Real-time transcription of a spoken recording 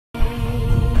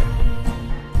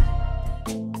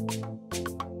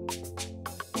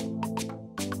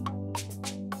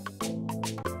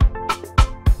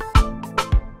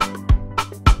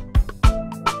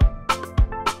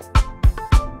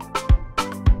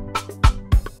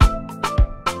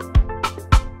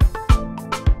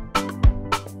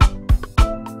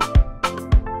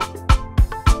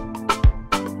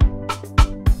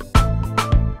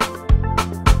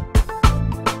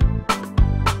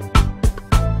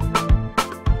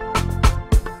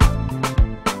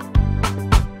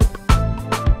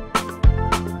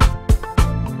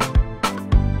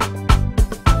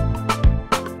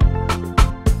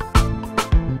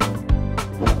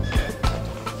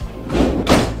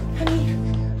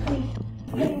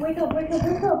wake up, wake up,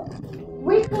 wake up!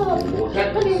 Wake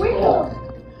up! Honey, wake up!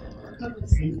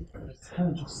 I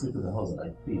can't just sleep in the house and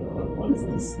I feel. What is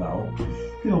this now?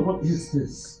 What is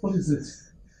this? What is it?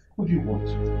 What do you want?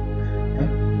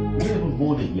 It's not even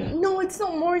morning yet. No, it's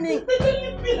not morning.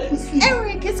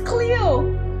 Eric, it's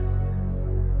Cleo.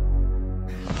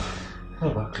 How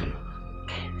about Cleo?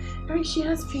 Eric, she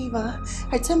has fever.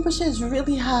 Her temperature is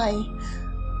really high.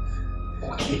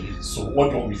 Okay, so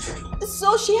what do you want me to do?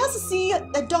 So she has to see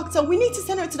a doctor. We need to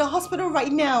send her to the hospital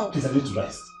right now. Please, I need to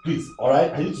rest. Please,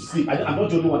 alright? I need to sleep. I'm not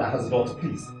the only one that has a daughter.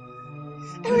 Please.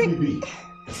 Eric, Leave me be.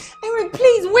 Eric,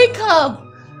 please wake up.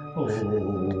 Oh,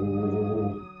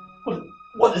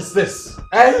 what is this?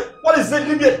 Eh? What is it?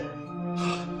 Leave me.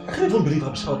 I can't even believe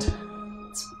I'm shouting.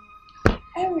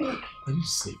 Eric. I need to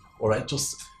sleep. Alright?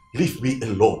 Just leave me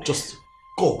alone. Just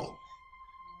go.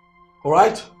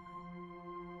 Alright?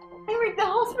 Eric, the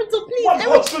hospital, please. What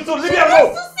Eric, hospital? Leave me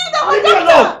alone! Leave me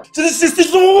alone! What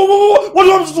do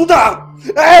you want me to do now?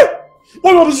 Eh?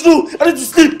 What do you want me to do? I need to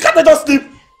sleep. Can't I just sleep?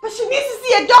 But she needs to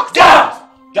see a doctor!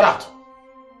 Get out!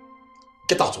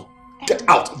 Get out! Get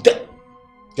out! Get out!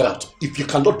 Get out! If you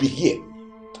cannot be here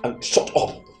and shut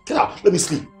up, get out. Let me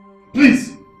sleep.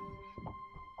 Please!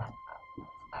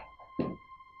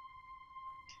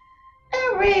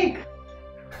 Eric!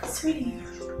 Sweetie,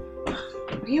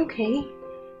 are you okay?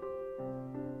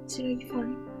 Are you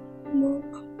fine? Mom,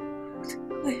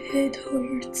 my head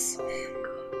hurts.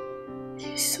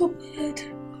 It's so bad.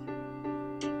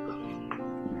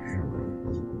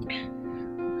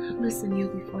 Listen, you'll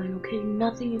be fine, okay?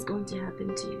 Nothing is going to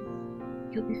happen to you.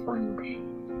 You'll be fine, okay?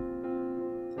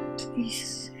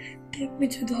 Please, take me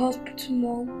to the hospital,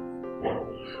 Mom.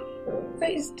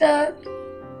 Where is Dad?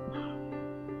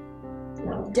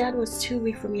 Dad was 2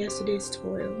 weeks from yesterday's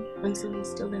toil, and so he's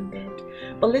still in bed.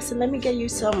 But listen, let me get you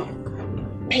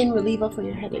some pain reliever for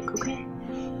your headache, okay?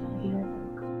 Yeah.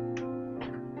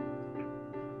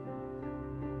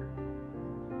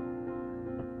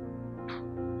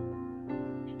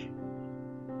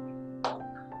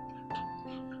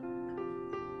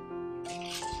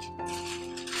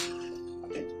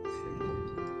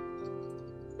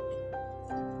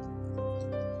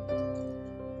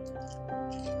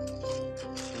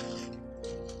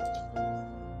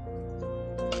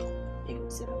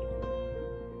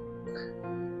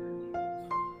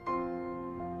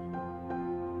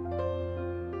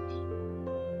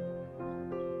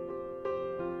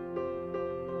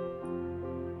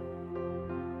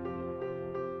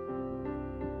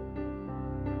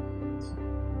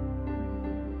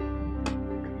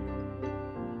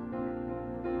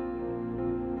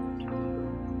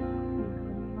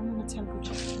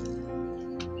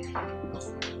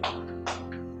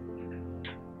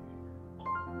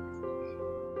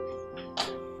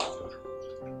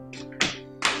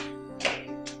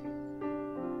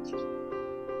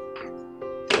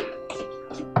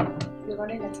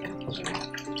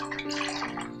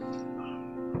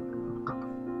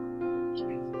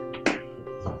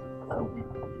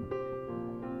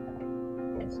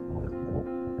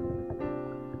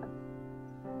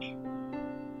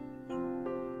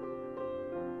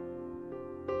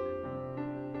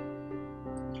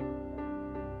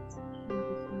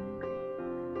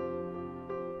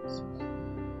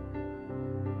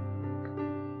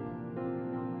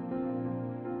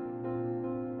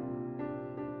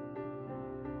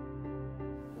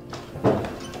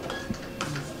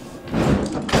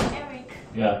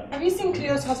 Yeah. Have you seen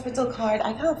Cleo's hospital card?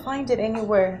 I can't find it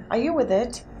anywhere. Are you with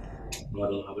it? No, I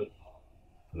don't have it.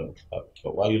 No.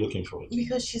 Why are you looking for it?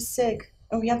 Because she's sick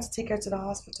and we have to take her to the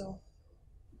hospital.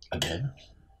 Again?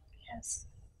 Yes.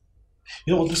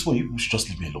 You know what? This one, you should just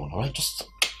leave me alone, alright? Just,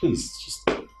 please,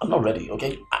 I'm not ready,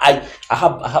 okay? I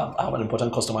have an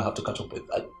important customer I have to catch up with.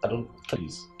 I don't,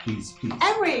 please.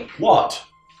 Eric! What?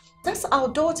 That's our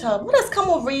daughter. What has come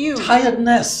over you?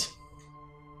 Tiredness.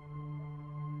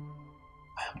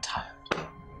 I am tired.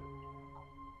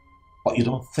 But you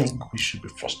don't think we should be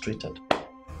frustrated?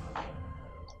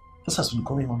 This has been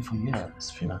going on for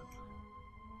years, Fina.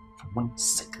 From one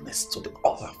sickness to the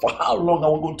other. For how long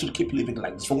are we going to keep living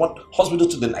like this? From one hospital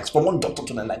to the next, from one doctor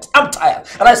to the next. I'm tired.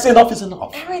 And I say enough is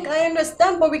enough. Eric, I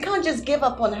understand, but we can't just give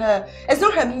up on her. It's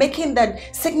not her making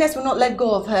that sickness will not let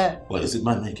go of her. Well, is it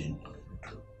my making?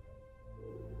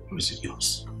 Or is it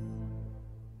yours?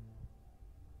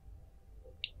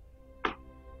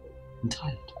 I'm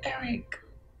tired. Eric.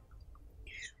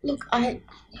 Look,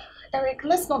 Eric,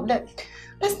 let's not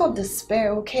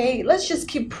despair, okay? Let's just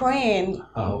keep praying.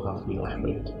 How have we not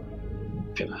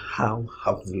prayed? How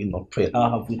have we not prayed?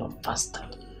 How have we not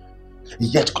fasted?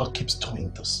 Yet God keeps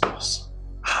doing this to us.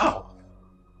 How?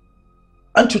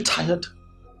 Aren't you tired?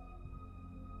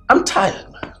 I'm tired,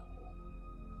 man.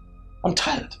 I'm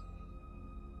tired.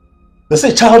 They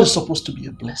say a child is supposed to be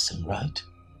a blessing, right?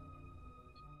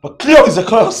 But Cleo is a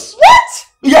curse. What?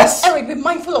 Yes! Eric, be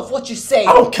mindful of what you say.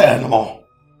 I don't care anymore.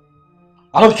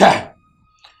 I don't care.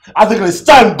 I think it's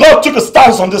time God took a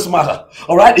stance on this matter.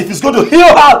 Alright? If he's going to heal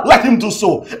her, let him do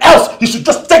so. Else, he should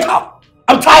just take her.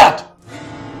 I'm tired.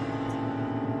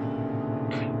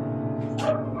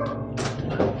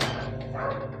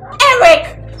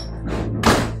 Eric!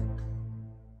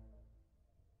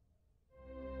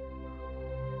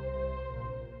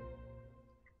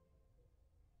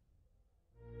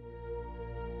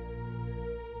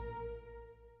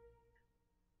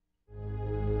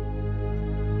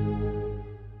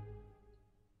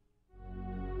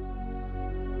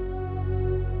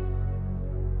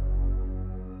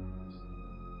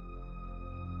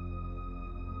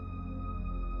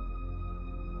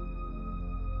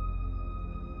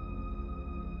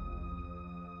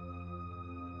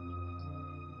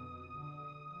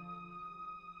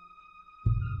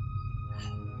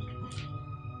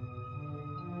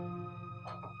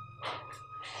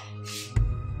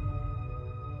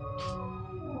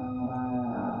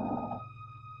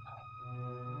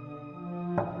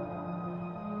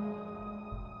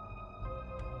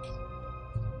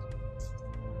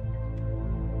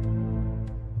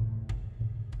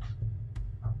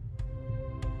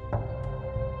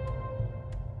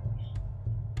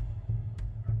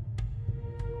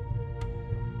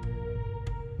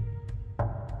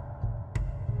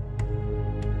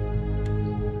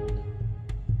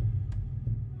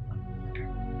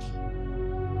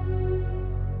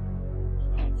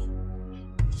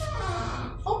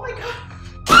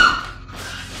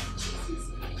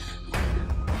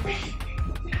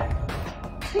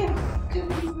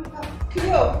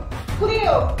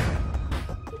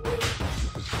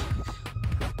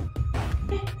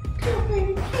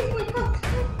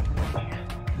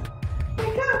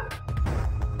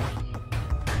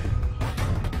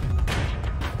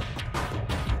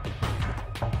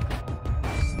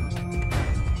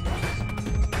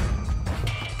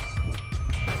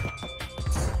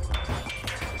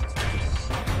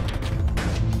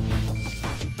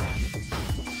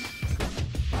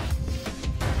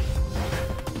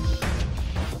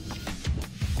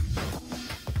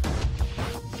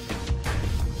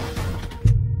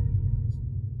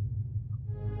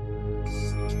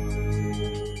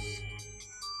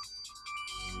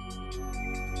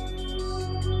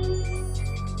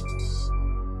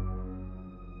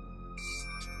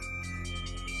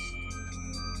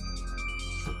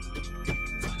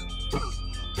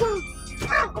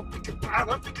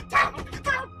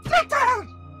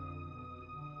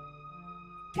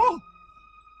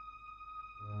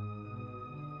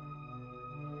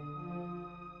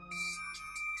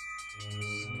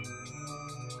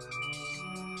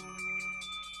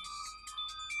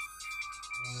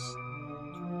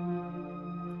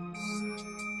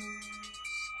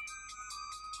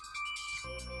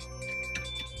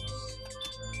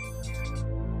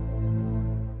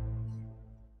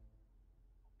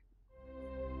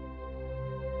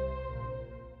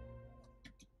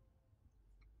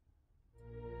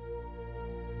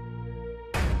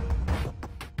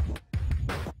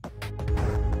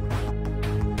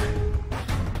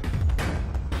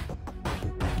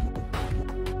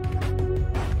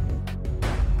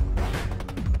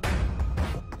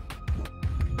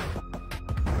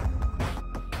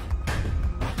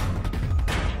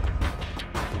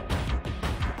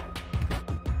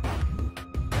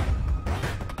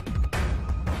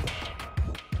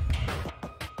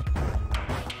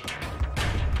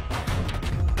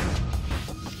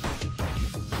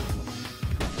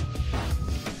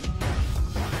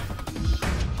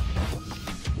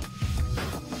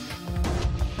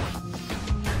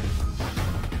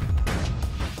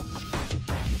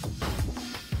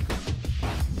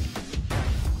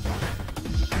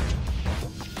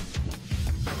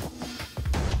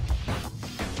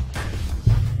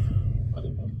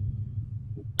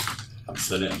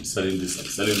 I'm selling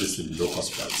this in the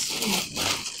low-cost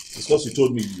price. It's what you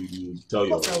told me you tell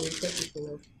your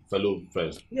fellow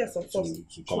friends. Yes, of course.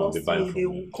 To come and be buying from They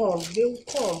will come. They will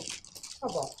come. How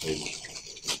about?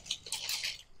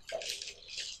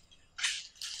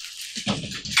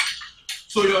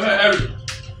 So you're here, Eric.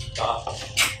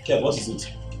 Kev, what is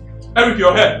it? Eric,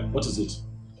 you're here. What is it?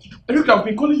 Eric, I've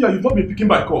been calling you and you've not been picking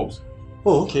my calls.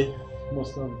 Oh, okay.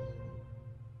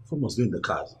 Phone must be in the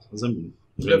car. Doesn't mean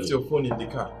you left your phone in the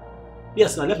car.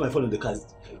 Yes, I left my phone in the car.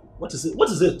 What is it? What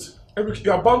is it? Eric,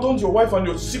 you abandoned your wife and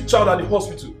your sick child at the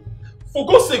hospital. For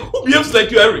God's sake, who behaves like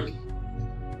you, Eric?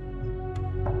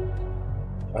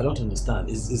 I don't understand.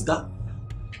 Is that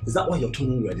Is that why you're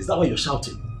turning red? Is that why you're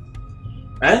shouting?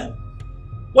 Eh?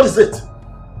 What is it?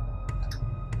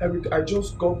 Eric, I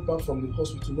just got back from the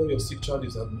hospital where your sick child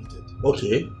is admitted.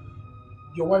 Okay.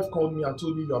 Your wife called me and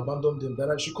told me you abandoned them,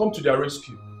 that I should come to their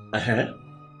rescue. Uh-huh.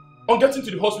 On getting to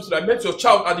the hospital, I met your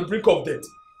child at the brink of death,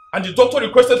 and the doctor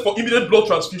requested for immediate blood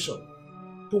transfusion.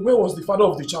 But where was the father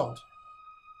of the child?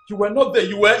 You were not there.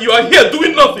 You are here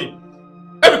doing nothing.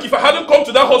 Eric, if I hadn't come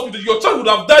to that hospital, your child would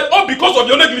have died all because of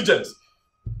your negligence.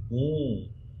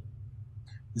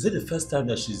 Is it the first time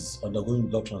that she's undergoing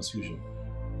blood transfusion?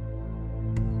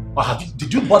 Or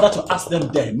did you bother to ask them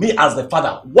there, me as the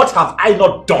father, what have I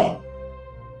not done?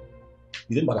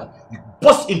 You didn't bother. You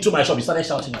burst into my shop, you started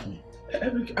shouting at me.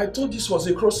 Eric, I thought this was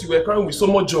a cross you were carrying with so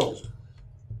much joy.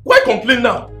 Why complain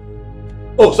now?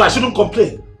 Oh, so I shouldn't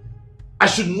complain? I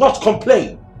should not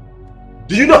complain.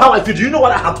 Do you know how I feel? Do you know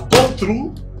what I have gone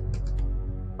through?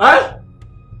 Huh?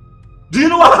 Do you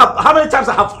know how many times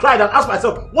I have cried and asked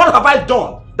myself, what have I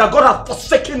done that God has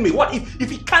forsaken me? What if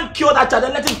he can't cure that child,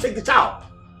 then let him take the child?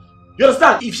 You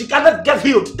understand? If she cannot get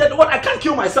healed, then what? I can't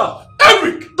kill myself.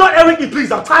 Eric! Don't Eric me,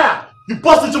 please. I'm tired. You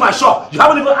burst into my shop. You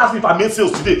haven't even asked me if I made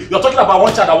sales today. You're talking about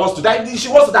one child that wants to die. She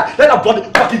wants to die. Let her body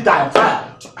fucking die. I'm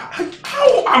tired.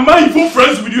 How am I even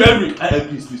friends with you, Eric?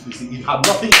 Please. If you have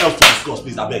nothing else to discuss,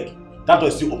 please, I beg. That door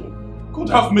is still open. God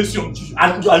have mercy on you.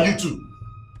 And you too.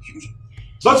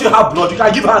 Don't you have blood? You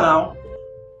can give her now.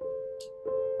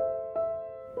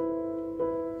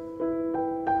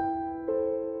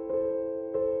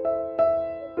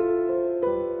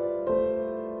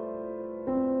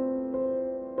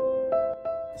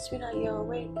 Sweetheart, you're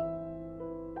awake.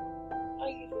 How are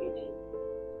you feeling?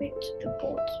 Wait to the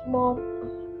boat, Mom.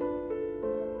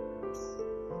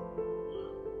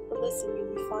 But listen,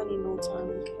 you'll be fine in no time,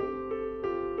 okay?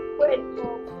 Wait,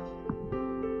 Mom.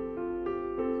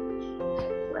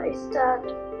 Where is Dad?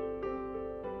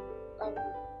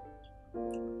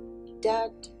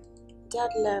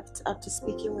 Dad left after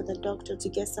speaking with the doctor to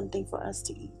get something for us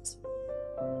to eat.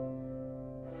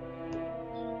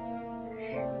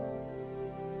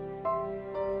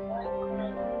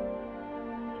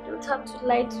 You don't have to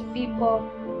lie to me, Mom.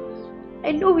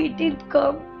 I know he didn't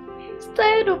come. He's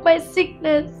tired of my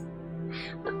sickness.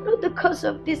 I'm not the cause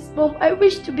of this, Mom. I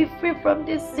wish to be free from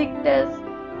this sickness.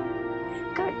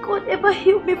 Can God ever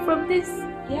heal me from this?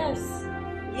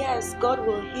 Yes, God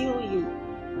will heal you.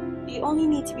 You only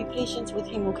need to be patient with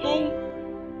him, okay?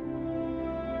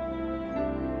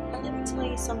 And let me tell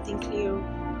you something, Cleo.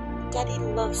 Daddy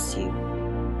loves you.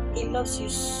 He loves you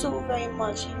so very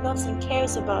much. He loves and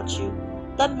cares about you.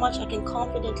 That much I can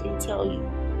confidently tell you.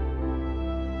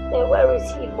 Then where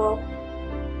is he, Mom?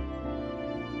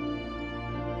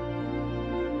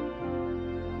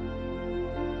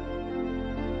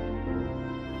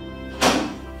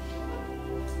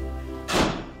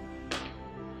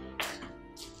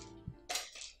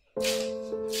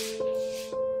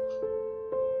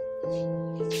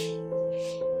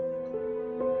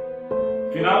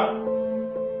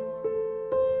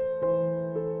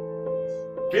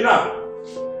 Fina!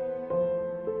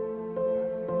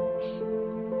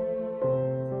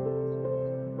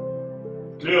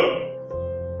 Cleo!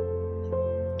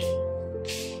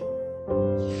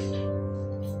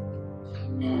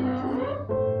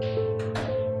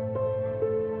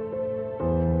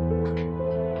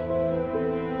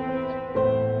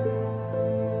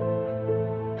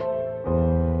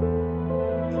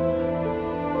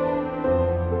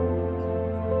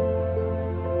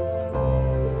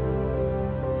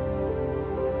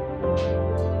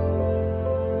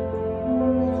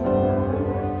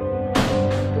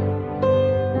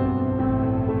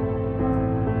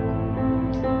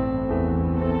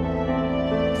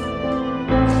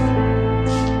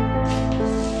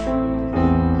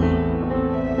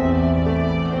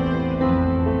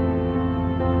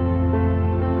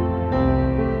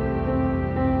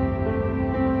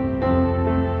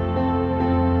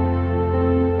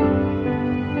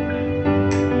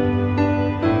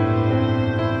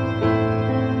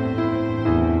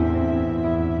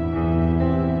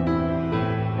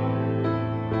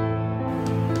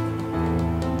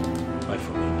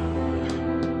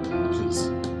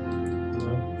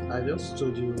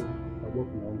 Told you I work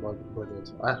on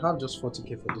budget. I have just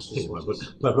 40k for this. Hey,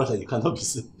 my brother, you cannot be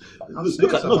sick.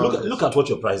 Look at what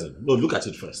you're pricing. No, look at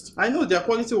it first. I know they're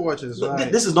quality watches,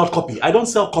 right? This is not copy. I don't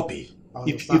sell copy.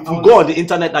 If you go on the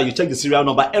internet now, you check the serial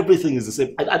number, everything is the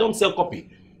same. I don't sell copy.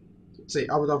 See,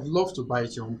 I would have loved to buy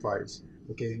it your own price,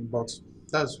 okay? But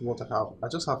that's what I have. I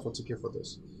just have 40k for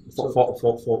this. For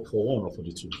one or for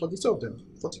the two? For the two of them,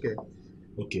 40k.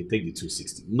 Okay, take the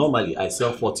 260. Normally, I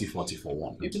sell 40 for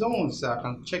one. If you don't want to say, I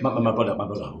can check. My brother,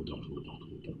 hold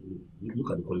on.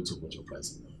 look at the quality of what you're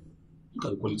pricing. Look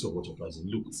at the quality of what you're pricing.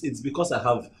 Look, it's because I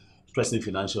have pressing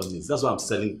financial needs. That's why I'm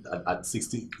selling at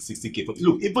 60K.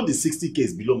 Look, even the 60K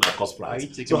is below my cost price.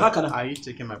 So how can Are you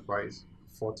taking my price?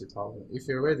 40,000. If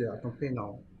you're ready, I can pay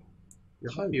now.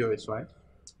 You're happy always, right?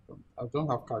 I don't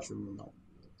have cash with me now.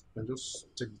 You can just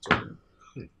take it to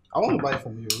me. I want to buy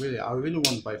from you, really. I really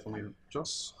want to buy from you.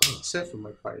 Just sell for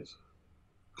my price.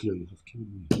 Cleo, you have killed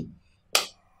me.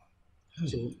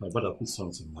 So, my brother, put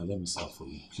something now. Let me sell for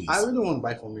you, please. I really want to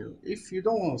buy from you. If you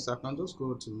don't want to sell, I can just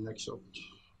go to the next shop.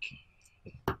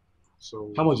 Okay.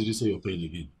 So, how much did you say you're paying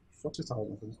again?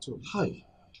 40,000 for the two. Hi.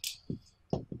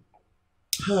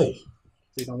 Hi.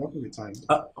 Please, I'm working with time.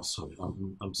 Oh, sorry.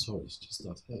 I'm sorry. It's just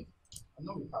that. Hey. I'm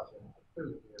not with card.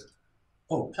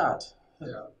 Oh, card.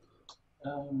 Yeah.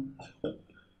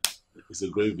 It's a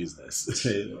great business.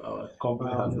 Our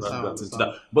company has not gotten to that.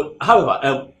 that. But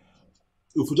however,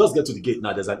 if we just get to the gate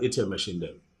now, there's an ATM machine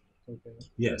there. Okay.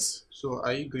 Yes. So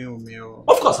are you going with me or?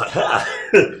 Of course,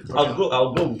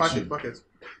 I'll go with Pack you. it, pack it.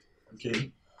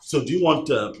 Okay. So do you want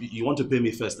to pay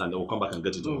me first and then we'll come back and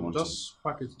get it? No, just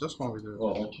pack it. Just come with it.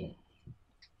 Oh, okay.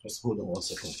 Just hold on 1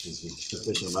 second,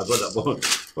 please. My brother, but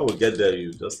when we get there,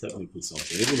 you just help me put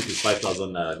something. Even if it's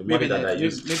 5,000 the money that I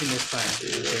use. Maybe next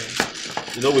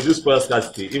time. You know, with this price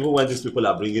scarcity, even when these people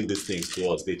are bringing these things to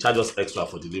us, they charge us extra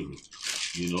for delivery.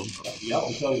 You know? You have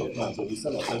to tell your clients, so we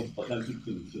sell authentic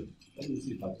things here. Let me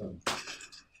see if I can.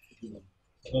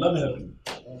 So let me help you.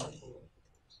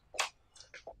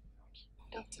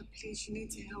 Doctor, please, you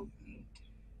need to help me.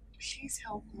 Please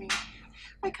help me.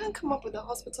 I can't come up with the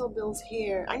hospital bills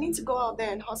here. I need to go out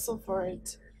there and hustle for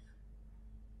it.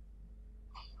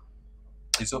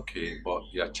 It's okay, but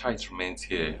your child remains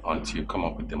here until you come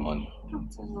up with the money.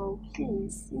 Doctor, no,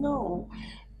 please, no.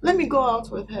 Let me go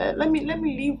out with her. Let me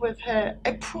leave with her.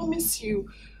 I promise you.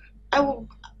 I will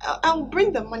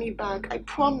bring the money back. I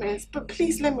promise. But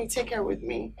please let me take her with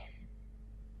me.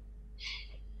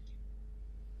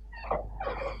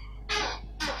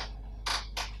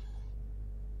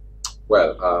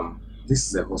 Well, this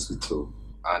is a hospital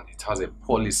and it has a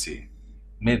policy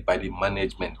made by the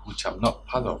management which I'm not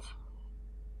part of.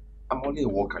 I'm only a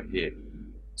worker here.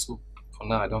 So for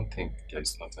now, I don't think there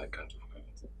is nothing I can do.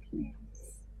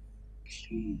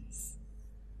 Please.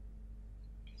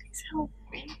 Please help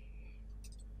me.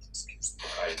 Excuse me,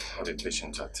 I have a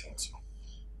patient to attend to.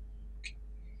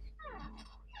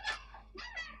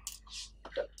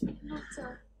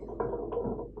 Doctor.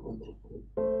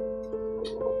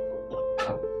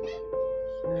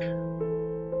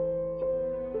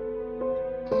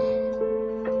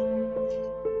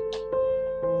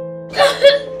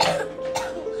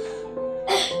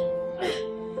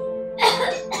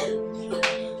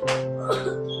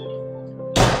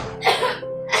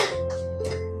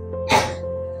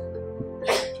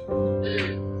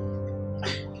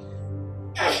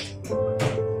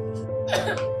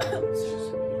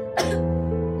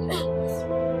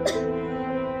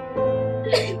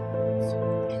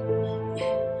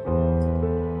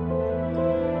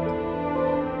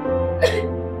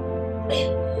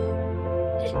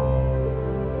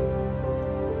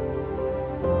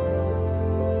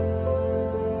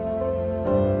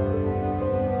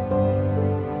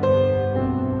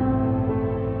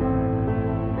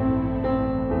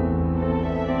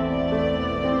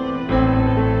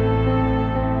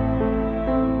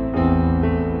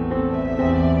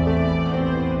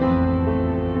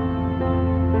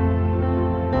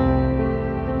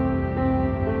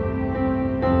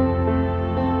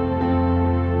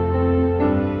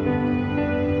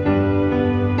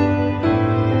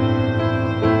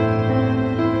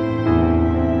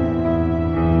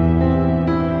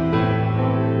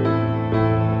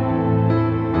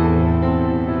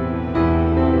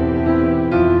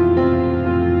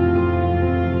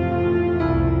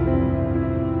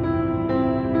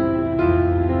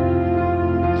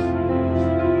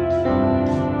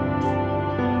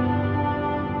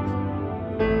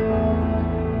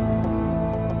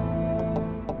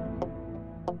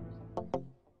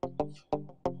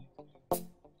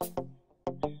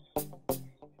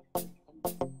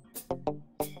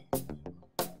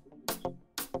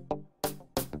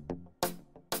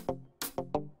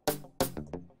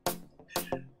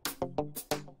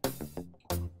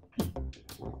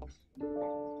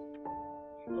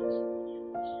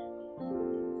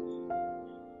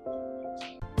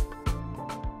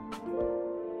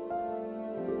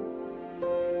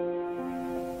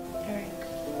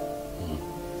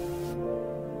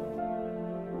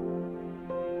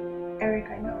 Eric,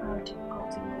 I know how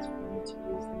difficult it was for me to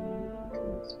raise the money for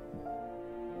this.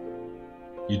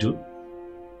 You do?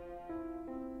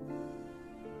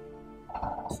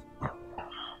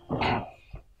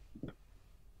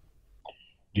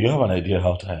 Do you have an idea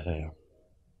how tired I am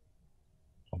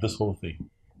of this whole thing?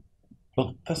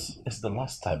 Look, this is the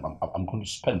last time I'm going to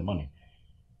spend money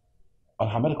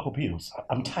on her medical bills.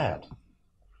 I'm tired.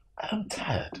 I'm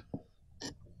tired.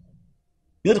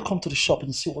 You have to come to the shop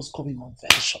and see what's going on there.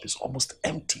 The shop is almost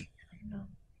empty. I know.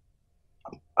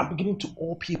 I'm beginning to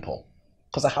owe people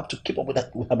because I have to keep up with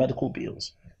her medical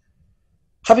bills.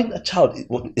 Having a child,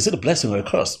 is it a blessing or a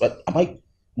curse? But am I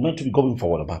meant to be going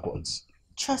forward or backwards?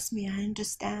 Trust me, I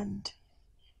understand.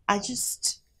 I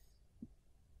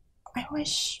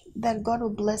wish that God will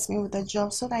bless me with a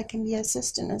job so that I can be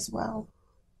assistant as well.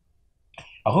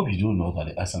 I hope you do know that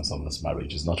the essence of this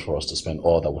marriage is not for us to spend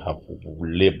all that we have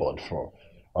labored for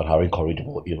on her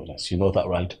incorrigible illness. You know that,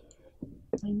 right?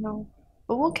 I know.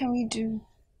 But what can we do?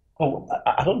 Oh,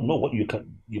 I don't know what you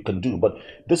can do, but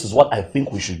this is what I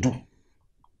think we should do.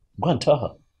 Go and tell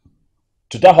her.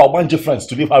 To tell her Obanji friends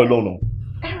to leave her alone.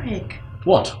 Eric.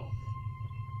 What?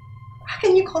 How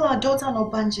can you call our daughter an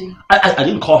Obanji? I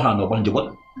didn't call her an Obanji,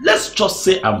 but let's just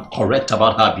say I'm correct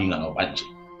about her being an Obanji.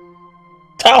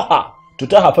 Tell her to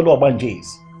tell her fellow Obanjis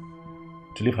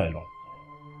to leave her alone.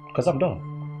 Because I'm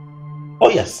done. Oh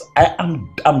yes, I'm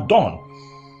done.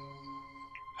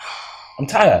 I'm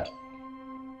tired.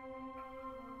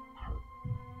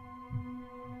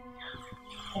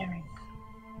 Eric,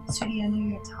 sweetie, I know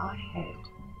you're tired.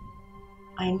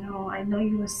 I know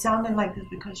you were sounding like this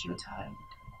because you're tired.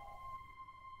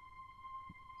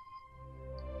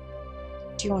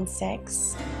 Do you want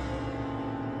sex?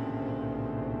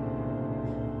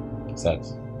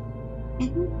 Sex?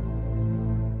 Mm-hmm.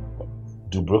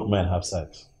 Do broke men have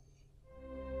sex?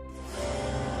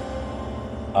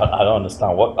 I don't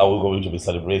understand. What are we going to be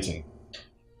celebrating?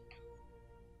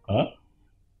 Huh?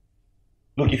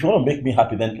 Look, if you want to make me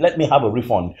happy, then let me have a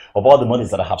refund of all the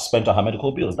monies that I have spent on her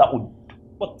medical bills. That would...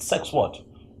 What? Sex what?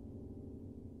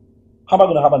 How am I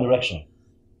going to have an erection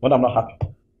when I'm not happy?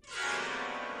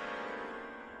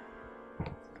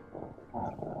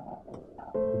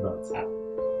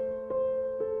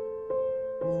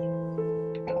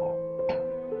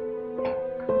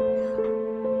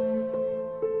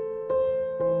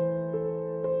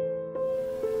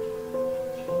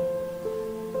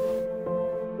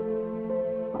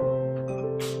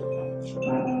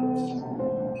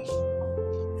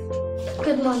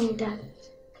 Good morning, Dad.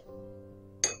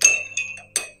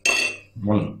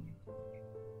 Morning.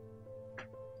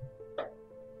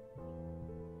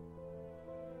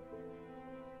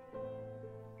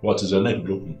 What, is your leg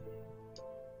broken?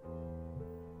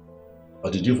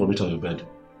 Or did you vomit on your bed?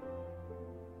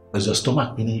 Is your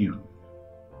stomach paining you?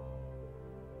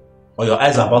 Or your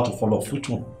eyes are about to fall off? Which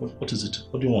one? What is it?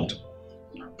 What do you want?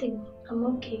 Nothing. I'm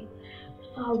okay.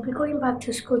 I'll be going back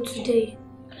to school today.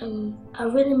 I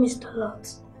really missed a lot.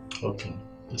 Okay.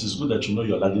 It is good that you know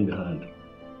you're lagging behind.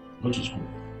 Go to school.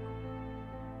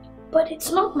 But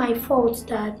it's not my fault,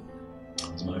 Dad.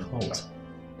 It's my fault.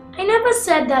 I never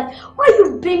said that. Why are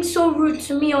you being so rude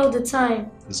to me all the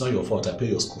time? It's not your fault. I pay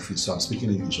your school fees, so I'm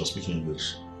speaking English or speaking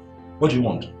English. What do you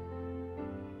want?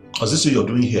 Because this thing you're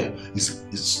doing here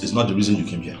is not the reason you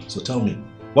came here. So tell me,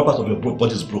 what part of your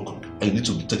body is broken and you need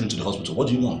to be taken to the hospital? What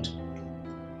do you want?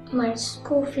 My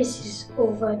school fees is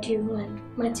overdue and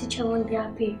my teacher won't be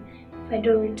happy if I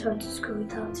don't return to school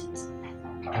without it.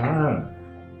 Ah.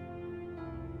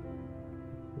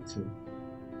 Okay.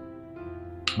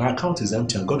 My account is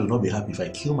empty and God will not be happy if I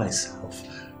kill myself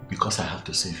because I have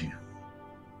to save you.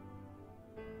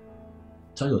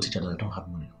 Tell your teacher that I don't have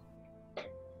money.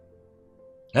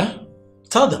 Eh?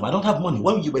 Tell them I don't have money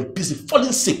when you were busy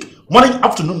falling sick, morning,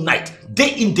 afternoon, night, day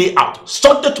in, day out,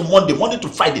 Sunday to Monday, Monday to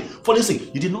Friday, falling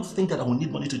sick. You did not think that I will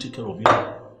need money to take care of you?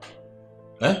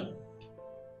 Eh?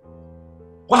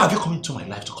 Why have you come into my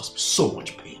life to cause me so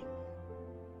much pain?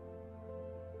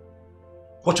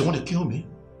 What, you want to kill me?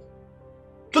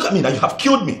 Look at me now, you have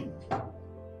killed me.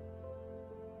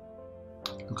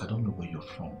 Look, I don't know where you're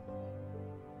from.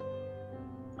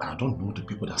 I don't know the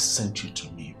people that sent you to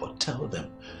me, but tell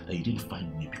them that you didn't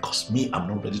find me because me, I'm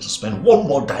not ready to spend one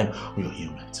more dime on your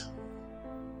ailment.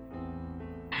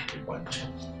 One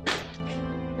chance.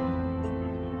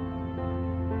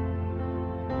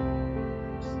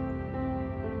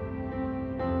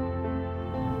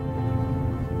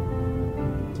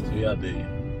 So yeah, they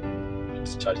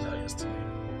discharged her yesterday.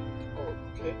 Oh,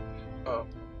 okay.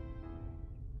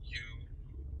 You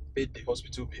paid the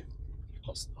hospital bill? Of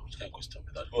course, no, which kind of question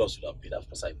with that? Who else would have paid? Of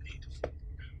course I paid.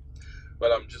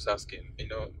 Well, I'm just asking, I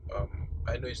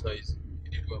know it's not easy.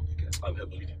 You did well, because I'm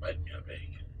heavily divide me, I'm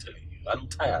telling you. I'm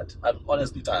tired. I'm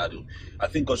honestly tired. I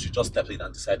think God should just step in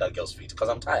and decide that girl's fate because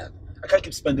I'm tired. I can't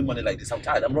keep spending money like this. I'm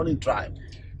tired. I'm running dry.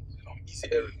 easy,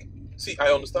 Eric. See,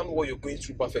 I understand what you're going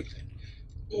through perfectly.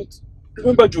 But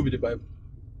remember Job in the Bible.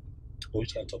 Oh, you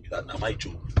can't tell me that now, my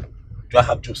Job. Do I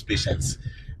have Job's patience?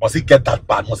 Must it get that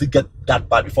bad? Must it get that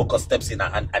bad before God steps in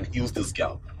and heals this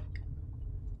girl?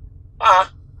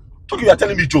 You are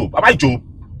telling me Job. Am I Job?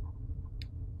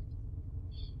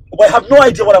 But I have no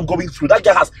idea what I'm going through. That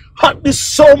girl has hurt me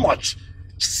so much.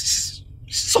 She's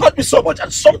hurt me so much.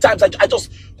 And sometimes I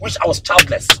just wish I was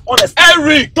childless. Honestly.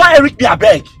 Eric! Don't Eric me, I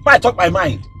beg. Why I talk my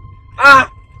mind?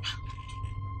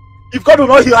 If God will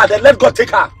not heal her, then let God take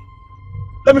her.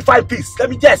 Let me find peace. Let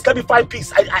me find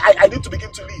peace. I need to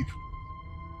begin to live.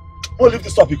 Oh, leave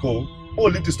this topic, oh. Oh,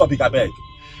 leave this topic, I beg.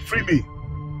 Free me.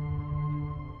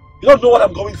 You don't know what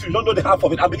I'm going through. You don't know the half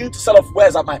of it. I'm beginning to sell off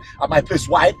wares at my place.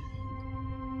 Why?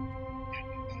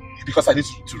 Because I need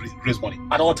to raise money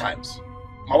at all times.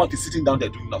 My wife is sitting down there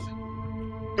doing nothing.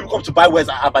 People come to buy wares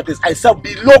at my place. I sell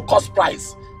below cost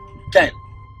price. Ken.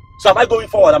 So am I going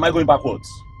forward? Am I going backwards?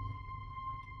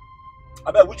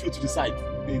 I bet which way to decide?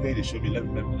 Maybe they show me. Let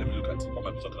me look at it. What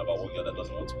am I talking about? One girl that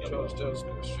doesn't want to get Just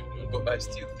go straight. But I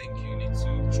still think you need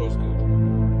to trust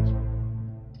God.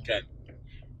 Ken.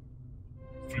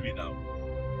 Free me now.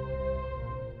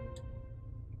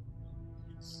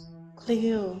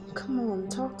 Leo, come on,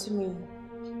 talk to me.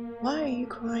 Why are you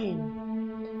crying?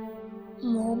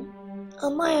 Mom,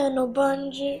 am I an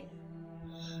Obanji?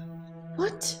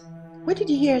 What? Where did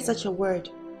you hear such a word?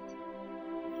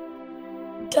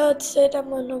 Dad said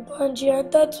I'm an Obanji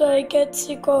and that's why I get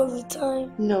sick all the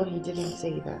time. No, he didn't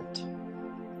say that.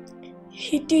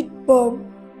 He did, Mom.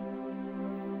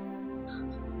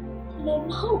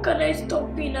 Mom, how can I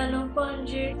stop being an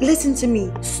Obanji? Listen to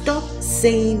me. Stop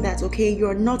saying that, okay?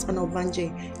 You're not an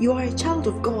Obanji. You are a child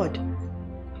of God.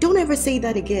 Don't ever say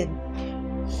that again.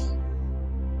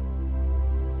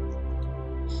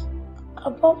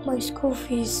 About my school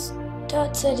fees,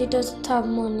 Dad said he doesn't have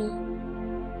money.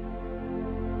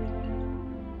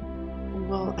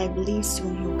 Well, I believe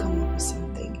soon he'll come up with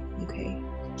something, okay?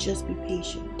 Just be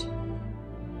patient.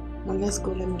 Now let's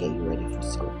go, let me get you ready for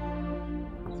school.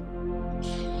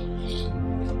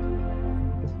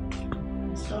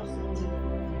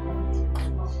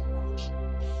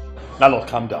 Now, Lord,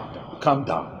 calm down. Calm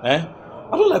down. I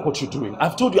don't like what you're doing.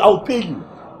 I've told you, I will pay you.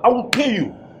 I will pay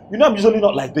you. You know I'm usually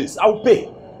not like this. I will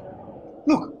pay.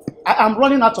 Look, I am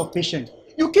running out of patience.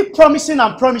 You keep promising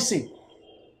and promising.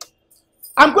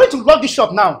 I'm going to lock the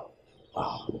shop now.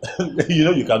 You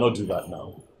know you cannot do that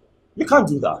now. You can't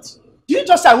do that. Did you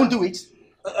just say I won't do it?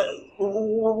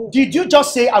 Did you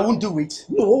just say I won't do it?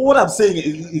 No, what I'm saying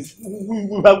is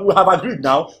we have agreed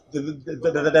now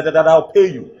that I'll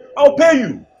pay you. I'll pay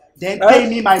you. Then pay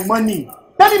me my money.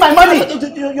 Pay me my money!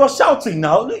 You're shouting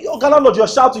now. Your landlord, you're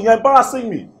shouting. You're embarrassing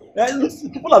me.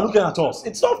 People are looking at us.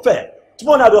 It's not fair.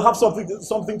 Tomorrow night they'll have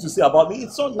something to say about me.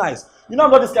 It's not nice. You know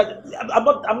I'm not this guy. I'm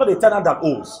not a tenant that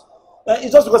owes.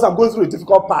 It's just because I'm going through a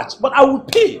difficult patch. But I will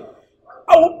pay.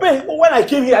 I will pay. But when I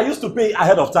came here, I used to pay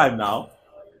ahead of time now.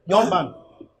 Young man,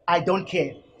 I don't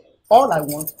care. All I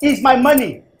want is my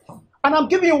money. And I'm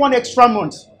giving you 1 extra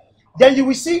month. Then you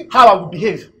will see how I will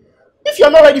behave. If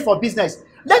you're not ready for business,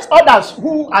 let others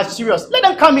who are serious, let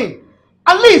them come in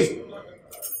and leave.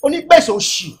 Only best or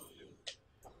she.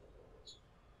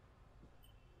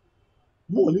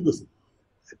 Only bese.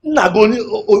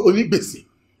 Only bese.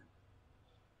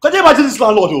 Can you imagine this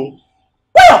landlord?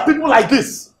 Why are people like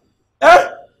this?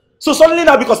 So suddenly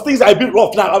now, because things are a bit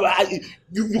rough now,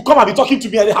 you come and be talking to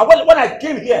me anyhow. When I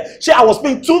came here, I was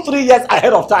paying 2-3 years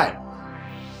ahead of time.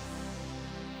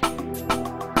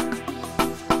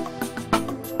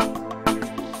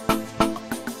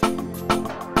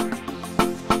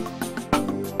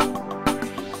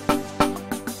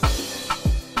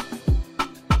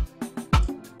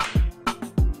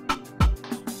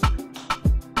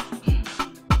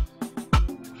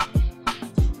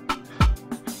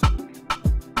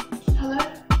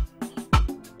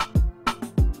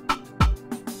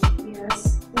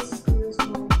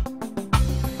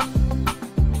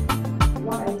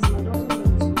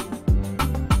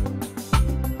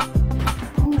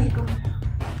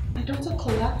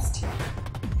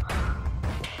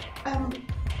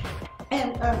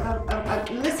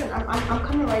 Listen, I'm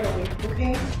coming right away,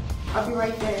 okay? I'll be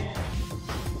right there.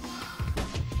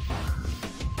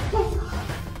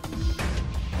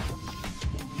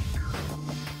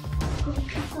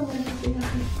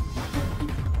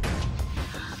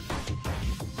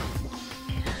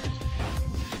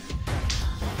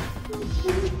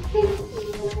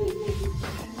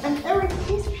 And Eric,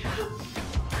 please.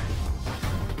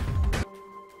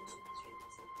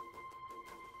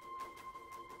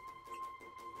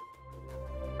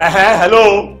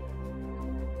 Hello.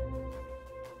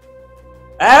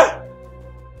 Eh?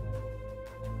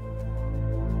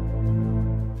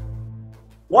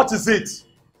 What is it?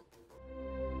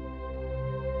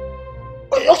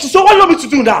 So what do you want me to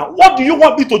do now? What do you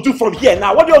want me to do from here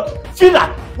now? What do you feel like?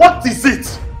 What is it?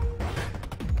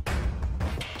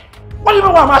 What do you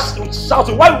mean why am I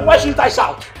shouting? Why shouldn't I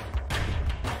shout?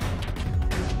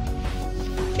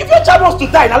 If your child wants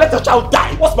to die, now let the child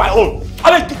die. What's my own?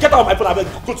 I mean, get out of my phone. I mean,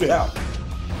 go to hell.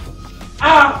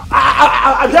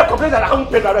 I'm here complaining that I haven't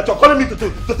paid my rent. You're calling me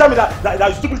to tell me that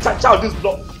your stupid child needs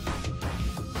blood.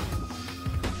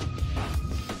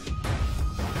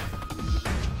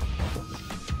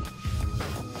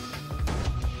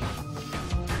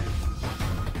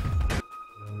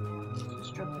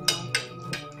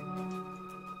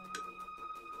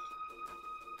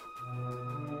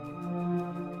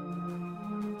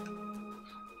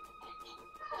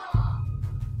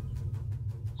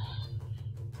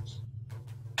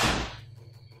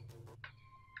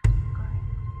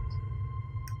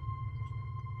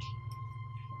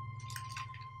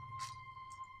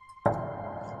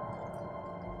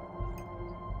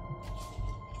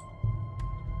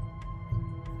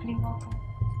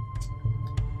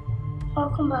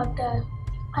 Welcome back, Dad.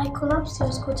 I collapsed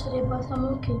your school today, but I'm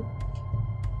okay.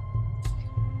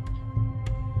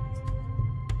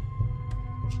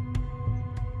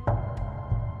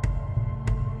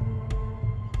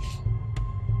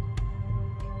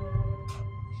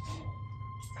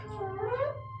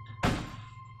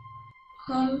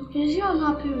 Is he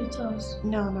unhappy with us?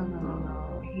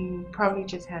 No. He probably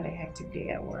just had a hectic day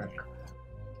at work.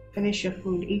 Finish your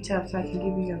food, eat up so I can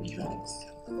give you your drugs.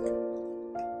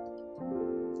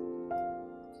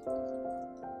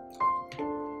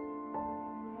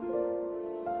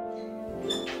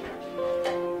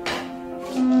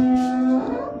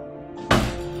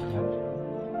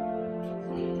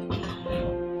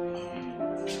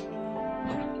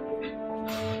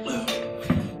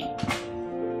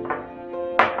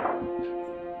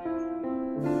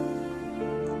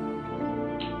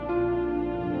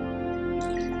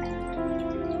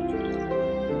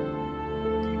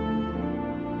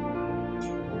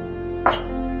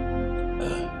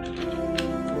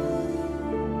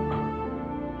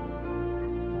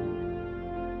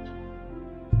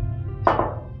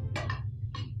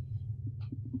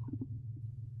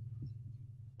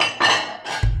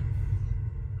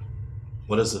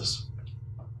 What is this?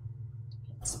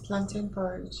 It's plantain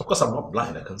porridge. Of course, I'm not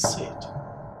blind. I can see it.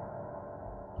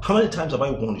 How many times have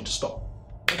I warned you to stop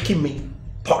making me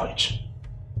porridge?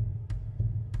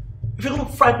 If you're going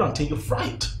to fry plantain, you fry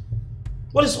it.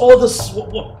 What is all this?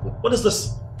 What is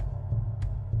this?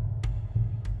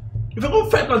 If you're going to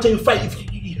fry plantain, you fry it.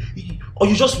 Or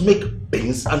you just make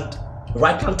beans and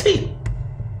ripe plantain.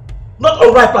 Not a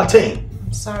ripe plantain.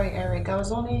 I'm sorry, Eric. I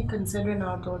was only considering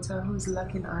our daughter who's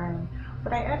lacking iron.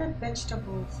 But I added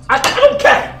vegetables. I don't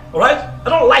care, alright? I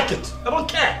don't like it. I don't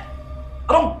care.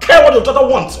 I don't care what your daughter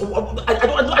wants. I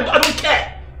don't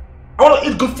care. I want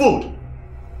to eat good food.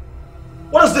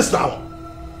 What is this now?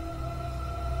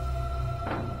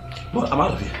 Look, I'm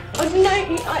out of here. Oh, no,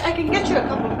 I can get you a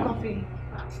cup of coffee.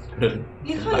 Really?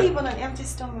 You can't leave on an empty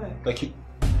stomach. Thank you.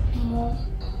 Mom,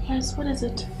 Yes, what is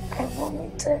it? I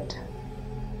vomited.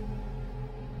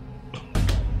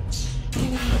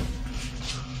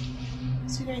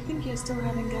 Sweetie, I think you're still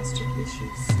having gastric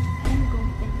issues. Let me go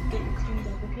and get you cleaned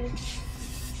up, okay?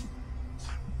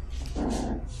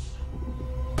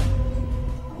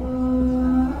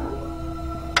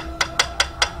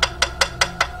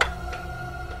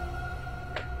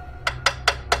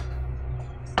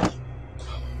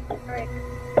 Alright.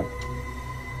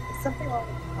 Is something wrong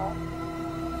with the car?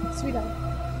 Sweetheart.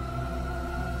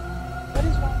 What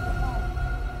is wrong with the car?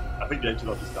 I think the engine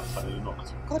of this car finally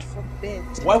knocked. God forbid.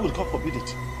 Why would God forbid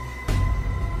it?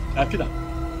 Peter,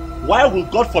 why will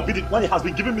God forbid it when it has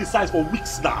been giving me signs for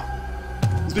weeks now?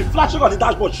 It's been flashing on the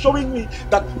dashboard showing me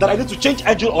that I need to change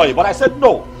engine oil, but I said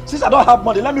no. Since I don't have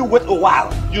money, let me wait a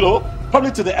while,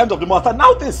 probably to the end of the month. And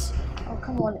now this. Oh,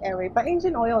 come on, Eric. But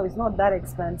engine oil is not that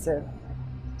expensive.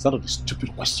 It's not a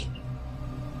stupid question.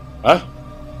 Huh?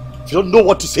 If you don't know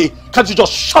what to say, can't you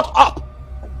just shut up?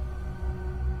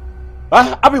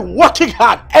 Huh? I've been working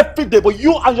hard every day, but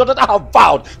you and your daughter have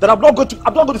vowed that I'm not going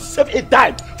to save a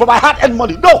dime for my hard-earned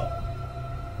money. No!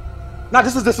 Now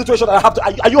this is the situation that I have to.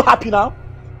 Are you happy now?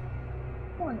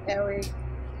 Come on, Eric.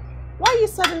 Why are you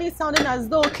suddenly sounding as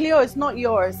though Cleo is not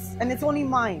yours and it's only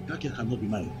mine? That girl cannot be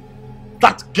mine.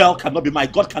 That girl cannot be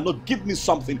mine. God cannot give me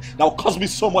something that will cause me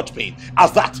so much pain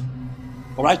as that.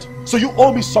 Alright? So you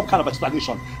owe me some kind of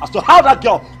explanation as to how that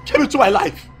girl came into my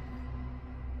life.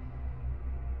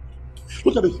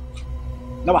 Look at me.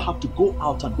 Now I have to go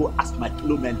out and go ask my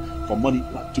fellow men for money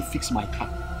to fix my car.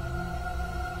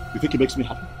 You think it makes me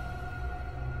happy?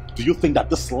 Do you think that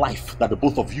this life that the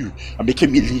both of you are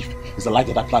making me live is the life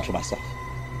that I planned for myself?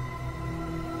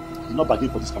 I did not bargain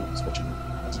for this kind of misfortune.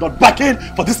 I did not bargain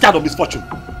for this kind of misfortune.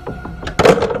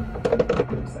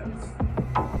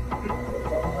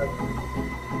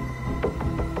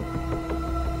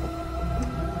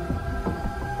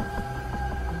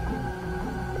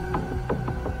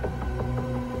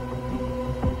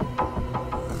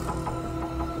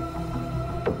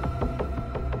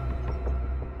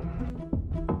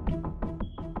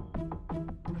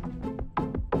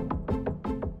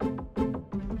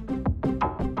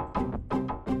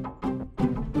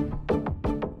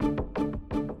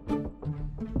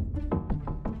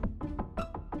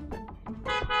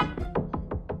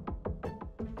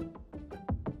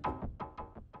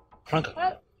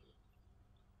 Franca.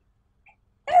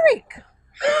 Eric!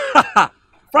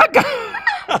 Franca!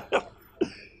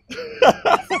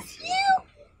 You?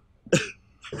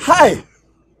 Hi!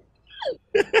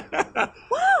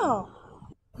 Wow!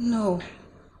 No.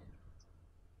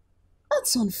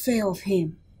 That's unfair of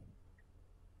him.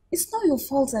 It's not your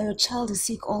fault that your child is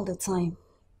sick all the time.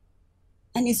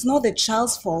 And it's not the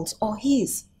child's fault or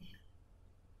his.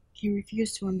 He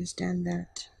refused to understand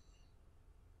that.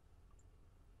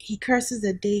 He curses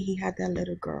the day he had that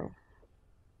little girl.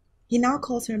 He now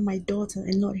calls her my daughter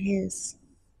and not his.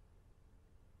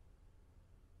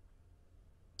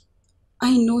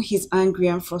 I know he's angry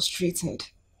and frustrated,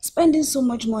 spending so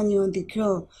much money on the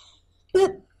girl.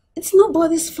 But it's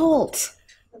nobody's fault.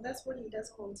 But that's what he does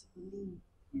come to believe.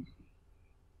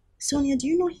 Sonia, do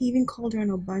you know he even called her an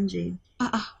Obanje?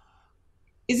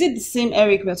 Is it the same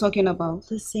Eric we're talking about?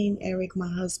 The same Eric, my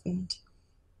husband.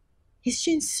 He's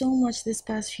changed so much this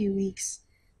past few weeks.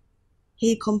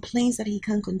 He complains that he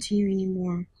can't continue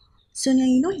anymore. Sonia,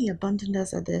 you know he abandoned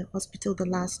us at the hospital the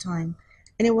last time.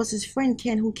 And it was his friend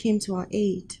Ken who came to our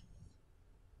aid.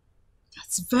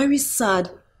 That's very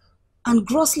sad and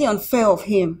grossly unfair of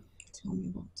him. Tell me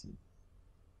about it.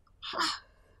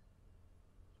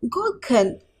 God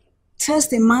can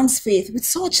test a man's faith with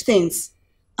such things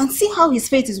and see how his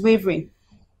faith is wavering.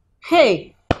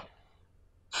 Hey!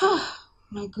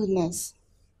 My goodness.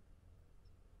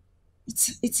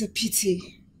 It's a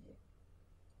pity.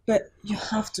 But you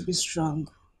have to be strong.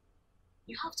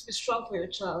 You have to be strong for your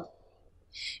child.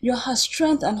 You're her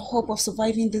strength and hope of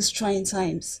surviving these trying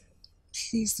times.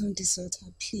 Please don't desert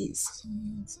her, please.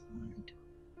 It's hard.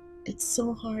 It's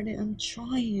so hard and I'm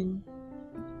trying.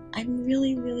 I'm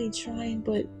really, really trying,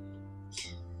 but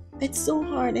it's so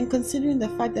hard. And considering the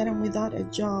fact that I'm without a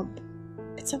job,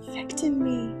 it's affecting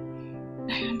me.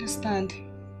 I understand.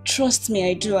 Trust me,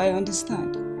 I do. I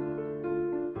understand.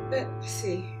 But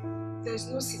see, there's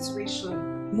no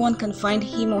situation one can find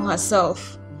him or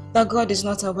herself that God is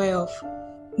not aware of.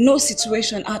 No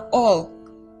situation at all.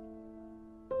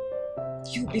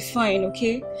 You'll be fine,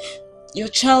 okay? Your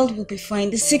child will be fine.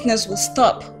 The sickness will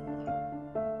stop.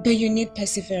 But you need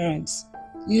perseverance.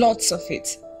 Lots of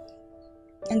it.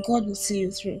 And God will see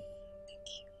you through.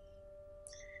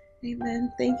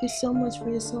 Amen. Thank you so much for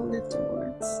your so-lifted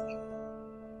words.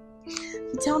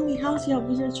 Tell me, how's your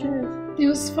visa trip? It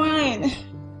was fine.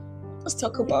 Let's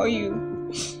talk about you.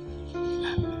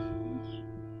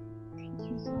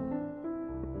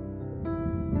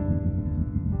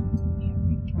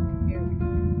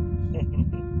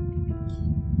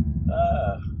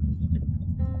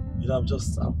 You know,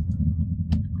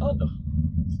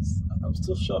 I'm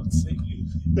still shocked seeing you.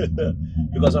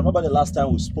 Because I remember the last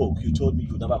time we spoke, you told me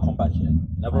you'd never come back here.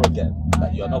 Never again.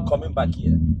 That you're not coming back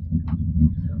here.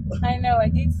 I know, I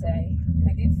did say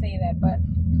that, but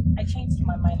I changed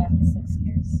my mind after 6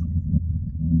 years.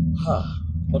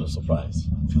 What a surprise.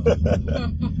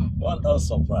 What a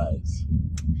surprise.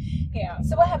 Yeah,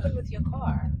 so what happened with your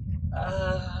car?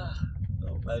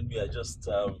 Don't mind me,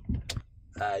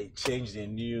 I changed a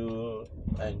new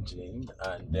engine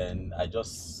and then I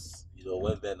just,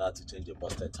 went there now to change a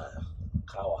busted tire.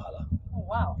 Car wahala. Oh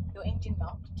wow, your engine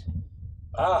knocked?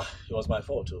 It was my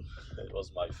fault too. It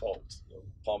was my fault.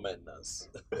 Poor maintenance.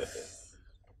 That's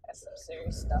some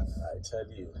serious stuff. I tell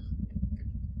you.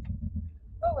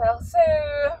 Oh well, so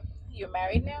you're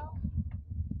married now?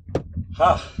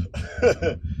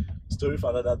 Story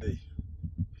for another day.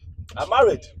 I'm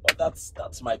married, but that's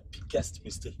my biggest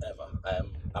mistake ever.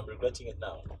 I'm regretting it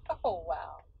now. Oh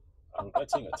wow. I'm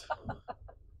regretting it.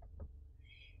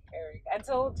 Eric, I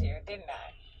told you, didn't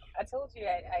I? I told you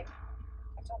I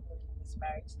don't believe in this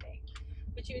marriage thing.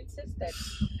 But you insisted.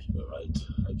 You're right,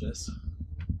 I guess.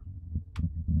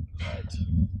 Right.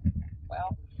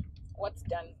 Well, what's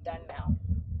done is done now.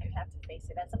 have to face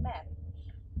it as a man.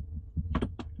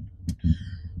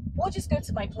 We'll just go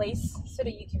to my place so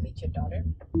that you can meet your daughter.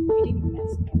 You didn't even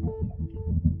ask me about her.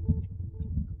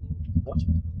 What?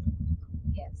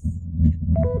 Yes.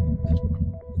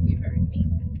 You heard me.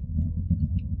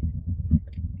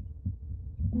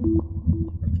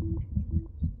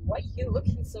 Why are you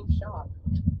looking so shocked?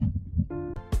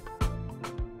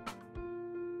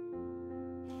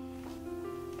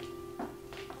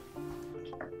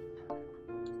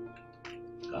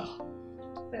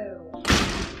 So,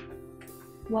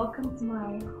 welcome to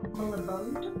my humble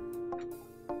abode.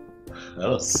 I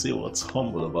don't see what's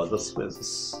humble about this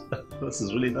place. This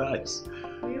is really nice.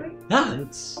 Really? Yeah,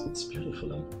 it's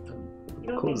beautiful and You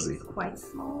don't cozy. think it's quite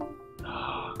small?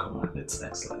 Oh, come on, it's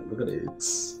excellent. Look at it.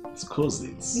 It's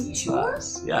cozy. Are you sure?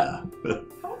 Nice. Yeah.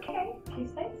 Okay, if you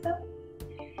say so.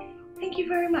 Thank you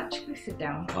very much. Please sit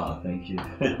down. Oh, thank you.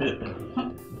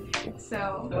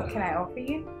 So, what can I offer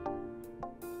you?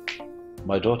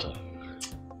 My daughter.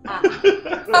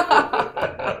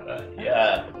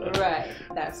 Yeah. Right,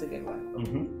 that's a good one.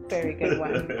 Mm-hmm. Very good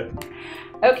one.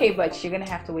 Okay, but you're gonna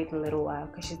have to wait a little while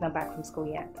because she's not back from school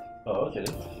yet. Oh, okay.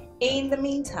 In the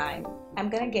meantime, I'm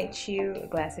gonna get you a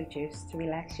glass of juice to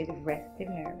relax your restive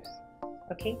nerves.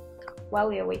 Okay? While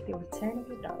we await the return of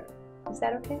your daughter. Is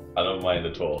that okay? I don't mind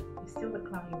at all. You're still the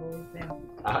clown you've always been.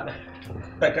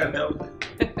 I can help.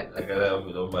 I can help.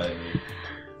 You don't mind me.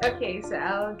 Okay, so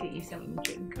I'll get you something to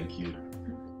drink. Thank you.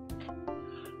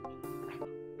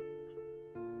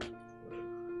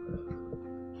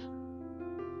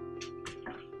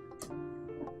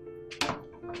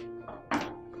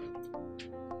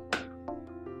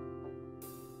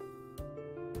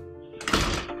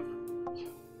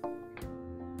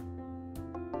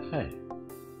 Hey.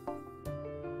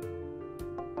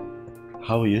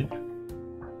 How are you?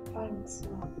 Fine, so.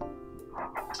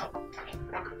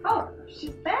 Oh,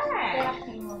 she's back.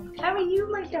 How are you,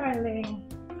 my darling?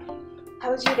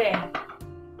 How was your day?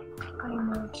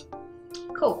 I'm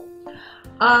Cool.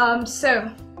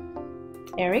 So,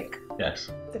 Eric,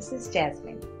 Yes. this is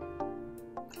Jasmine.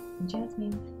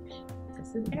 Jasmine,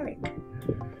 this is Eric.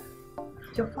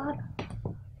 Your father.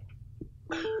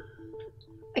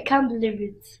 I can't believe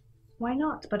it. Why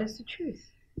not? But it's the truth.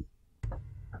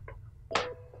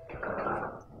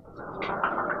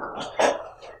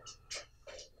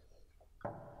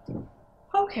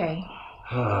 Okay.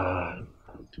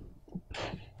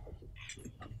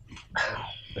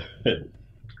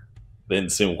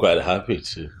 Didn't seem quite happy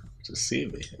to see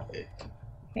me.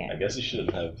 Yeah. I guess you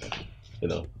shouldn't have,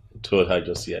 told her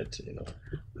just yet,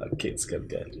 her kids can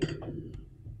get.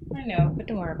 I know, but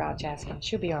don't worry about Jasmine.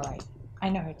 She'll be alright. I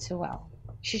know her too well.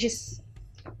 She just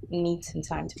needs some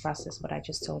time to process what I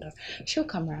just told her. She'll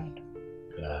come around.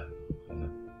 Yeah.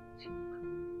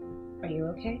 Are you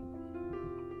okay?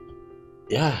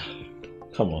 Yeah.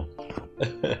 Come on.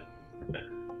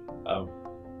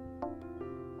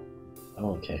 I'm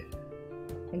okay.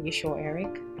 Are you sure,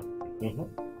 Eric? I'm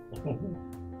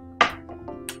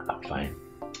fine.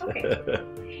 Okay.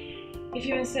 If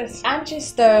you insist. I'm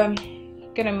just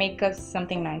gonna make us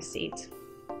something nice to eat.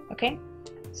 Okay?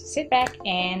 So sit back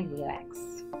and relax.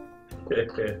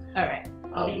 Alright,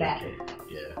 I'll be back. Okay.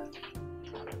 Yeah.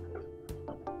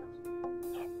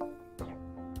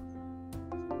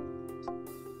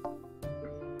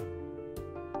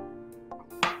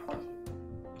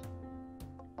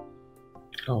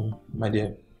 My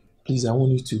dear, please, I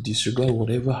want you to disregard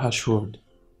whatever harsh word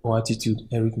or attitude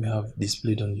Eric may have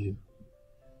displayed on you.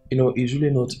 It's really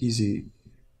not easy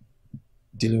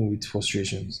dealing with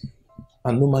frustrations,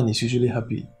 and no man is usually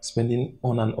happy spending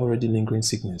on an already lingering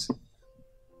sickness.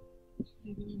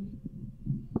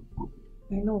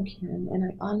 I know, Ken, and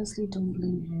I honestly don't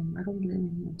blame him. I don't blame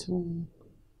him at all.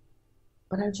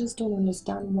 But I just don't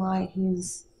understand why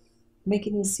he's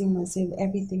making it seem as if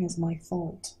everything is my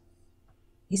fault.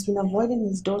 He's been avoiding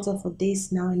his daughter for days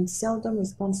now and seldom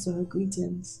responds to her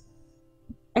greetings.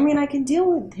 I mean, I can deal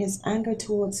with his anger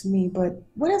towards me, but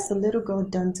what has the little girl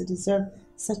done to deserve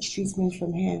such treatment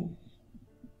from him?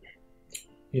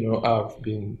 I've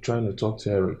been trying to talk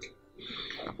to Eric,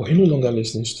 but he no longer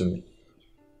listens to me.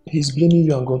 He's blaming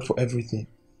you and God for everything.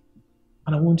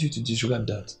 And I want you to disregard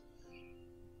that.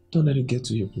 Don't let it get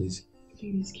to you, please.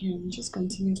 Please, Ken, just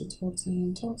continue to talk to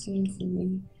him. Talk to him for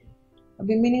me. I've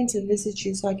been meaning to visit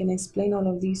you so I can explain all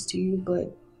of these to you,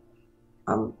 but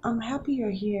I'm happy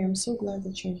you're here. I'm so glad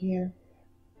that you're here.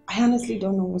 I honestly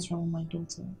don't know what's wrong with my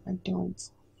daughter. I don't.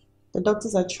 The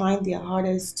doctors are trying their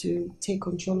hardest to take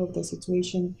control of the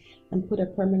situation and put a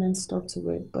permanent stop to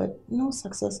it, but no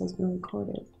success has been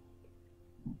recorded.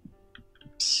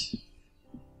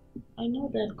 I know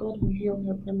that God will heal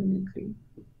her permanently.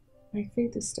 My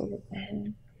faith is still with my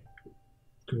home.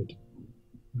 Good.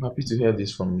 I'm happy to hear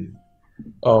this from you.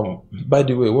 By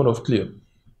the way, one of Cleo.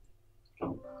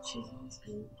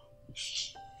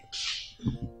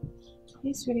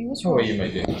 Hey, sweetie, what's How wrong? are you, my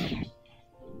dear?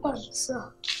 Oh,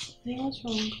 sir. Hey, what's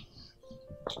wrong?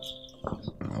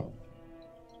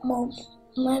 Mom,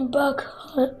 my back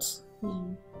hurts.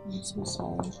 I'm so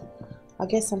sorry. I'll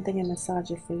get something and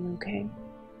massage it for you, okay?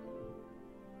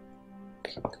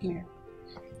 Come here.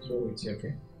 So it's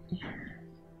okay?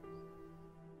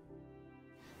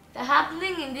 The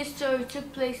happening in this story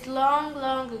took place long,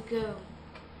 long ago.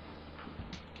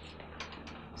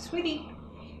 Sweetie,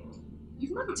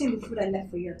 you've not eaten the food I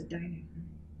left for you at the diner.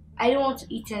 I don't want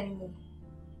to eat anymore.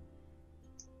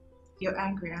 You're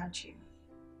angry, aren't you?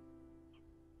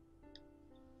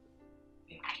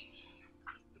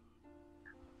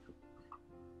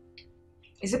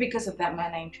 Is it because of that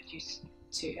man I introduced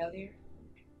to you earlier?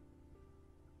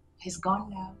 He's gone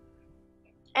now.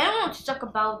 I don't want to talk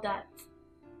about that.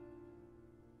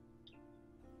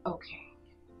 Okay.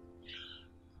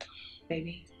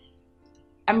 Baby,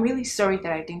 I'm really sorry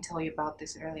that I didn't tell you about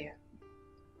this earlier.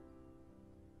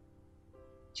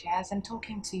 Jazz, I'm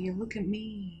talking to you. Look at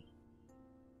me.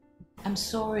 I'm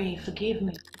sorry. Forgive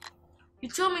me. You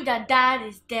told me that Dad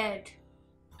is dead.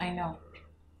 I know.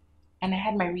 And I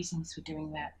had my reasons for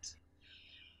doing that.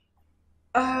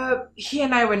 He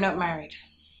and I were not married.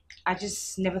 I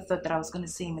just never thought that I was going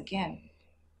to see him again.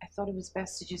 I thought it was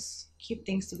best to just keep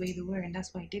things the way they were, and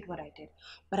that's why I did what I did.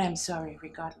 But I'm sorry,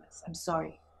 regardless. I'm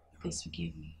sorry. Please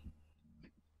forgive me.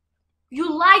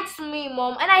 You lied to me,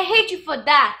 Mom, and I hate you for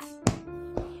that.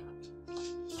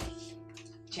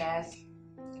 Jazz.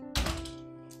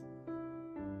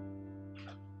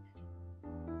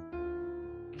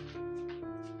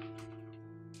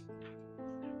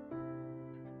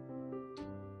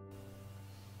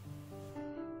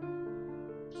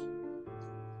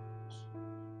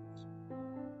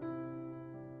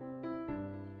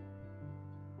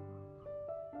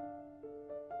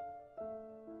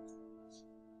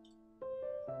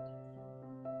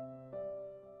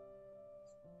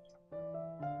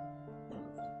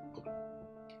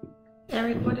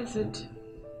 Eric, what is it?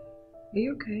 Are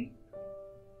you okay?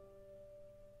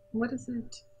 What is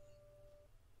it?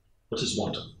 What is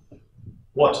what?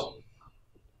 What?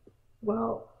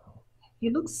 Well,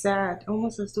 you look sad,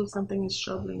 almost as though something is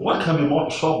troubling you. What can be more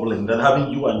troubling than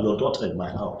having you and your daughter in my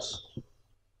house?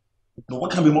 No,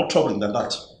 what can be more troubling than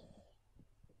that?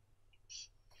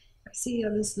 I see you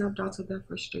haven't snapped out of that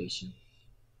frustration.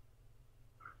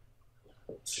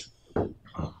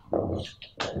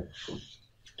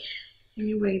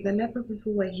 Anyway, the NEPA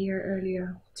people were here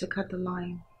earlier to cut the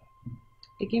line.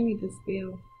 They gave me this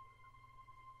bill.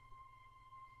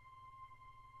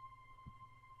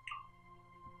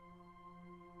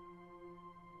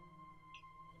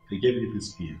 They gave you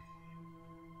this bill.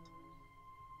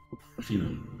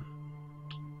 Philo,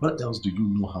 what else do you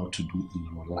know how to do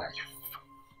in your life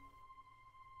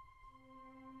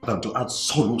than to add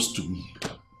sorrows to me?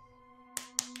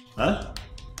 Huh?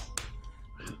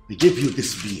 They gave you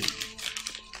this bill.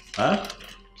 Huh?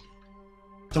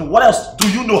 Then what else do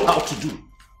you know how to do?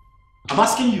 I'm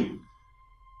asking you.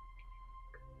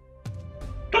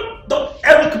 Don't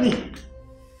Eric me.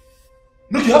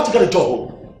 Look, you have to get a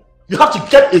job. You have to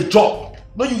get a job.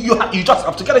 No, you just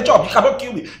have to get a job. You cannot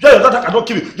kill me. Your daughter cannot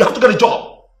kill me. You have to get a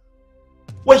job.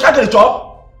 Well, you can't get a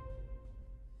job.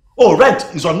 Oh, rent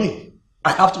is on me.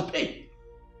 I have to pay.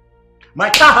 My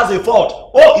car has a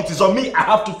fault. Oh, it is on me. I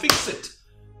have to fix it.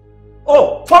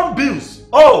 Oh, phone bills.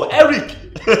 Oh, Eric.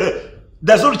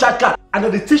 There's no recharge card. And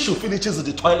then the tissue finishes in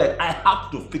the toilet. I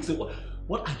have to fix it.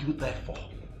 What are you there for?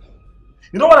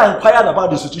 You know what I inquired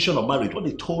about the institution of marriage? What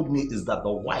they told me is that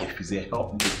the wife is a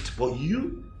helpmate. But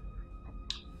you,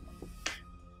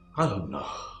 I don't know.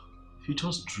 You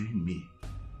just dream me.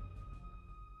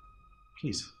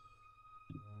 Please.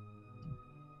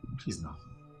 Please now.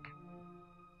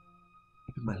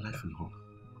 Leave my life alone.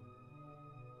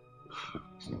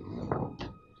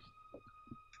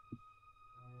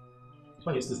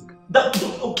 What is this?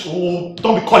 Oh,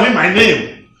 don't be calling my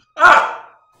name. Ah!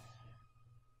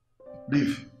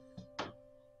 Leave.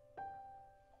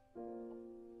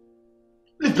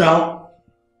 Leave now.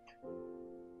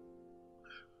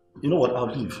 You know what? I'll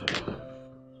leave.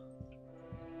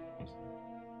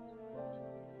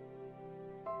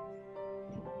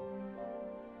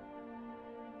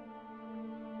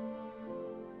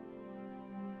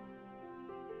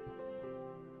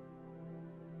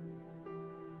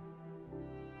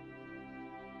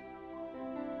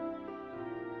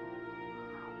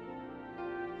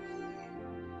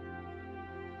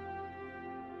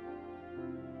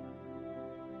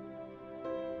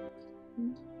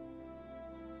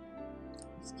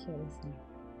 It's cute, isn't it?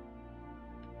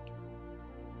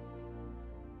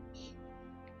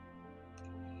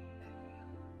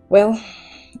 Well,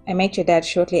 I met your dad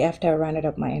shortly after I rounded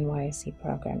up my NYSC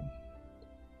program.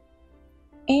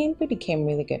 And we became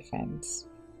really good friends.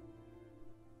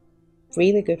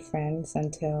 Really good friends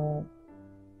until,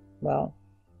 well,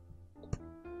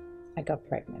 I got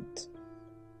pregnant.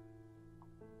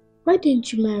 Why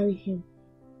didn't you marry him?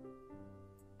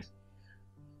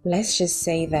 Let's just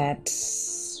say that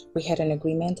we had an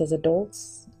agreement as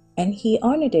adults, and he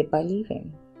honored it by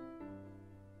leaving.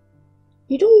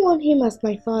 You don't want him as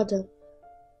my father.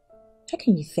 How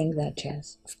can you think that,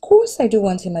 Jazz? Of course I do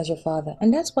want him as your father,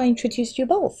 and that's why I introduced you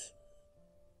both.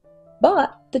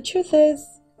 But the truth is,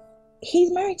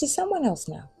 he's married to someone else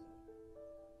now.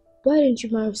 Why didn't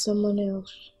you marry someone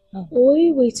else? Oh. Or were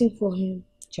you waiting for him?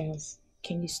 Jazz,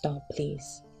 can you stop,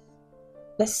 please?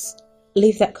 Let's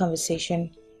leave that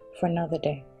conversation for another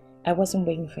day. I wasn't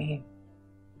waiting for him.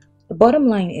 The bottom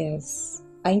line is,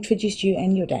 I introduced you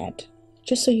and your dad,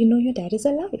 just so you know your dad is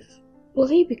alive. Will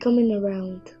he be coming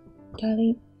around?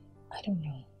 Darling, I don't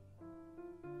know.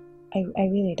 I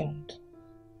really don't.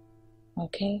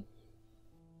 Okay?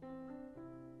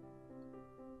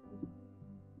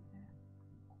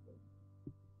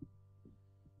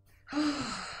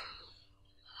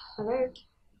 Hello?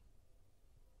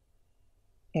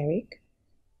 Eric?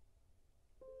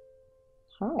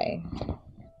 Hi.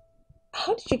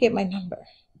 How did you get my number?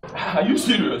 Are you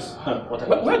serious?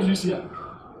 Where did you see her?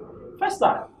 First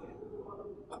time.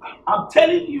 I'm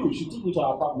telling you, she took me to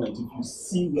her apartment. If you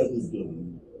see where this girl is.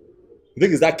 You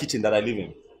think it's that kitchen that I live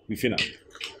in? Wifina.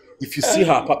 If you see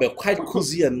her apartment, quite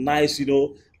cozy and nice, you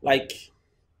know, like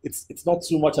it's not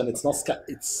too much and it's not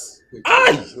it's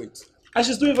wait. And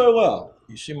she's doing very well.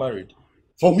 Is she married?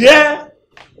 From where?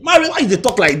 Married? Why they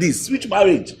talk like this? Which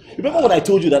marriage? Remember when I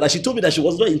told you that she told me that she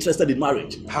was not interested in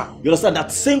marriage? You understand that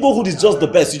singlehood is just the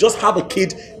best. You just have a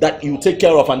kid that you take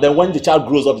care of, and then when the child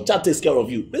grows up, the child takes care of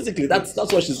you. Basically, that's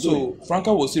what she's doing. So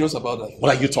Franca was serious about that.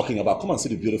 What are you talking about? Come and see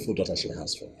the beautiful daughter she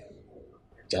has from you.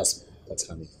 Jasmine, that's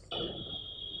her name.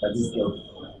 That this girl.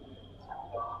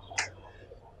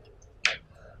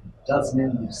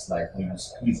 Jasmine looks like when you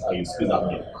squeeze her, you squeeze her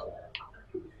milk.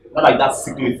 Not like that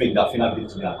sickly thing that Fina did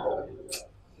to me at all.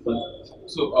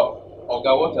 So,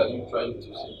 Oga, what are you trying to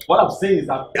say? What I'm saying is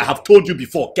that I have told you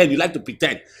before, Ken, you like to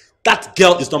pretend. That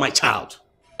girl is not my child.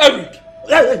 Eric!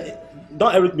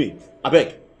 Don't Eric me. I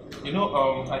beg. You know,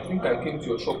 I think I came to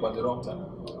your shop at the wrong time.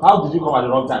 How did you come at the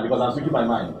wrong time? Because I'm speaking my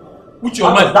mind. Which your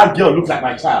How mind? does that girl look like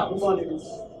my child?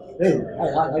 Hey,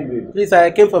 how you doing? Please,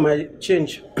 I came for my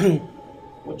change.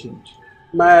 What change?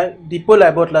 The pole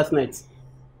I bought last night.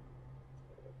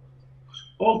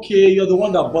 Okay, you're the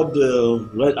one that bought the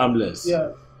red armless.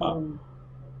 Yeah. Are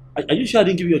you sure I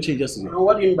didn't give you a change yesterday?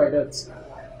 What do you mean by that?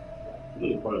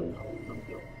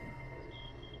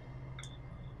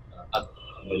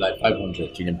 Like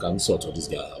 500, King, can sort of this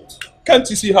guy out. Can't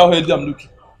you see how healthy I'm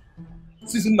looking?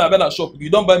 Since in my shop,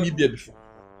 you don't buy me beer before.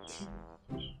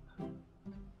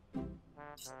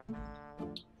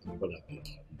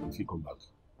 If you come back,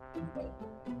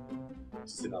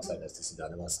 sit outside, I still sit there, I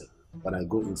never say. When I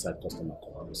go inside, customer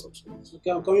come, I will subscribe. Okay,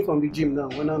 I'm coming from the gym now.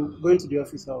 When I'm going to the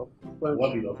office,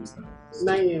 What do the office now?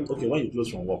 9 a.m. Okay, when you close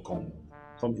from work, come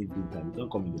evening time. You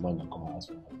don't come in the morning and come and ask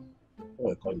for help.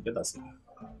 Oh, I call you, get us in.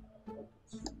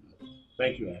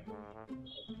 Thank you,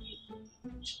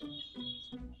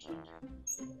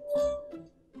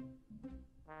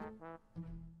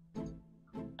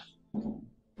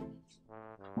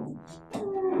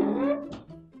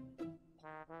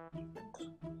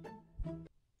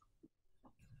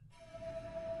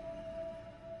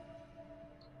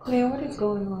 Claire, what is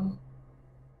going on?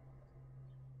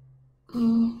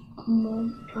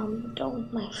 Mom, I'm done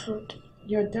with my food.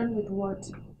 You're done with what?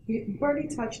 You've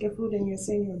already touched the food and you're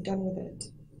saying you're done with it.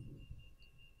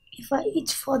 If I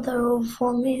eat further, I'll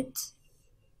vomit.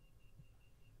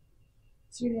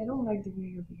 Sweetie, I don't like the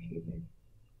way you're behaving.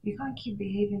 You can't keep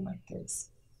behaving like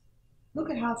this. Look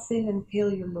at how thin and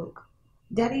pale you look.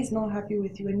 Daddy's not happy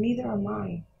with you and neither am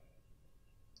I.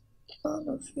 None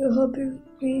of you are happy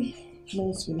with me.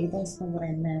 No, sweetie, that's not what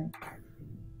I meant.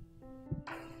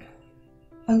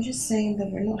 I'm just saying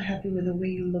that we're not happy with the way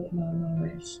you look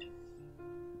malnourished.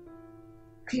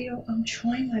 Cleo, I'm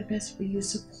trying my best for you,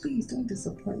 so please don't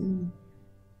disappoint me.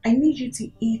 I need you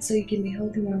to eat so you can be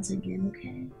healthy once again,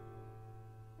 okay?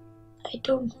 I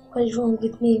don't know what's wrong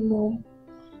with me, Mom.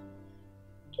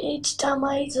 Each time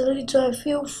I eat a little, I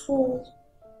feel full.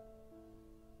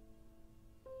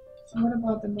 So what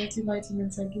about the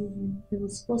multivitamins I gave you? It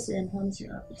was supposed to enhance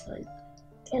your appetite.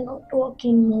 They're not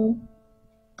working, Mom.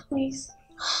 Please.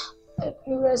 Let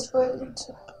me rest for a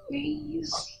little,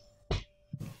 please.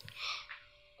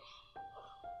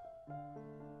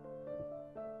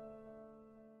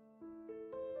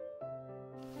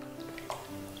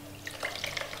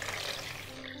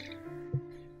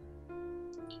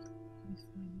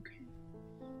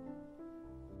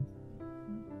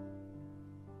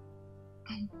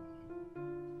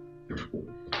 Good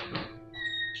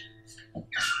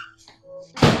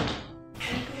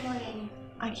morning.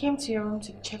 I came to your room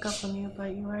to check up on you,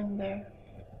 but you weren't there.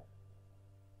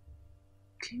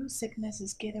 Cleo's sickness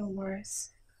is getting worse.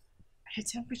 Her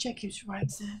temperature keeps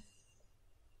rising.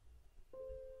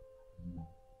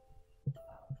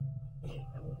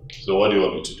 So what do you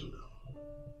want me to do now?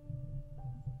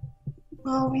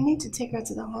 Well, we need to take her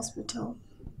to the hospital.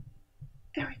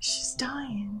 Eric, she's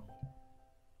dying.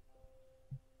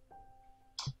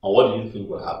 And what do you think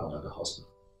will happen at the hospital?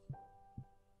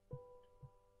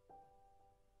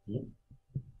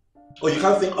 Oh, you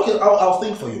can't think? Okay, I'll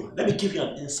think for you. Let me give you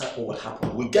an insight on what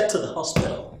happened. We get to the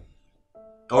hospital.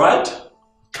 Alright?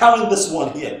 Carrying this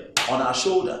one here on our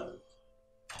shoulder.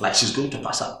 Like she's going to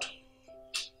pass out.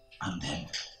 And then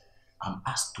I'm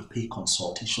asked to pay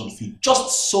consultation fee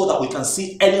just so that we can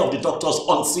see any of the doctors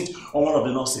on seat or one of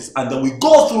the nurses. And then we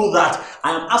go through that.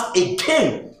 I am asked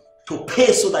again to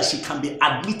pay so that she can be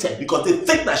admitted because they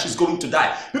think that she's going to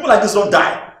die. People like this don't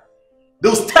die.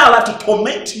 They'll stay alive to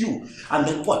torment you. And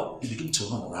then what? You begin to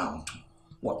run around.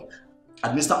 What?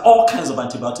 Administer all kinds of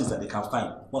antibiotics that they can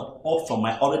find. What? All from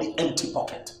my already empty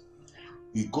pocket.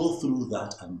 We go through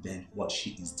that and then what?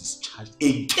 She is discharged.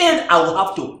 Again, I will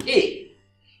have to pay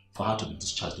for her to be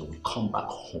discharged. Then we come back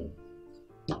home.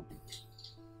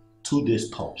 2 days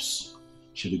tops.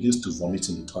 She begins to vomit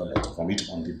in the toilet, vomit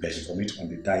on the bed, vomit on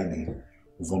the dining,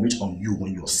 vomit on you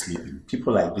when you're sleeping.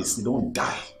 People like this, they don't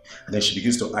die. And then she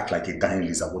begins to act like a dying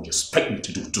lizard. What do you expect me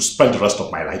to do? To spend the rest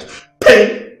of my life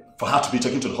paying for her to be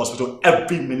taken to the hospital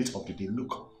every minute of the day.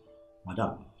 Look,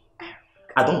 madam,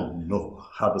 I don't know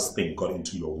how this thing got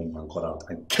into your home and got out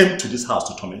and came to this house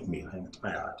to torment me. I am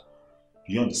tired.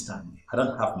 Do you understand me? I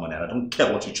don't have money and I don't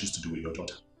care what you choose to do with your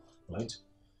daughter. Right?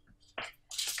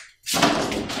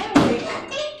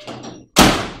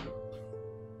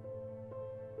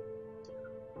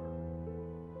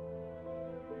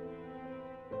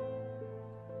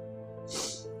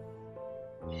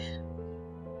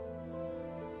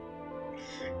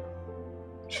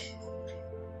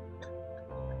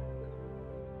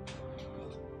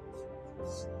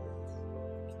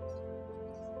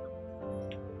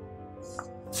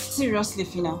 Seriously,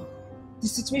 Fina, the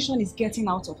situation is getting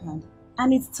out of hand.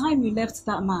 And it's time you left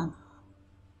that man.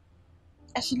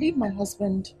 I should leave my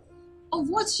husband. Of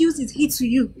what use is he to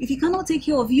you if he cannot take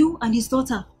care of you and his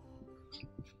daughter?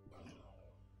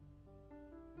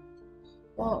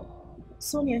 Well,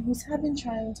 Sonia, he's having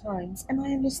trying times, and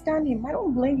I understand him. I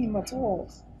don't blame him at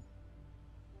all.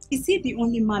 Is he the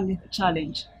only man with a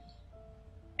challenge?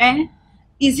 Eh?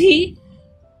 Is he?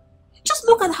 Just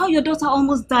look at how your daughter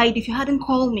almost died if you hadn't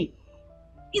called me.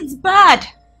 It's bad.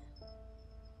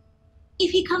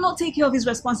 If he cannot take care of his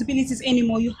responsibilities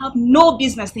anymore, you have no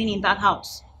business staying in that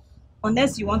house.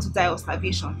 Unless you want to die of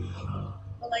starvation.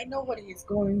 Well, I know what he's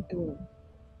going through.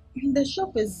 The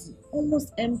shop is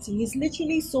almost empty. He's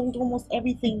literally sold almost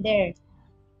everything there.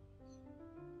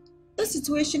 The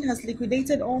situation has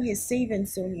liquidated all his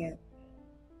savings, Sonia.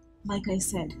 Like I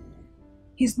said,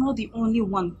 he's not the only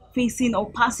one facing or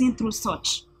passing through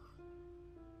such.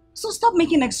 So stop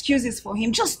making excuses for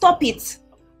him. Just stop it.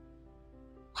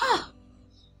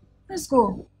 Let's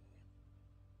go.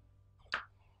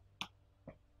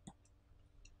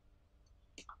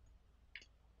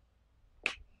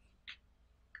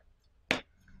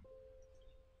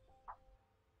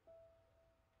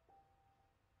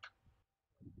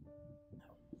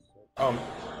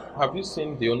 Have you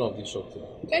seen the owner of the shop today?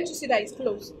 Can't you see that it's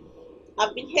closed?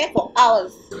 I've been here for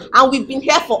hours, and we've been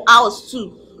here for hours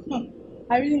too.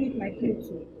 I really need my clothes.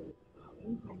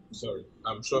 Sorry,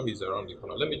 I'm sure he's around the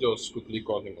corner. Let me just quickly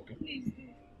call him, okay? Please,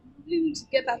 you need to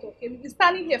get out of here. We've been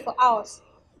standing here for hours.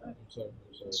 I'm sorry.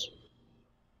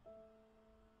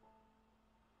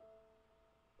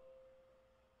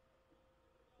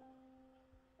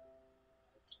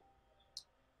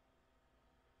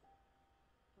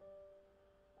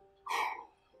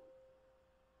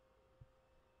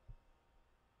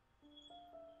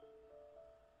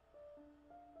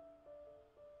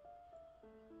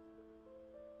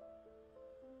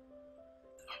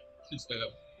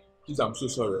 Please, I'm so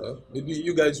sorry. Maybe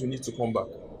you guys will need to come back.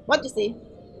 What do you say?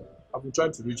 I've been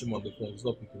trying to reach him on the phone. He's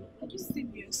not picking up. Are you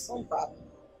serious? Come back.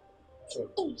 Sorry.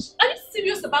 Oh, are you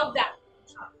serious about that?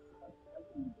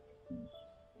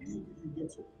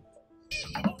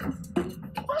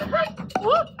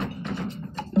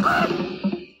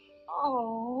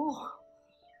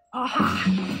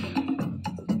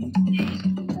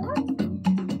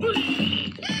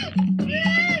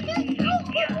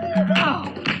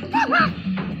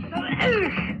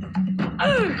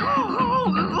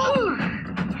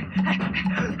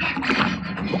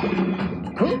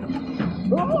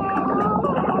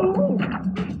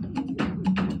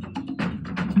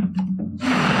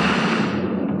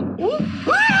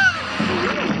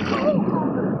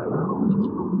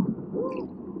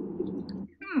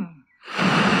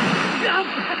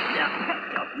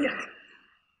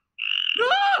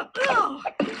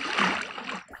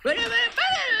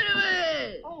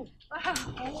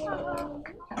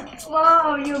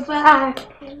 Wow, you're back,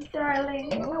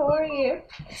 darling. How are you?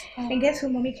 And guess who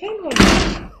mommy came with?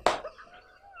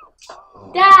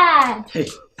 Dad! Hey.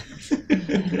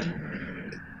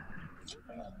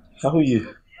 How are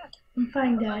you? I'm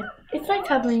fine, Dad. It's like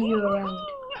having you around.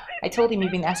 I told him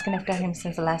you've been asking after him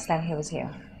since the last time he was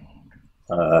here.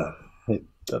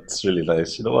 That's really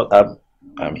nice. You know what?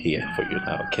 I'm here for you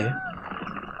now, okay?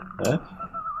 Huh?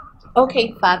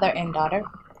 Okay, father and daughter.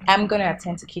 I'm gonna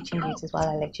attend to kitchen duties while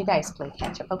I let you guys play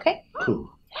catch up, okay? Cool.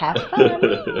 Have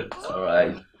fun. All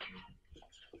right.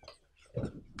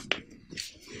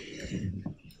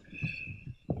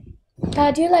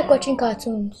 Dad, do you like watching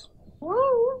cartoons?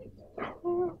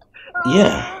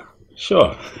 Yeah,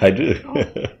 sure, I do.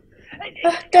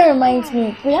 That reminds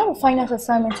me, we have a finance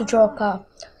assignment to draw a car.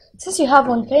 Since you have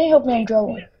one, can you help me and draw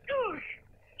one?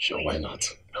 Sure, why not?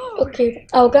 Okay,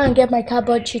 I'll go and get my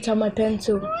cardboard sheet and my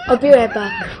pencil. I'll be right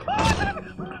back.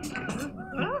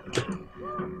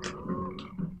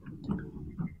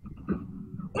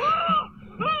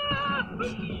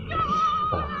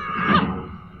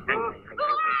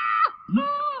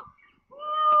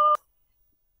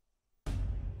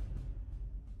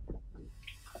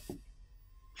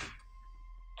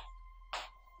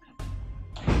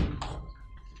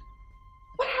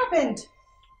 What happened?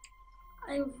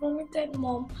 I vomited,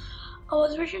 Mom. I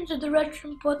was rushing to the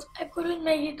restroom, but I couldn't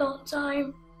make it on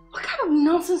time. What kind of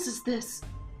nonsense is this?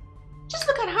 Just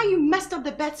look at how you messed up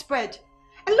the bedspread.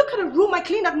 And look at the room I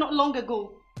cleaned up not long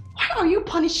ago. Why are you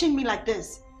punishing me like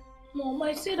this? Mom,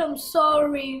 I said I'm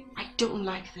sorry. I don't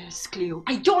like this, Cleo.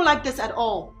 I don't like this at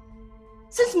all.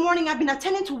 Since morning, I've been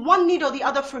attending to one need or the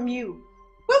other from you.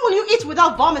 When will you eat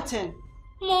without vomiting?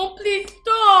 Mom, please stop.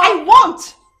 I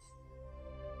won't!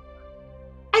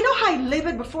 I know how I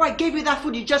labored before I gave you that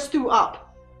food you just threw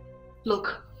up.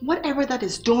 Look, whatever that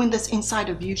is doing this inside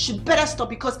of you should better stop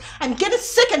because I'm getting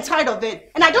sick and tired of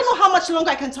it. And I don't know how much longer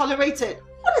I can tolerate it.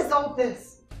 What is all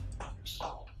this?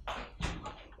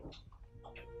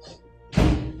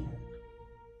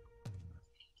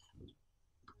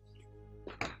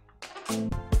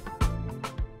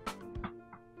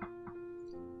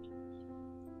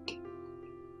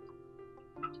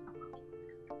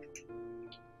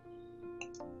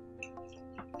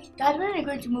 Dad, when are you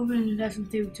going to move in and have some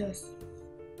tea with us?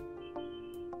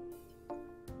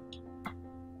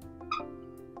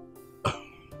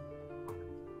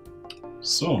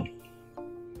 Soon.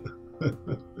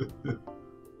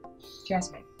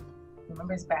 Jasmine,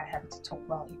 remember it's bad habit to talk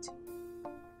while eating.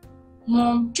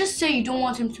 Mom, just say you don't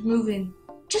want him to move in.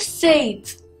 Just say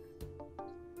it.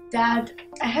 Dad,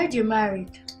 I heard you're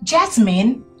married.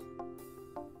 Jasmine!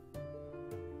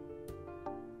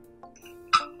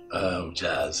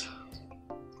 Jazz,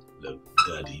 look,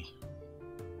 Daddy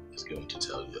is going to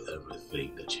tell you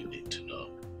everything that you need to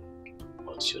know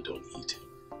once you're done eating.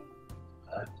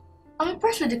 I'm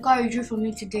impressed with the car you drew for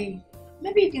me today.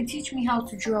 Maybe you can teach me how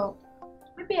to draw.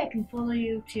 Maybe I can follow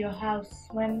you to your house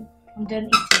when I'm done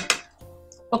eating.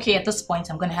 Okay, at this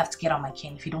point, I'm gonna have to get on my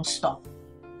cane if you don't stop.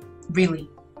 Really.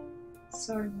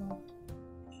 Sorry, Mom.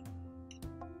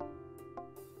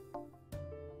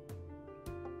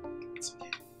 It's okay.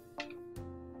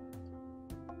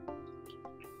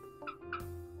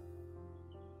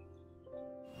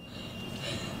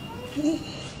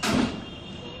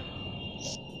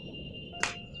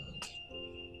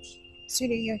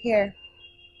 Sweetie, you're here.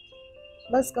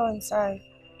 Let's go inside.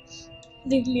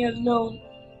 Leave me alone.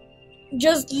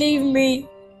 Just leave me.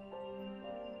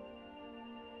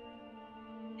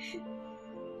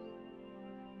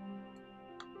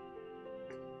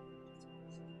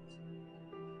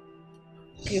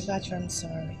 Cleopatra, I'm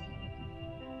sorry.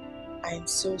 I am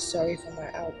so sorry for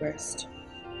my outburst.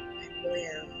 I really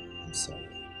am. I'm sorry.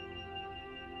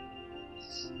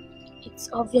 It's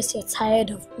obvious you're tired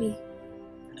of me.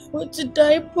 I want to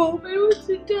die, Mom. I want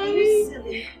to die. Are you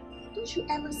silly? Don't you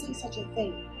ever say such a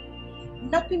thing.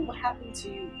 Nothing will happen to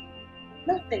you.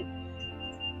 Nothing.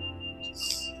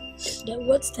 then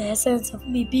what's the essence of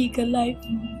me being alive?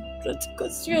 Not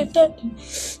because you and Dad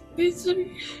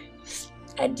misery.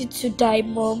 I need to die,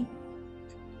 Mom.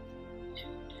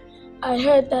 I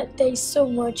heard that there is so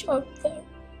much up there.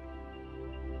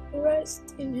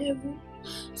 Rest in heaven.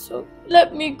 So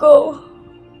let me go.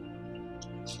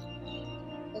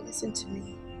 Listen to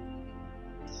me.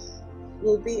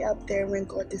 We'll be up there when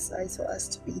God decides for us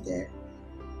to be there,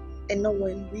 and not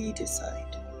when we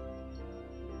decide.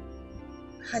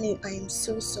 Honey, I am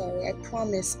so sorry. I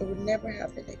promise it would never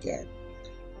happen again.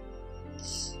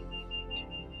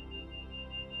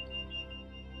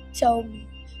 Tell me,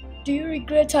 do you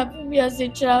regret having me as a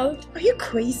child? Are you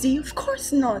crazy? Of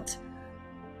course not.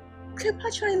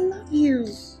 Cleopatra, I love you.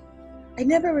 I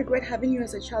never regret having you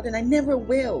as a child, and I never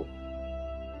will.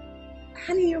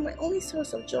 Honey, you're my only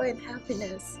source of joy and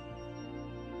happiness.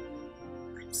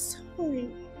 I'm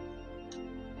sorry.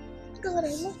 God, I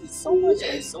love you so much.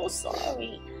 I'm so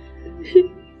sorry.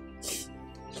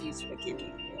 Please forgive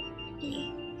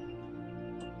me.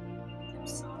 I'm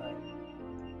sorry.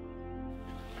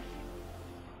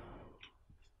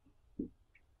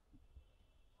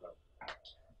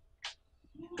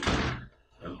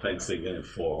 And thanks again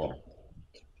for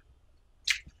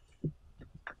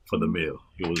the meal.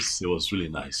 It was really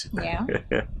nice. Yeah.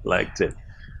 Liked it.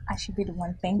 I should be the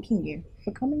one thanking you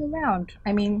for coming around.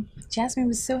 I mean, Jasmine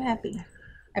was so happy.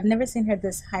 I've never seen her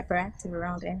this hyperactive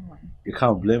around anyone. You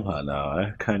can't blame her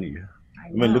now, can you?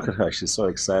 I mean, look at her. She's so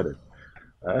excited.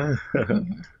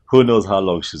 Who knows how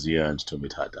long she's yearned to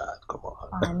meet her dad? Come on.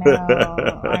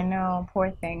 I know.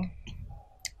 Poor thing.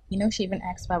 You know, she even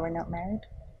asked why we're not married.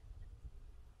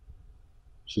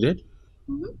 She did?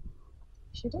 Mm-hmm.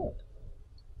 She did.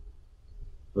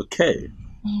 Okay.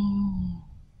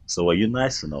 So were you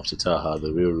nice enough to tell her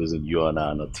the real reason you and I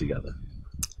are not together?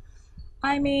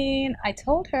 I mean, I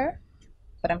told her,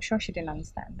 but I'm sure she didn't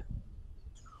understand.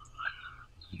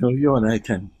 You know, you and I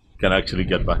can actually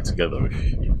get back together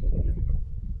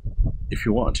if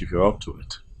you want, if you're up to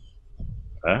it.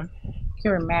 Huh?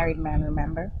 You're a married man,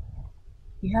 remember?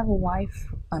 You have a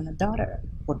wife and a daughter.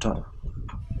 What daughter?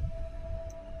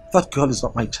 That girl is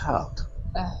not my child.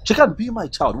 She can't be my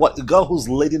child. What, a girl who's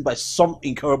laden by some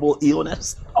incurable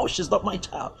illness? Oh, she's not my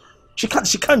child. She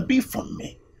can't be from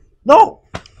me. No.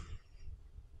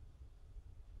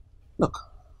 Look.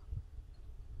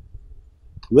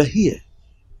 We're here.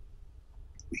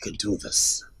 We can do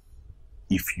this.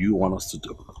 If you want us to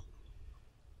do it.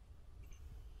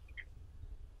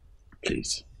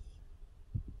 Please.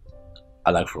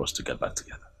 I'd like for us to get back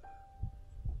together.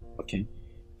 Okay?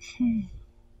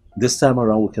 This time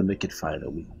around, we can make it fine.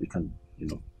 We can,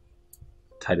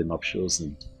 tie the nuptials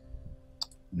and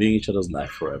be in each other's life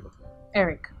forever.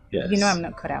 Eric, yes. You know I'm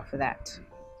not cut out for that.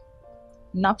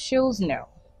 Nuptials, no.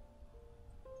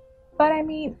 But I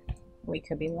mean, we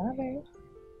could be lovers.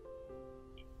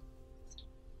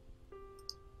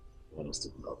 You want us to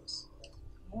be lovers?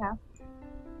 Yeah.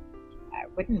 I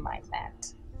wouldn't mind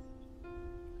that.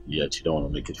 Yet you don't want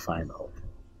to make it final.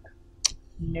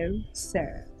 No,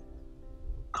 sir.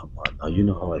 Come on, now you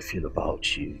know how I feel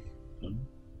about you.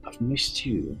 I've missed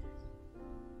you.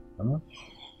 Huh?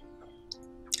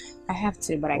 I have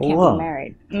to, but I can't be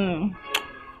married.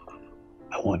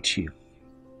 I want you.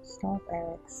 Stop,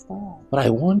 Eric, stop. But I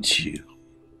want you.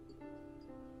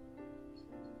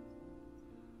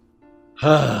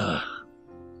 Can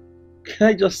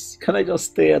I just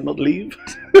stay and not leave?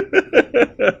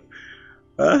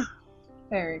 Huh?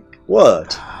 Eric.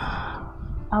 What?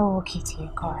 I'll walk you to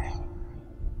your car.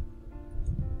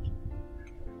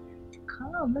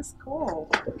 Come, let's go.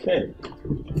 Okay.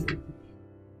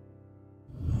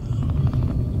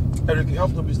 Eric, you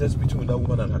have no business between that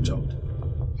woman and her child.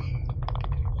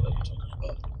 What are you talking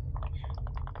about?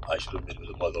 I should have been with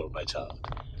the mother of my child.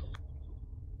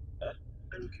 Eric,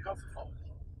 you have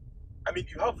I mean,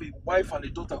 you have a wife and a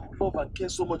daughter who love and care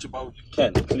so much about you.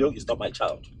 Ken, Cleo is not my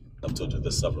child. I've told you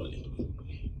this severally.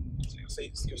 So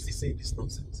you're still saying this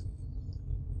nonsense?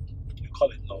 You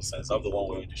call it nonsense. I'm the one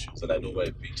wearing the shoes and I know where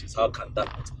it reaches. How can that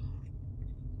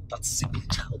sickly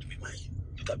child be mine?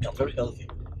 Look at me, I'm very healthy.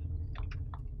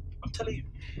 I'm telling you.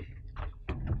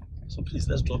 So please,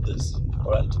 let's drop this,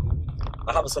 alright?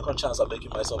 I have a second chance at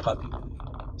making myself happy.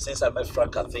 Since I met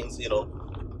Frank and things,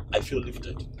 I feel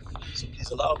lifted. So please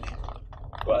allow me,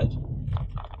 right?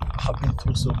 I have been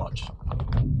through so much.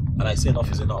 And I say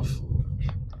enough is enough.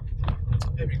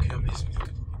 Eric, you're amazing.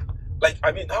 Like,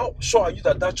 I mean, how sure are you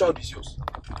that child is yours?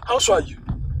 How sure are you?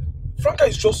 Franca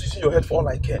is just using your head for all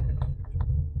I care.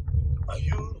 Are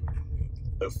you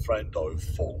a friend or a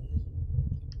foe?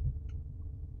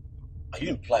 Are you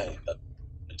implying that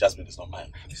Jasmine is not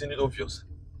mine? Isn't it obvious?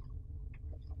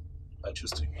 I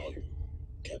choose to ignore you.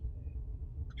 Okay?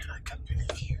 And I can't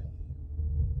believe you.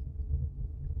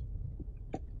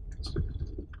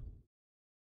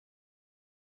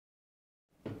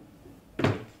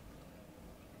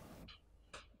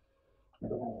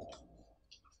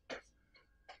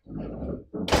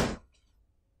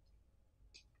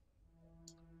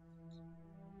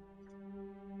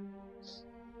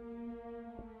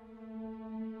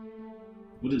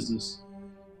 What is this?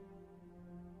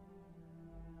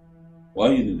 Why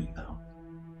are you kneeling down?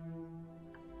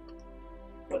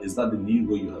 But is that the new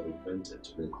way you have invented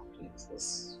to make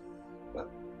complaints?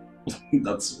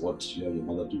 That's what you and your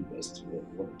mother do best.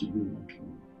 What do you want?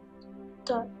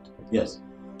 Dad. Yes.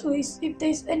 Please, if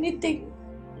there's anything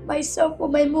myself or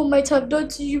my mom might have done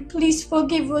to you, please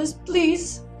forgive us,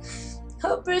 please.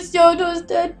 Have mercy on us,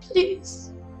 Dad,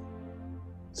 please.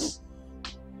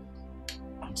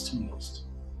 I'm still lost.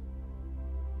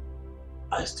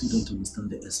 I still don't understand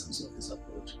the essence of this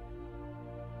approach.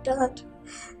 Dad,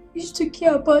 you used to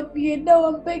care about me and now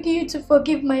I'm begging you to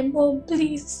forgive my mom,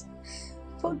 please.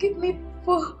 Forgive me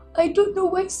for I don't know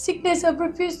why sickness have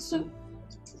refused to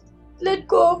let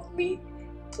go of me.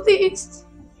 Please.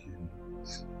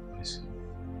 I see.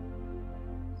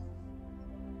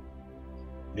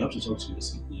 You have to talk to your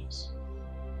sickness.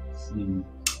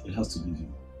 It has to leave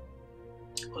you.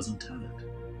 Because I'm tired.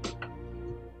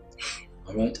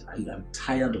 Alright? I am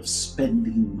tired of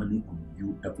spending money on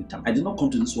you every time. I did not come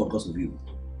to this world because of you.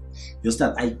 You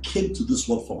understand? I came to this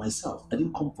world for myself. I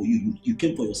didn't come for you. You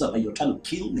came for yourself and you're trying to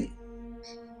kill me.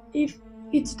 If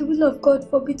it's the will of God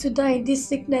for me to die in this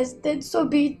sickness, then so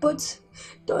be it, but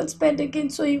don't spend again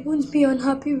so you won't be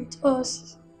unhappy with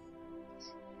us.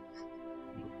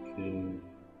 Okay.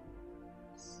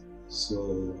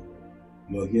 So,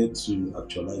 you're here to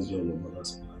actualize your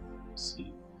mother's plan.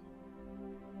 See,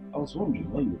 I was wondering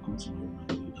why you would come to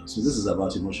my money. So this is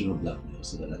about emotional blackmail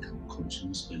so that I can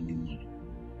continue spending money.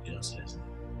 Yes, yes.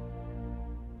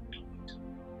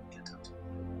 Get out.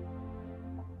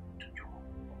 Do your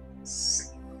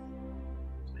sleep.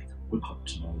 So I can wake up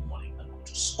tomorrow morning and go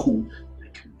to school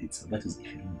like you did. So that is if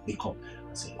you don't wake up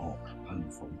and say, oh, how you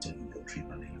vomited in your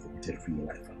dream and then you vomited for your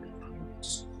life and then you can't go to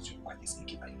school because your body is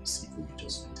aching and you sleep when you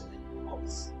just vomited.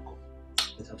 Go.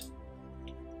 Get out.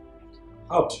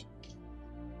 Out.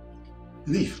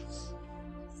 Leave.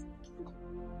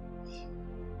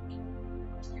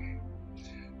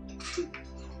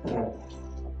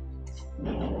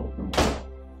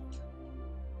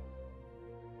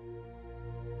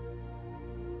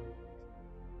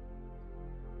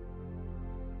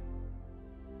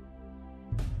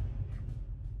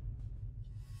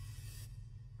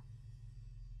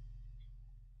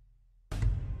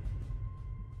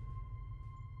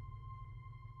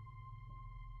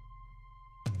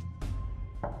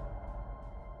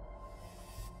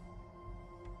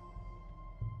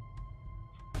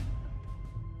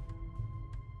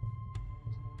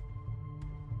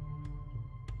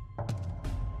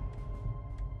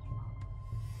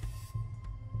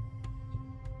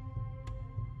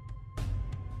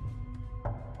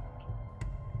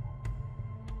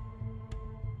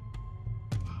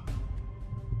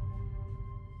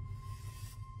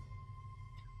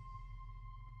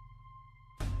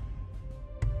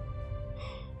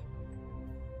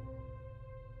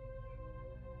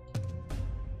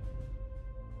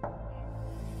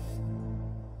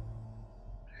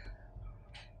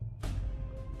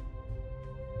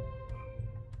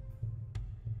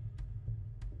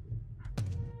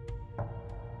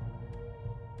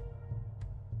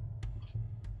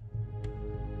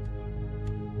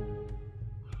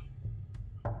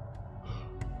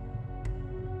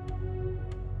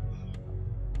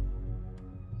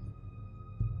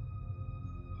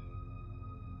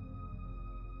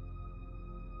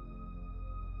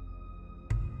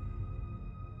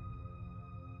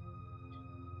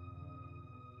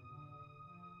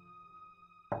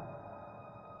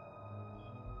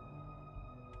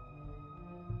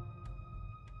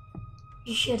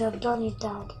 You should have done it,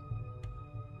 Dad.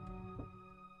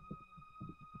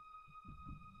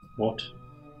 What?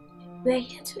 We're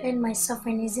here to end my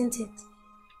suffering, isn't it?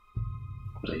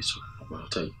 What are you talking about? I'll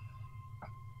tell you.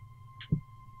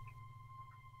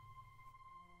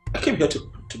 I came here to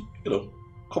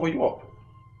cover you up.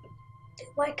 Then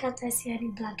why can't I see any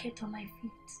blanket on my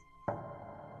feet?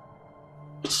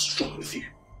 What's wrong with you?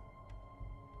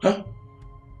 Huh?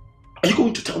 Are you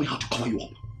going to tell me how to cover you up?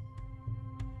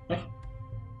 Huh?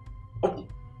 Oh,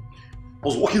 I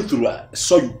was walking through, I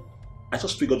saw you. I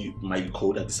just figured you might be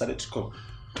cold and decided to come.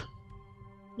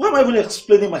 Why am I even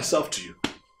explaining myself to you?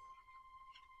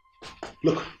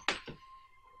 Look,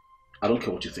 I don't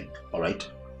care what you think, alright?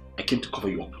 I came to cover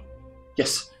you up.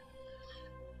 Yes.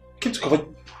 Keep to cover.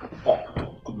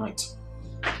 Oh, good night.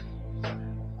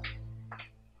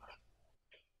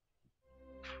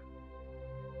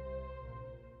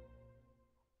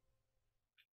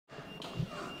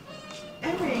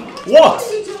 Eric, What?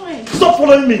 are you doing? Stop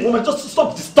following me, woman. Just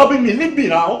stop disturbing me. Leave me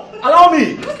now. Allow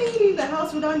me. How can you leave the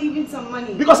house without leaving some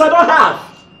money? Because I don't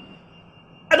have.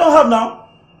 I don't have now.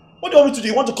 What do you want me to do?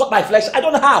 You want to cut my flesh? I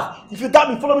don't have. If you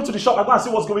doubt me, follow me to the shop. I go and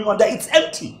see what's going on there. It's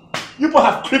empty. You people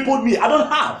have crippled me. I don't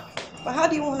have. But how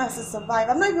do you want us to survive?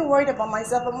 I'm not even worried about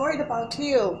myself. I'm worried about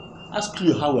you. Ask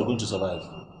Cleo how we're going to survive.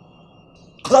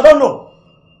 Because I don't know.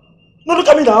 No, look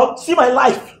at me now. See my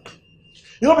life.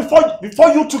 You know, before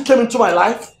you two came into my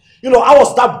life, you know, I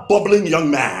was that bubbling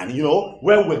young man, you know,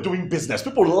 where we're doing business.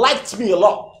 People liked me a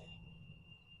lot.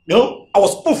 You know, I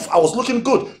was looking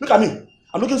good. Look at me.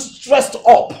 I'm looking stressed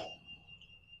up.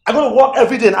 I go to work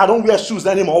every day and I don't wear shoes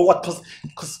anymore. What?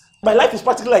 Because my life is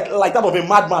practically like that of a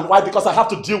madman. Why? Because I have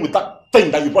to deal with that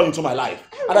thing that you brought into my life.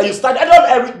 And that you started. I don't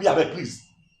Eric me, I beg, please.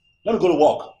 Let me go to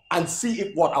work and see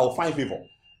if what I'll find favor.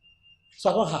 So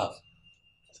I don't have.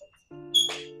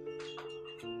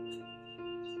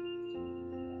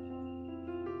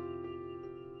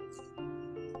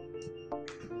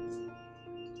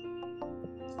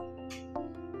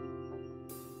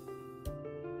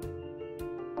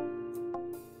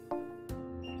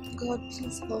 God,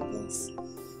 please help us.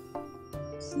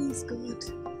 Please, God.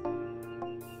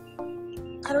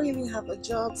 I don't even have a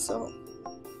job, so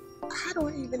how do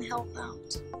I even help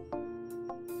out?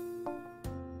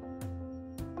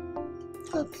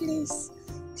 God, please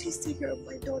take care of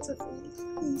my daughter for me.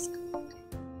 Please, God.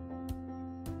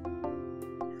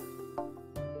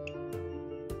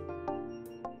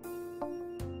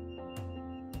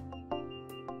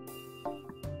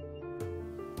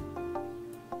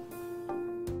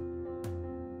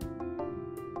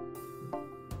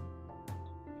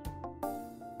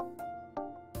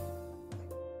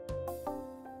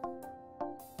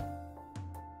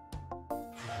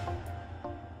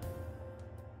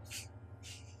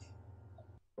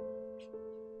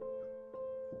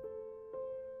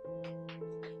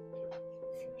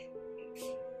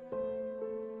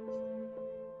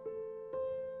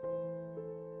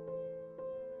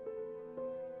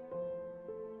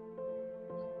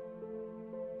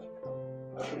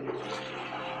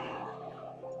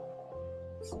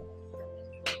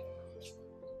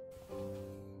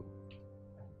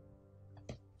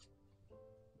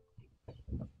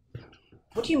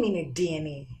 What do you mean a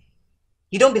DNA?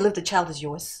 You don't believe the child is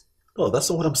yours? No, that's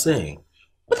not what I'm saying.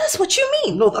 But that's what you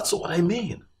mean. No, that's not what I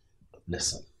mean.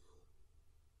 Listen.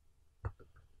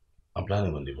 I'm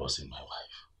planning on divorcing my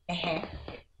wife.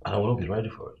 And I want to be ready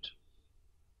for it.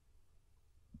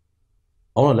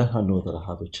 I want to let her know that I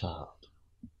have a child.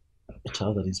 A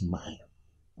child that is mine.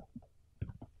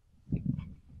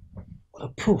 What a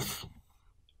proof.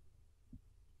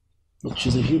 Look,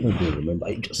 she's a human being, remember?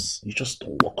 You just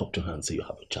don't walk up to her and say you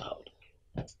have a child.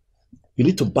 You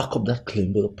need to back up that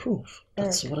claim with a proof.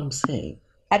 That's what I'm saying.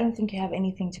 I don't think you have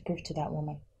anything to prove to that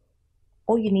woman.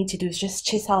 All you need to do is just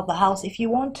chase her out of the house if you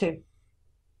want to.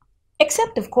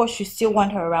 Except, of course, you still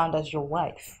want her around as your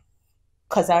wife.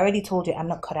 Because I already told you I'm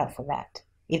not cut out for that.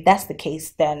 If that's the case,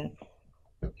 then...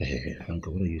 Hey,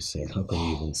 Uncle, what are you saying? How can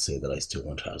you even say that I still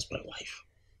want her as my wife?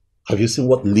 Have you seen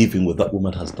what living with that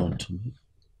woman has done to me?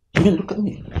 I mean, look at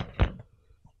me.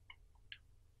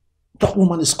 That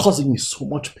woman is causing me so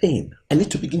much pain. I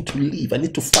need to begin to live. I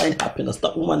need to find happiness.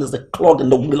 That woman is the clog in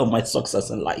the wheel of my success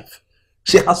in life.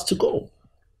 She has to go.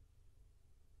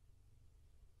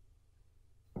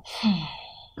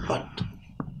 But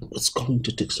it's going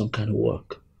to take some kind of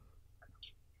work.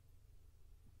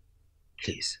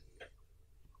 Please.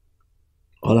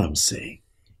 All I'm saying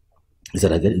is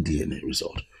that I get a DNA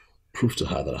result, prove to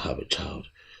her that I have a child,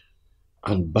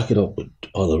 and back it up with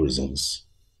other reasons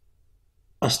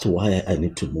as to why I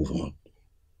need to move on.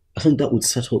 I think that would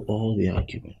settle all the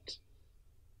argument.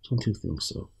 Don't you think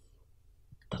so?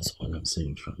 That's all I'm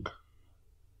saying, Frank.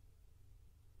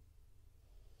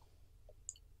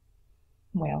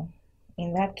 Well,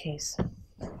 in that case,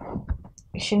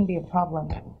 it shouldn't be a problem.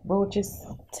 We'll just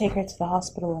take her to the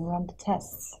hospital and run the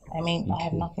tests. I mean, I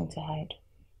have nothing to hide.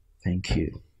 Thank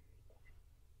you.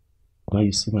 Now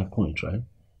you see my point, right?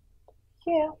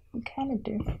 Yeah, you kind of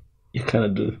do. You kind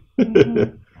of do.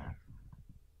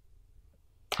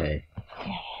 Hey.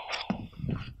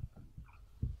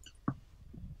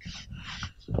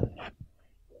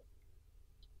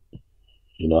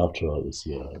 You know, after all these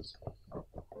years,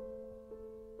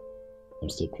 I'm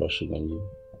still crushing on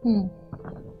you.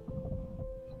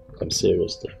 I'm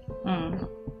serious though.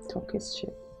 Talk his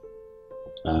shit.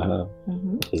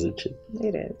 Isn't it?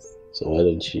 It is. So why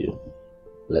don't you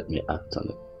let me act on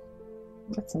it?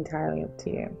 That's entirely up to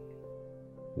you.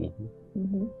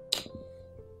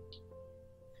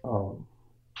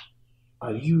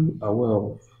 Are you aware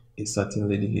of a certain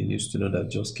lady he used to know that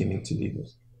just came into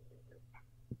Lagos?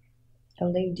 A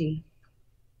lady?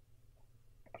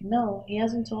 No, he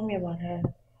hasn't told me about her.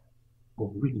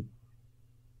 Oh, really?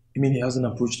 You mean he hasn't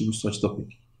approached you with such topic?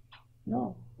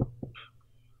 No.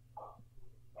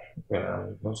 Yeah,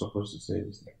 I'm not supposed to say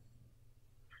this.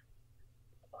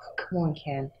 Come on,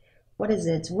 Ken. What is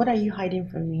it? What are you hiding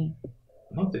from me?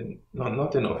 Nothing. No,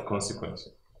 nothing of consequence.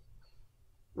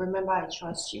 Remember, I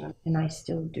trust you. And I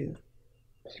still do.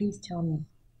 Please tell me.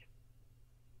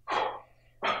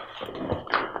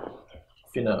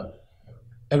 Fina,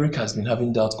 Eric has been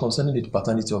having doubts concerning the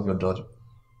paternity of your daughter.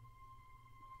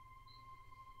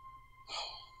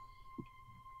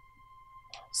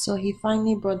 So he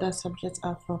finally brought that subject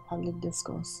up for public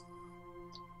discourse.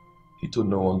 He told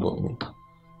no one but me.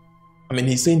 I mean,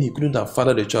 he's saying he couldn't have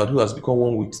fathered a child who has become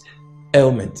 1 week's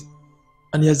ailment.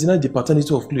 And he has denied the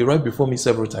paternity of Chloe right before me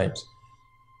several times.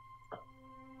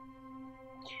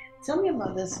 Tell me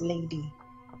about this lady.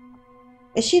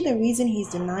 Is she the reason he's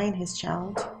denying his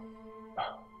child?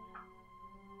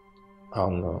 I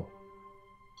don't know.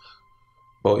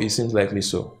 But it seems likely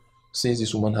so, since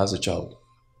this woman has a child.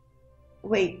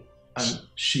 Wait. And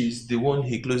she's the one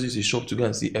he closes his shop to go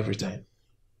and see every time.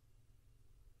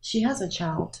 She has a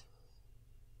child.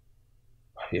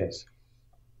 Yes.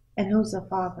 And who's the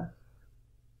father?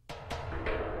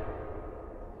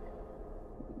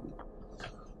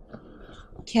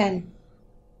 Ken,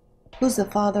 who's the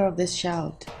father of this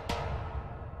child?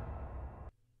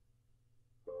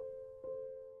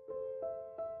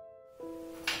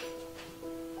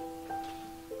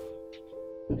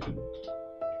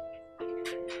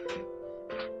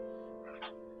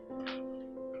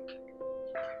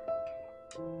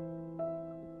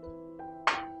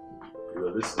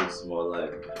 Well, this looks more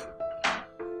like a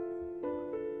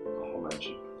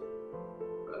homage,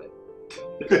 right?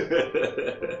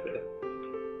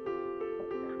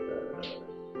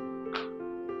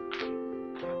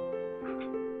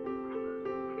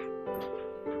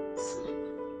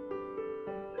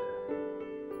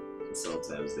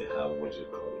 Sometimes they have what you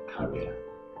call a carrier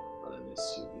on an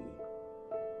SUV.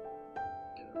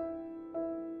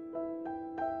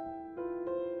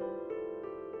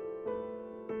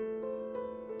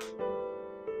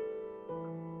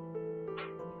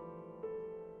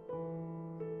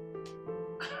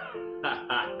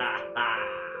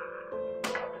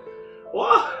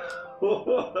 What?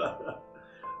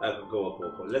 I could go up.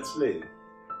 Let's play.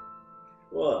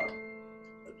 What?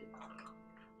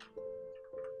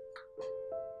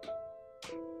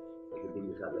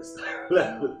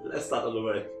 Let's start all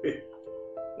over.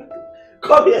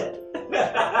 Come here.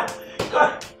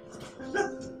 Come.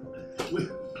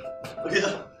 Okay.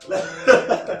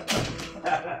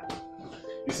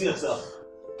 You see yourself.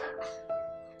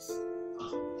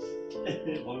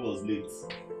 Mommy was late.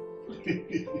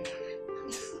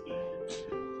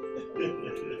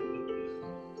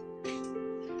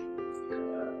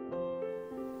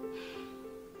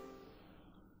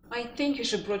 I think you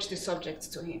should broach the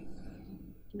subject to him.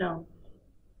 No.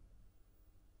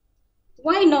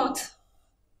 Why not?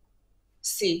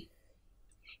 See,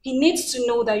 he needs to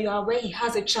know that you are aware he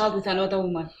has a child with another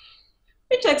woman,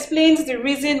 which explains the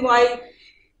reason why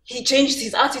he changed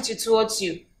his attitude towards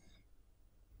you.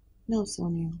 No,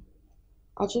 Sonia.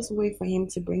 I'll just wait for him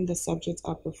to bring the subject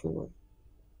up before.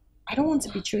 I don't want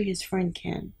to betray his friend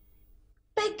Ken.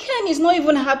 But Ken is not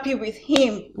even happy with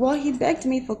him. Well, he begged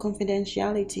me for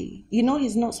confidentiality. You know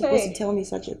he's not supposed to tell me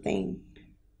such a thing.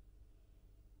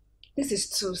 This is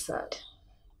too sad.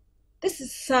 This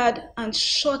is sad and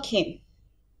shocking.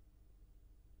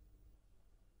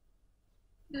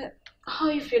 But how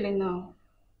are you feeling now?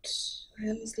 I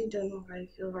honestly don't know how I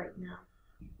feel right now.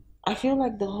 I feel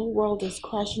like the whole world is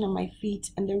crashing on my feet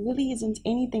and there really isn't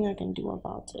anything I can do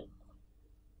about it.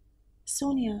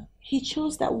 Sonia, he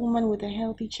chose that woman with a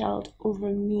healthy child over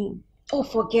me. Oh,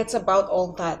 forget about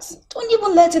all that. Don't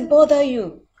even let it bother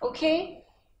you, okay?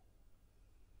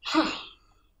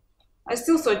 I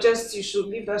still suggest you should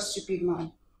leave that stupid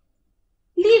man.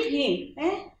 Leave him,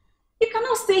 eh? You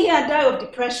cannot stay here and die of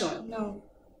depression. No,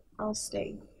 I'll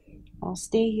stay. I'll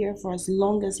stay here for as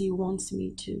long as he wants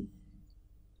me to.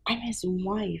 I'm his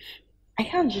wife. I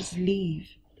can't just leave.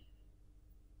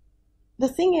 The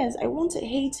thing is, I want to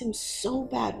hate him so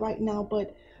bad right now,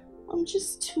 but I'm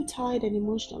just too tired and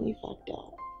emotionally fucked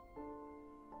up.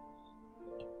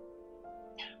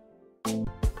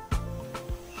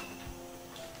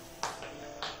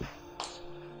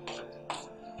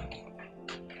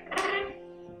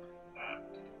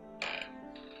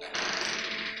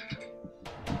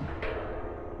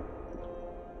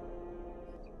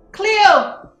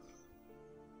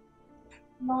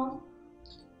 Mom?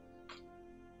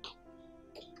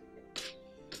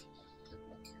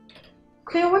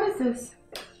 Claire, what is this?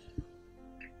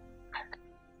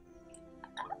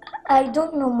 I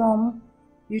don't know, Mom.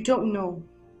 You don't know,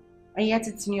 and yet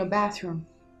it's in your bathroom.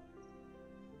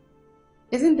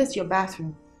 Isn't this your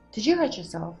bathroom? Did you hurt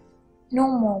yourself? No,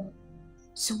 Mom.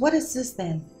 So what is this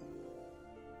then?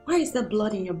 Why is there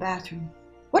blood in your bathroom?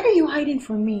 What are you hiding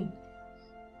from me?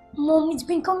 Mom, it's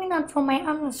been coming out from my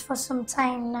anus for some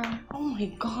time now. Oh my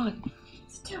God.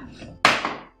 Stop.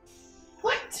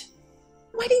 What?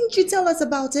 Why didn't you tell us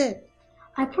about it?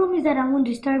 I promised that I won't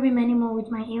disturb him anymore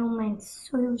with my ailments,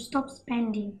 so he will stop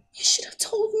spending. You should have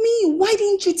told me. Why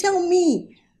didn't you tell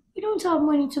me? We don't have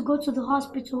money to go to the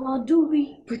hospital, or do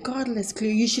we? Regardless,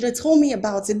 Claire, you should have told me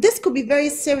about it. This could be very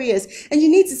serious, and you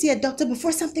need to see a doctor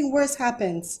before something worse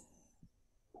happens.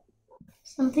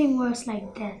 Something worse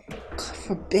like death. God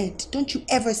forbid. Don't you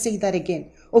ever say that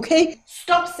again, okay?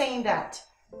 Stop saying that.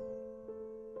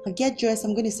 Now get dressed.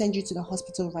 I'm going to send you to the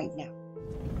hospital right now.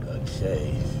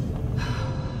 Okay.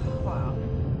 Wow.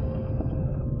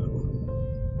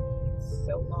 It's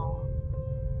so long.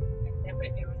 I never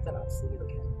ever thought I'd see you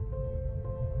again.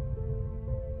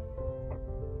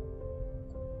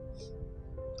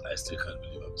 I still can't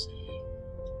believe I'm seeing you.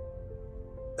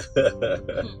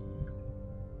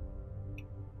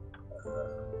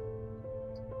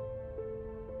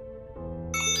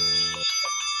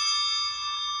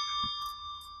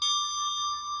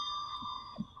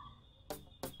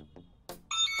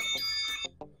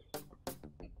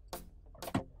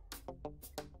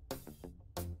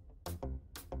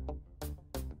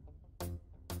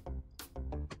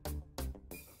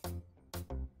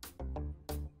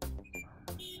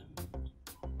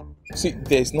 See,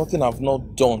 there's nothing I've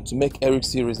not done to make Eric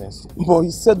see reasons. But he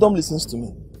seldom listens to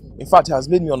me. In fact, he has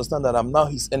made me understand that I'm now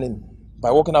his enemy by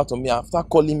walking out on me after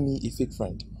calling me a fake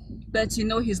friend. But you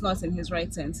know he's not in his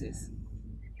right senses.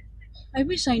 I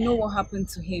wish I know what happened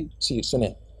to him. See,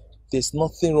 Sonia, there's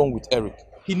nothing wrong with Eric.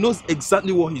 He knows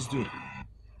exactly what he's doing.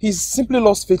 He's simply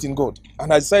lost faith in God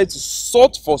and has decided to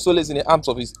sort for solace in the arms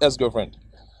of his ex-girlfriend.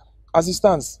 As it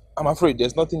stands, I'm afraid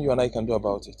there's nothing you and I can do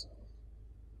about it.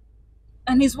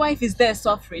 And his wife is there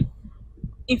suffering.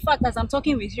 In fact, as I'm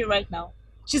talking with you right now,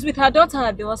 she's with her daughter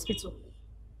at the hospital.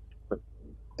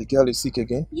 The girl is sick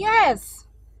again? Yes!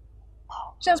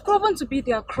 She has proven to be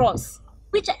their cross,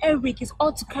 which Eric is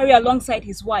ought to carry alongside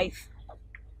his wife.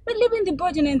 But leaving the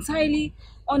burden entirely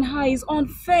on her is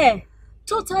unfair.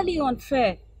 Totally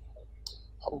unfair.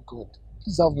 Oh God,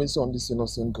 please have mercy on this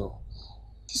innocent girl.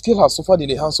 This girl has suffered in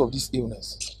the hands of this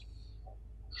illness.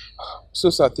 So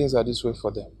sad things are this way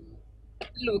for them.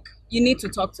 Look, you need to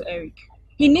talk to Eric.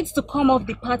 He needs to come off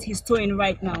the path he's towing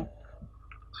right now.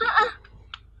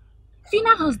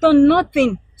 Fina has done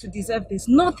nothing to deserve this.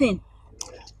 Nothing.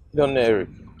 You don't know Eric.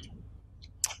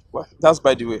 Well, that's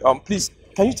by the way. Please,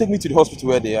 can you take me to the hospital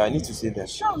where they are? I need to see them.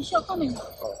 Sure, come in.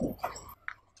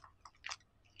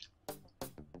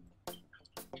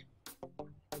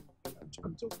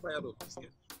 I'm just tired of this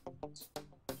game.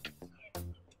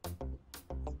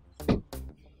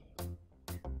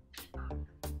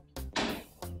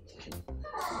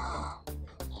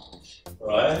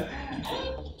 Alright,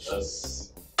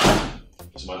 that's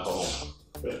my home.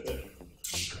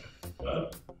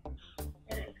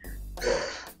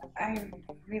 I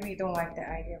really don't like the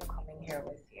idea of coming here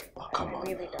with you. Oh, come on.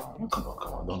 I really don't. Come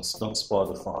on. Don't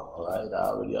spoil the fun, alright? I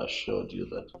already assured you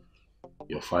that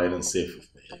you're fine and safe with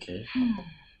me, okay?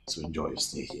 So enjoy your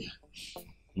stay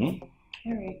here.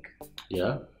 Eric.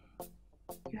 Yeah?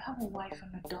 You have a wife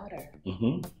and a daughter.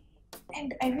 Mm-hmm.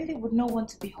 And I really would not want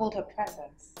to behold her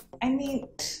presence. I mean...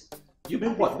 You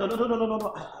mean what? No.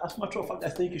 As a matter of fact, I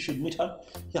think you should meet her.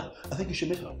 Yeah, I think you should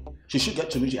meet her. She should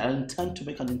get to meet you. I intend to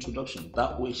make an introduction.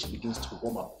 That way she begins to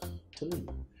warm up to me.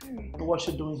 But what's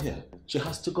she doing here? She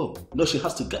has to go. No, she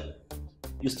has to get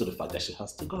used to the fact that she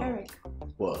has to go. Eric.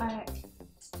 What? I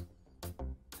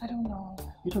don't know.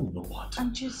 You don't know what?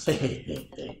 I'm just... Hey.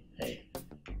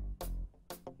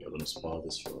 You're going to spoil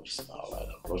this for us. Alright,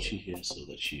 I brought you here so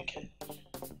that you can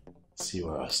see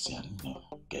where I stand. No,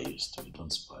 get used to it.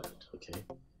 Don't spoil it, okay?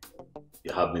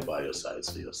 You have me by your side,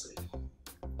 so you're safe.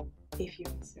 If you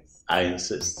insist. I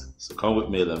insist. So come with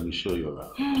me, let me show you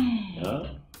around. Yeah?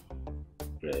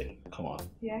 Great. Come on.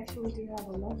 You actually do have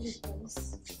a lovely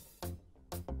place.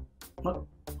 What?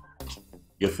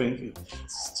 You think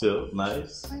it's still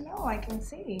nice? I know, I can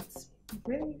see. It's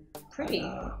really pretty.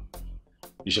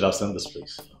 You should have seen this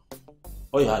place.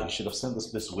 Oh yeah, you should have seen this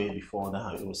place way before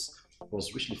now. It was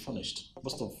richly furnished.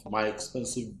 Most of my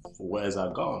expensive wares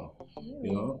are gone.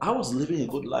 You know, I was living a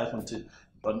good life until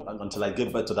I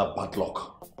gave birth to that bad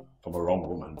luck. from a wrong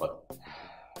woman, but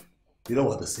you know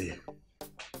what they say.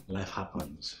 Life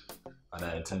happens, and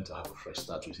I intend to have a fresh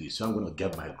start with you, so I'm going to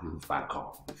get my groove back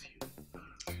on with you.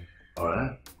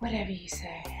 Alright? Whatever you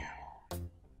say.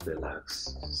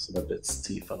 Relax. It's a bit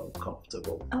stiff and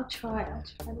uncomfortable. I'll try.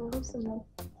 We'll loosen up.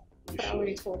 I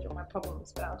already told you my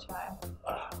problems, but I'll try.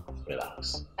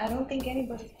 Relax. I don't think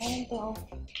anybody's home though.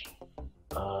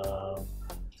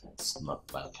 It's not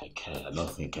like I care. I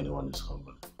don't think anyone is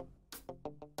home.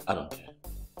 I don't care.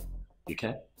 You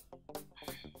care?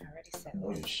 I already said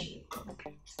Oh, this. you should. Come on,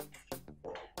 please.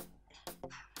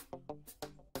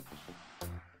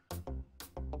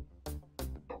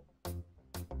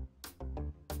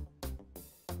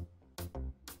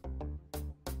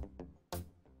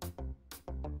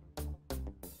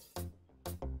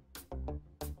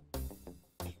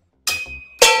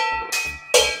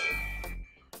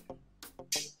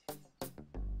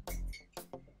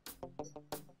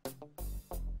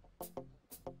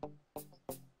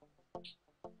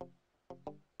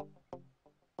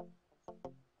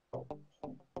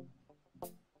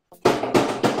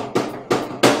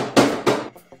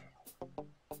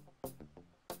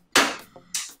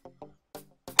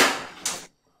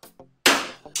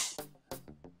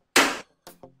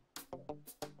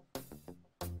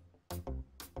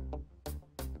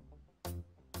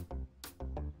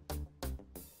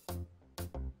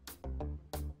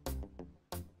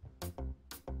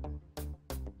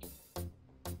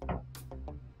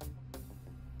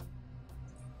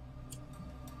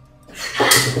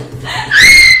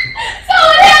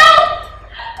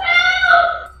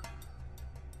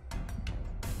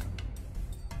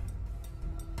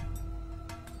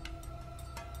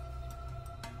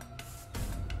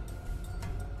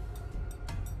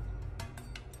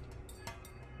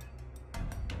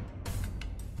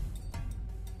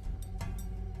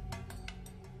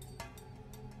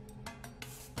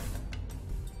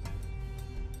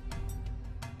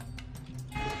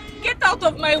 Get out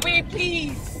of my way,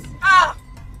 please. Ah!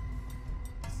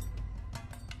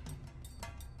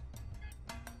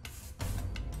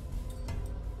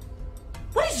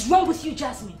 What is wrong with you,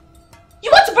 Jasmine?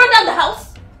 You want to burn down the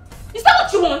house? Is that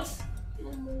what you want?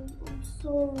 I'm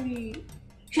sorry.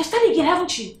 You're starting again,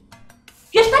 haven't you?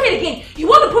 You're starting again. You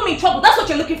want to put me in trouble. That's what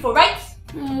you're looking for, right?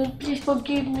 Mom, please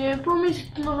forgive me. I promise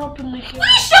it will not happen again. Will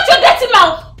you shut your dirty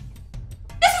mouth?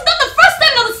 This is not the first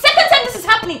time nor the second time this is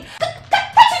happening. Can't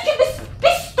you keep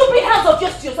this stupid hands of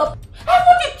yours to yourself? How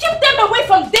would you keep them away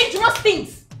from dangerous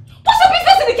things? What's your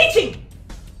business in the kitchen?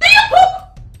 Do you cook?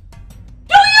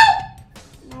 Do you?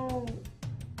 No.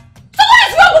 So what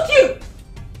is wrong with you?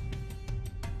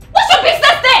 What's your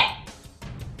business there?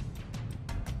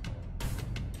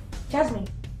 Jasmine,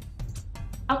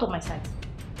 out of my sight.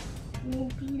 No,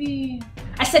 please.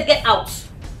 I said get out.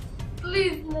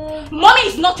 Please, Mom. Mommy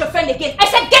is not your friend again. I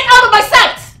said get out of my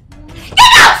sight. Get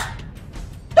out!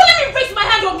 Don't let me raise my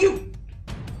hand on you.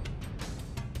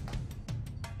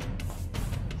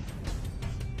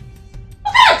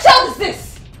 What kind of child is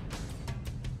this?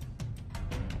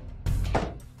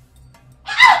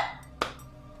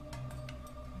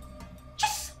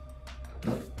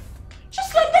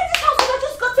 Just like that, this house would have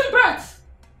just gotten burnt.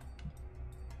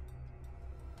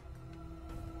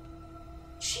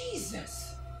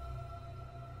 Jesus.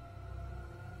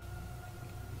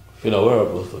 You know, where are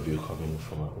both of you coming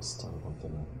from at this time of the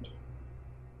night?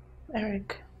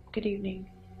 Eric, good evening.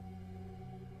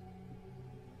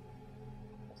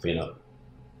 Fina,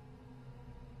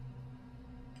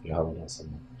 you haven't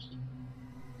answered my question.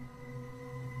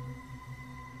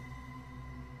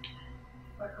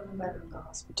 We're coming back from the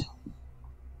hospital.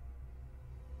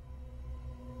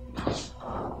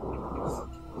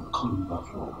 Coming back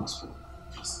from the hospital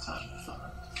first time.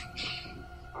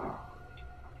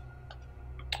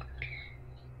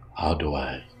 How do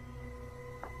I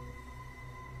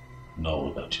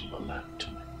know that you were lying to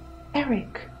me?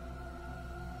 Eric,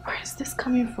 where is this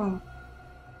coming from?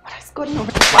 What has gotten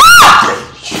over?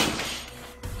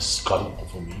 It's gotten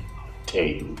over me. I dare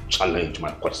you challenge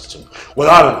my question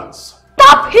without an answer.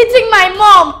 Stop hitting my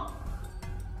mom!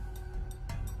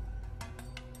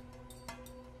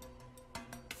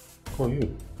 Who are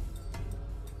you?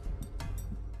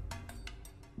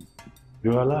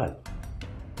 You're alive.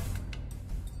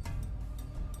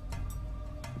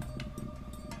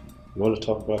 You want to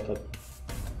talk about that?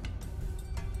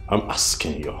 I'm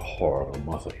asking your horrible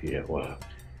mother here where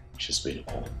she's been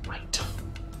all night.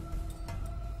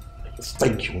 You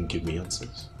think you won't give me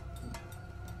answers?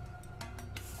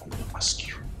 I'm going to ask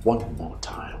you one more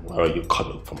time, where are you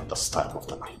coming from at this time of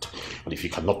the night? And if you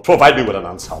cannot provide me with an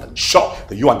answer, I'll ensure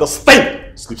that you and this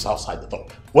thing sleeps outside the door.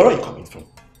 Where are you coming from?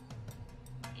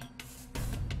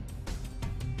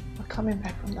 coming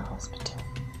back from the hospital.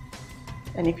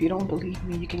 And if you don't believe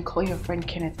me, you can call your friend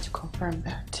Kenneth to confirm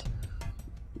that.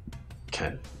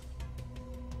 Ken?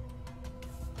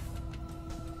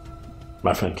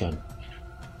 My friend Ken?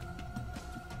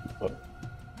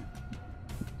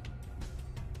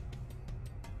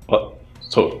 What?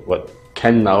 So, what?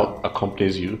 Ken now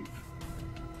accompanies you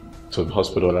to the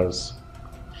hospital as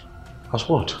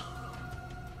what?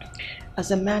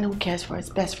 As a man who cares for his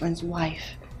best friend's wife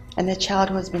and a child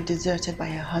who has been deserted by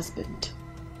her husband.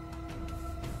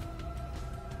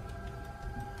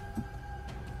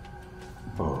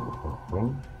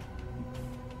 Oh.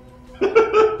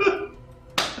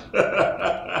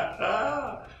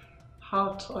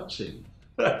 How touching.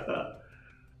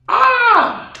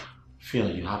 Feel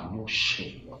you have no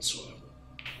shame whatsoever.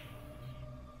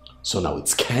 So now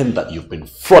it's Ken that you've been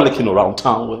frolicking around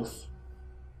town with?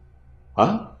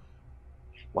 Huh?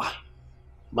 Why?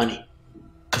 Money?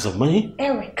 Because of money?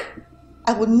 Eric,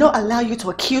 I would not allow you to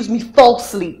accuse me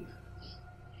falsely.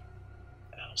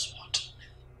 Else what?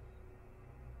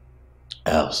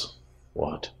 Else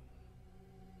what?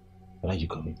 What are you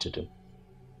coming to do?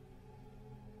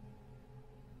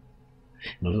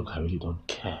 No, look, I really don't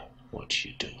care what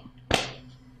you do.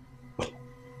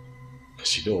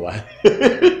 Because you know why?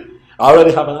 I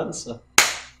already have an answer.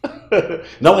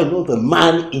 Now I know the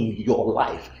man in your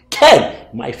life. Ken,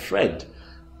 my friend.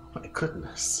 My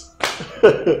goodness.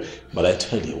 But I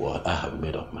tell you what, I have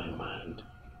made up my mind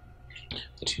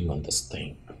that you and this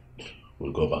thing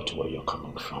will go back to where you're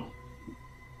coming from.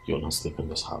 You'll not sleep in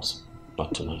this house.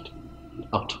 Not tonight.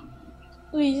 Out.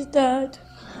 Please, Dad.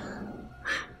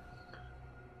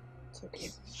 It's okay.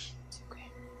 It's okay.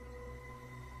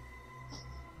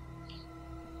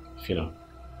 Fina.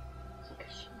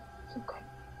 It's okay.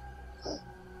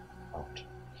 Out.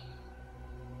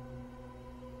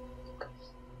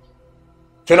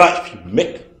 Fina, if you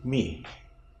make me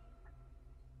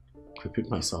repeat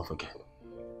myself again.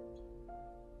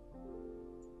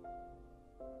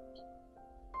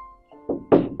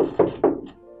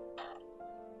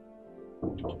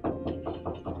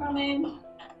 Come in.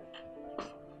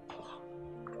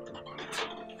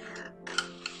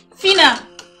 Fina!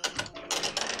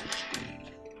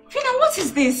 Fina, what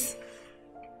is this?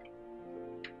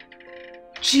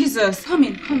 Jesus, come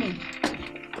in, come in.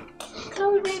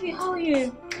 Chloe, baby, how are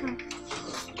you?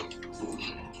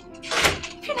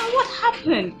 Fina, what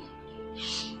happened?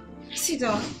 Sit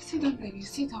down, baby,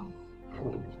 sit down.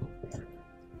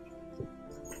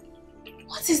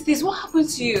 What is this? What happened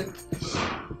to you?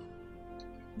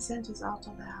 He sent us out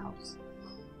of the house.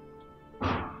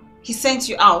 He sent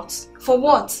you out? For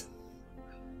what?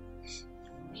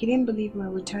 He didn't believe we were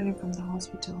returning from the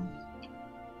hospital.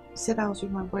 He said I was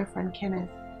with my boyfriend Kenneth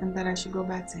and that I should go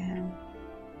back to him.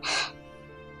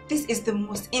 This is the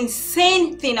most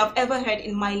insane thing I've ever heard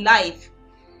in my life.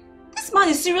 This man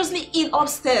is seriously ill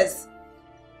upstairs.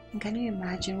 And can you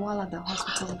imagine, while at the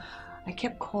hospital, I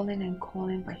kept calling and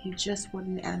calling, but he just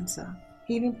wouldn't answer.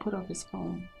 He even put off his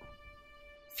phone.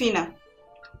 Fina,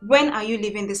 when are you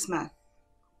leaving this man?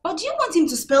 Or do you want him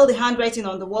to spell the handwriting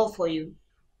on the wall for you?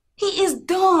 He is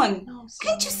done. No,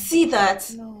 can't you see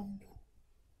that? No.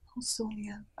 Oh,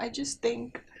 Sonia, I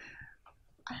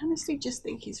honestly just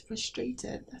think he's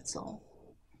frustrated, that's all.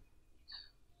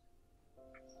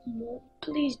 Mom,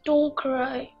 please don't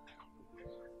cry.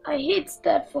 I hate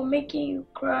Dad for making you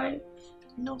cry.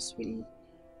 No, sweetie.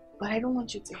 But I don't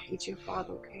want you to hate your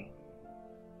father, okay?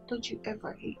 Don't you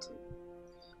ever hate him.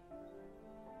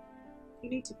 You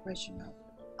need to freshen up.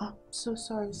 I'm so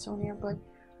sorry, Sonia, but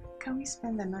can we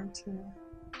spend the night here?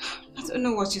 I don't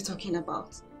know what you're talking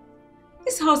about.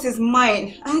 This house is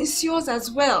mine and it's yours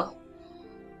as well.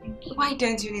 Why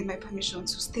don't you need my permission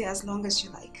to stay as long as you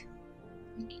like?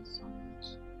 Thank you so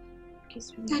much.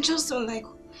 I just don't like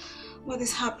what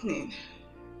is happening.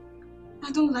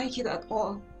 I don't like it at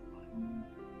all.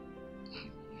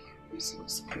 I'm so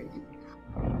sorry.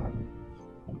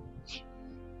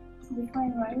 You'll be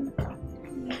fine, right?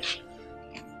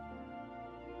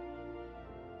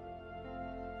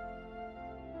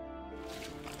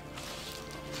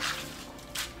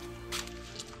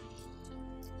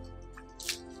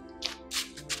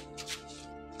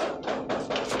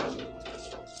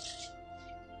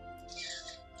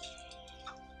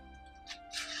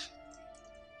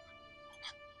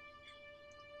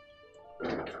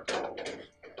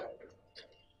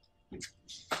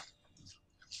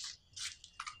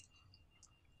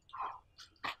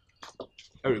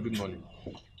 Eric, good morning.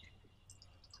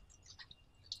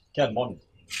 Good morning.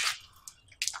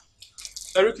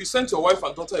 Eric, you sent your wife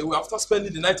and daughter away after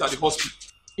spending the night at the hospital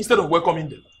instead of welcoming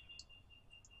them.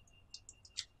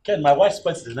 Ken, my wife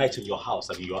spent the night in your house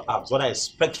and in your arms. What I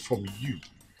expect from you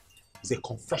is a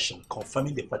confession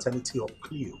confirming the paternity of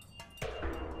Cleo.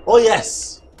 Oh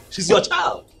yes, she's your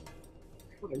child.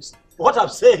 What I'm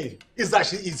saying is that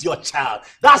she is your child.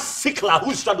 That sickler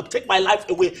who's trying to take my life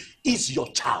away is your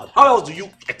child. How else do you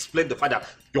explain the fact that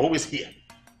you're always here,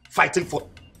 fighting for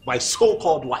my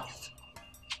so-called wife?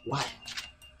 Why?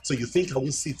 So you think I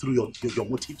won't see through your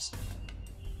motives?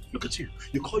 Look at you.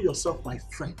 You call yourself my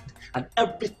friend, and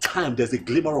every time there's a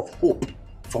glimmer of hope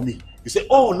for me, you say,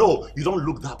 oh no, you don't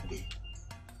look that way.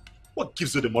 What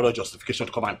gives you the moral justification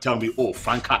to come and tell me, oh,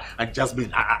 Franca and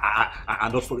Jasmine are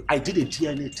not for it? I did a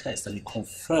DNA test and it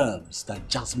confirms that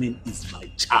Jasmine is my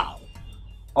child.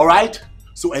 All right?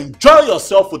 So enjoy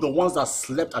yourself with the ones that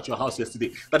slept at your house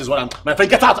yesterday. That is what I'm... My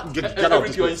friend, get out! Get out of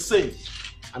this you're place. insane.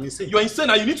 I'm insane. You're insane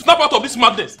and you need to snap out of this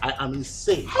madness. I am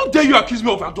insane. How dare you accuse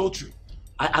me of adultery?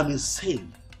 I am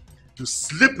insane. To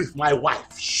sleep with my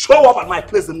wife, show up at my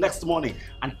place the next morning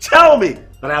and tell me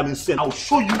that I am insane. I'll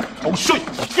show you. I'll show you.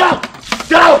 Get out!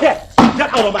 Get out here!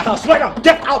 Get out of my house right now!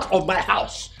 Get out of my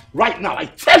house right now! I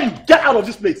tell you, get out of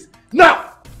this place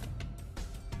now!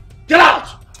 Get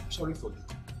out! I'm sorry for you,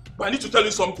 but I need to tell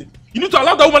you something. You need to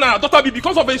allow that woman and her daughter be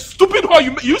because of a stupid whore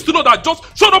you used to know that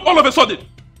just showed up all of a sudden.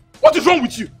 What is wrong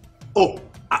with you? Oh,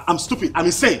 I'm stupid. I'm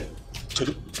insane.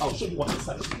 I'll show you what's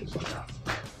inside this place right now.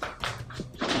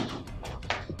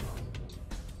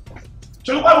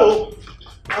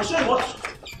 I'll show you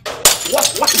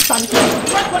what is sanity.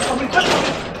 Wait for me.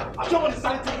 I'll show you what is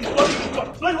sanity is.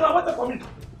 Wait for me.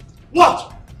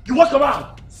 What? You walk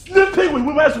around sleeping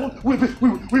with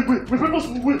people's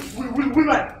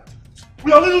women.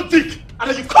 We are little dick, and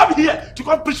then you come here to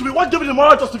come preach to me. What gave you the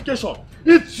moral justification?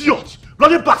 Idiot,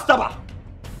 bloody backstabber.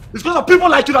 It's because of people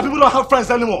like you that people don't have friends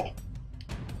anymore.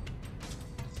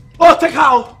 Oh, take her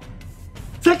out.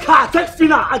 Take her, take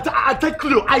Fina, I take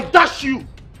Cleo. I dash you.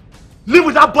 Live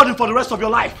with that burden for the rest of your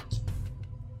life.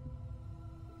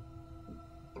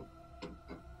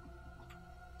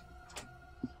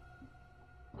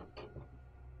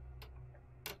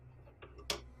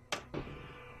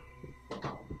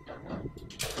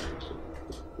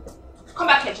 Come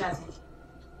back here, Jasmine.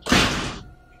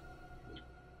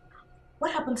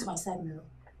 What happened to my side mirror?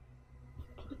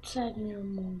 What side mirror,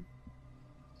 Mom?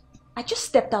 I just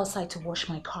stepped outside to wash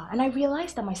my car and I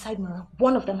realized that my side mirror,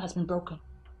 one of them has been broken.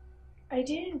 I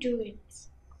didn't do it.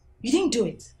 You didn't do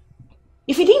it?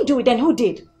 If you didn't do it, then who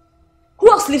did?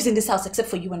 Who else lives in this house except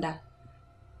for you and I?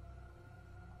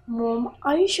 Mom,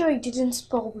 are you sure you didn't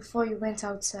spoil before you went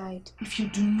outside? If you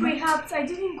do not... Perhaps I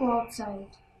didn't go outside.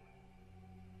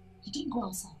 You didn't go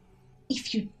outside?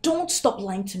 If you don't stop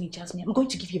lying to me, Jasmine, I'm going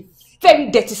to give you a very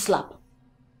dirty slap.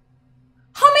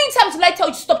 How many times will I tell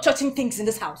you to stop touching things in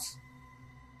this house?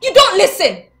 You don't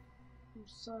listen! I'm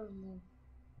sorry, Mom.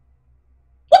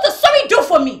 What does sorry do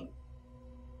for me?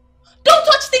 Don't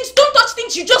touch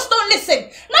things, you just don't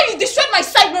listen. Now you destroyed my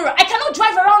side mirror. I cannot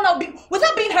drive around now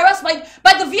without being harassed by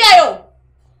the VIO.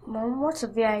 Mom, what's a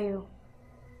VIO?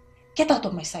 Get out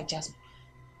of my sight, Jasmine.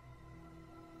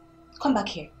 Come back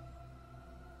here.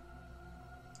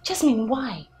 Jasmine,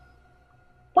 why?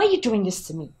 Why are you doing this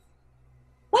to me?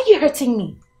 Why are you hurting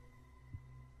me?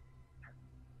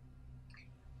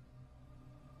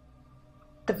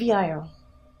 The VIO.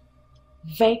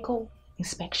 Vehicle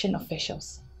Inspection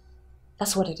Officials.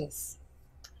 That's what it is.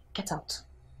 Get out.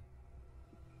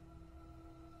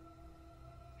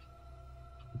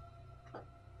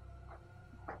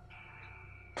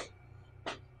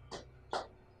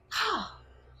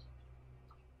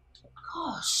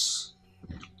 Gosh.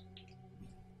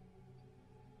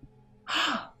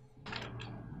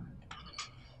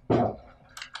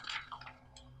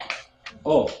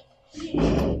 Oh.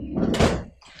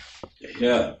 You're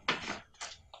here.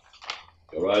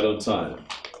 You're right on time.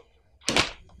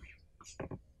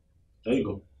 There you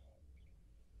go.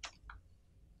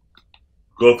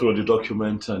 Go through the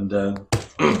document and then,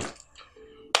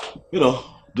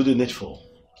 do the needful.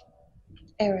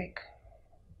 Eric,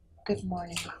 good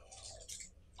morning.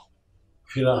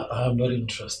 Fina, I'm not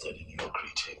interested in your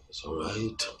greetings,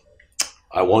 alright?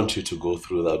 I want you to go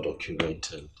through that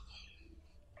document and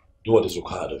do what is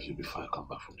required of you before I come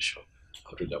back from the shop.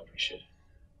 I'd really appreciate it.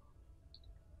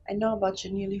 I know about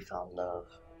your newly found love.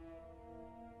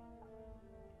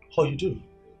 Oh, you do?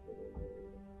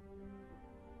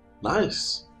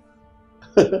 Nice.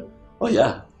 Oh,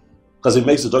 yeah. Because it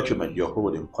makes the document you're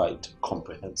holding quite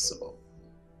comprehensible,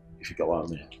 if you get what I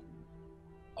mean.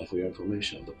 And for your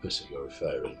information, the person you're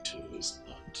referring to is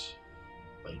not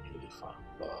my newly found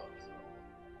love.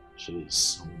 She is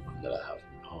someone that I have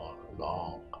known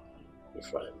long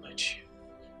before I met you.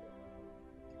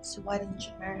 So why didn't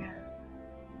you marry her?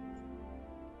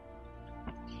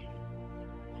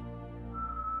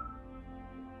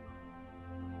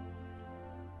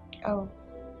 Oh,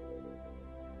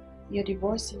 you're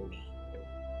divorcing me.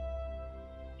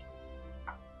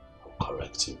 I'm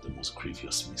correcting the most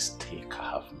grievous mistake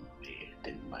I have made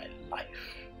in my life,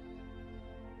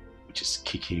 which is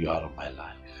kicking you out of my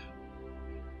life,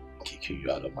 kicking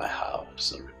you out of my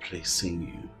house, and replacing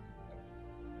you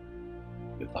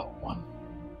with that one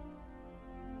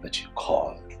that you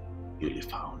call newly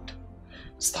found.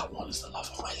 It's that one is the love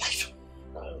of my life.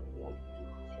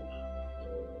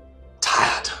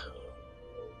 Tired.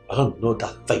 I don't know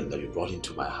that thing that you brought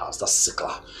into my house, that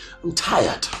sickler. I'm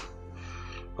tired.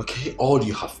 Okay? All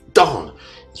you have done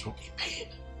is brought me pain.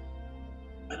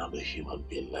 And I'm a human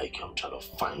being like you. I'm trying to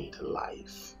find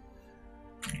life.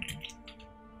 I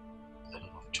don't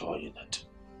have joy in it.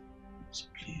 So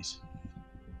please,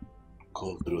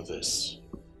 go through this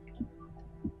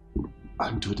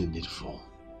and do the needful.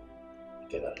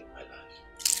 Get out of my life.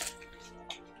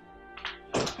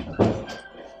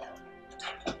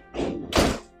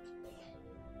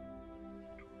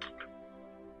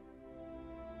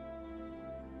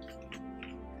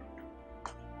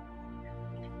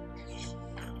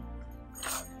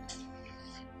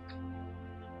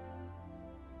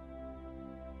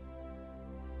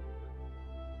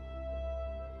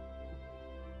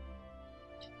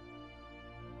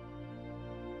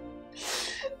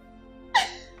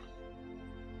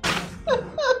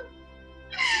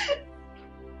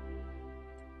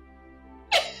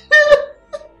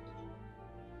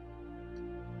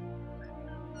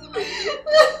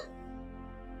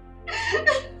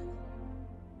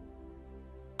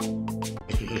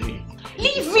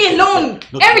 Leave me alone!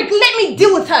 Eric, let me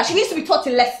deal with her. She needs to be taught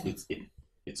a lesson.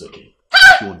 It's okay.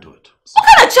 Huh? You won't do it. What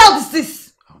kind of child is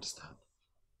this? I understand.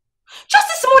 Just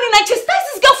this morning I chastised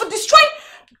this girl for destroying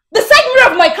the side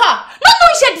mirror of my car, not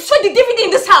knowing she had destroyed the DVD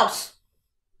in this house.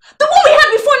 The one we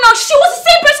had before now, she was the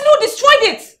same person who destroyed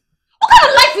it. What kind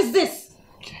of life is this?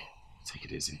 Okay, take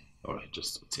it easy. Alright,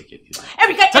 just take it easy.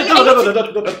 Eric,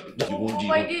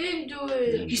 No. I didn't do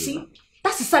it. You see,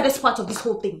 that's the saddest part of this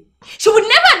whole thing. She would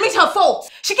never admit her fault.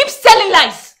 She keeps telling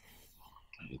lies.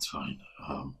 It's fine.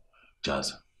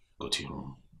 Jazz, go to your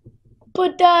room.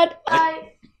 But Dad,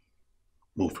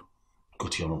 Move. Go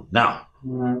to your room now.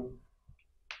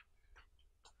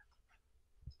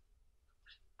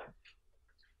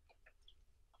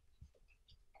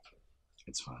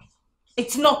 It's fine.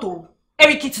 It's not, oh.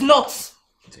 Eric, it's not.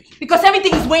 Because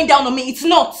everything is weighing down on me. It's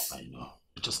not. I know.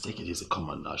 Just take it easy. Come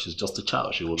on now. She's just a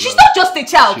child. She will She's learn. not just a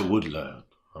child. She would learn.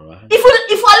 Alright? If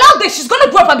we allow this, she's going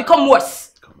to grow up and become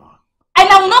worse. Come on. And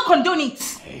I will not condone it.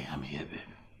 Hey, I'm here,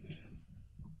 baby.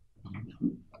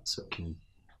 It's okay.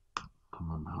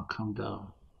 Come on now. Calm down.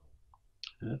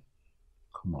 Yeah?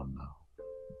 Come on now.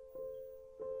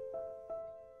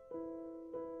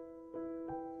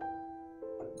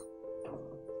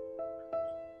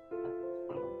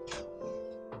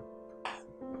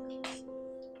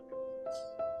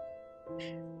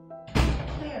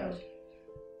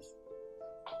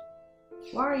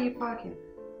 Why are you parking?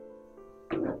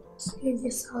 Leave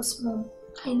this house, Mom.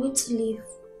 I need to leave.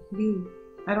 Leave?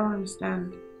 I don't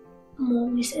understand.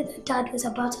 Mom, you said that Dad was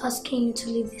about asking you to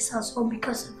leave this house all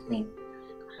because of me.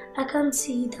 I can't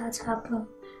see that happen.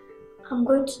 I'm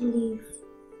going to leave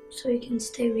so you can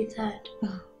stay with Dad.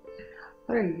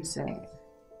 What are you saying?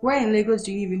 Where in Lagos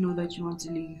do you even know that you want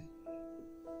to leave?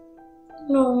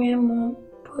 No, Mom,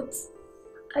 but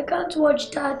I can't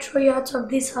watch Dad throw you out of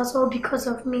this house all because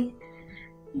of me.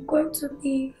 I'm going to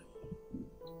leave.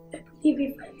 I believe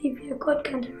if I leave here, God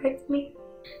can direct me.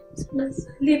 So let's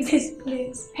leave this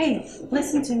place. Hey,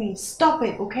 listen to me. Stop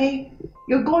it, okay?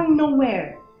 You're going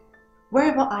nowhere.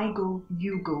 Wherever I go,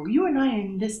 you go. You and I are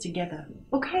in this together,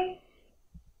 okay?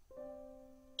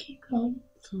 Okay, Mom.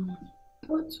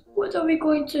 But what are we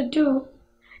going to do?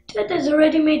 Dad has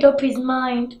already made up his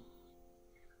mind.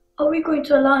 Are we going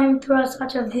to allow him to throw us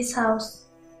out of this house?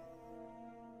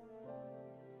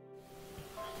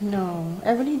 No,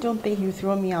 I really don't think he'll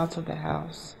throw me out of the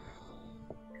house.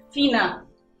 Fina,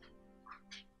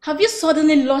 have you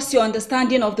suddenly lost your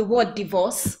understanding of the word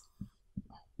divorce?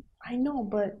 I know,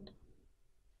 but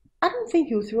I don't think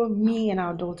he'll throw me and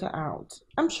our daughter out.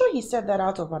 I'm sure he said that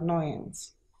out of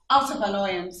annoyance. Out of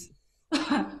annoyance?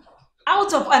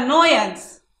 Out of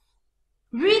annoyance?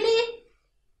 Really?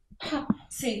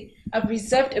 See, I've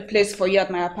reserved a place for you at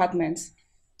my apartment,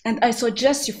 and I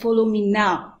suggest you follow me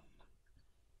now.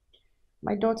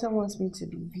 My daughter wants me to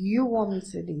leave. You want me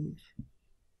to leave.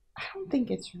 I don't think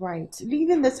it's right.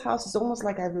 Leaving this house is almost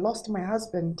like I've lost my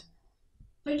husband.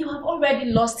 But you have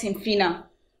already lost him, Fina.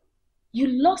 You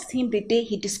lost him the day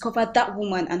he discovered that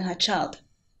woman and her child.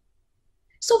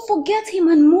 So forget him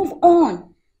and move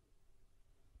on.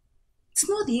 It's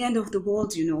not the end of the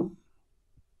world, you know.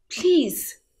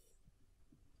 Please.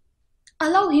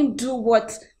 Allow him do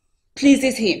what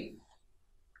pleases him.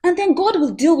 And then God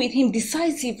will deal with him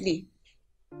decisively.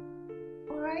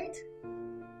 Alright?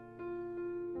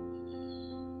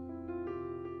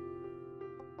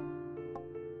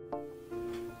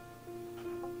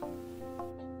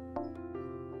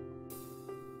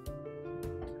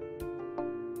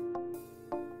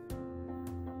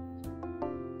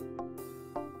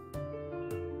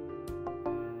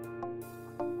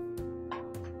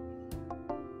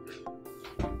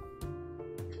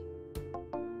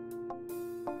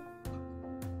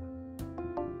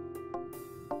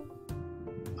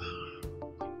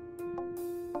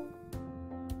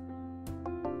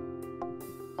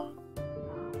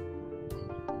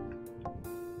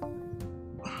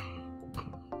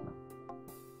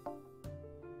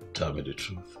 Tell me the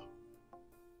truth.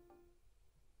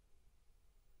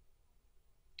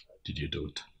 Did you do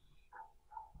it?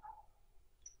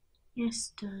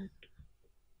 Yes, Dad.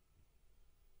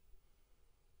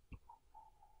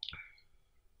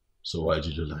 So why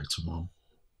did you lie to Mom?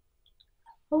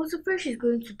 I was afraid she's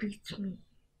going to beat me.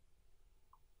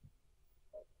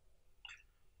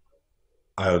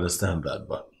 I understand that,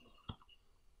 but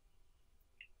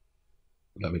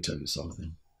let me tell you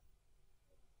something.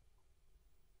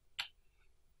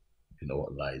 You know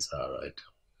what lies are, right?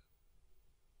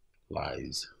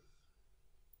 Lies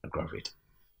aggravates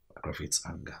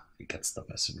anger. It gets the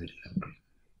person really angry.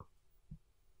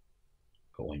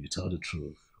 But when you tell the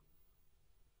truth,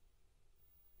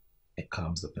 it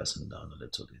calms the person down a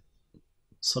little bit.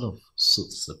 Sort of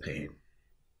soothes the pain.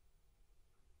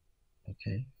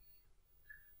 Okay?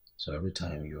 So every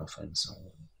time you offend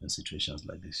someone in situations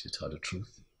like this, you tell the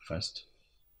truth first,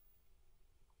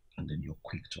 and then you're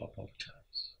quick to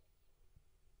apologize.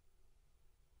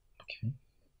 Okay?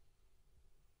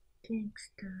 Thanks,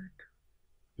 Dad.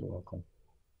 You're welcome.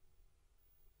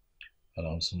 I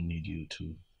also need you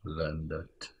to learn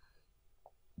that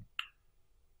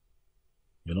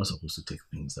you're not supposed to take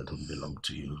things that don't belong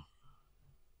to you.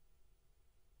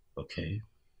 Okay?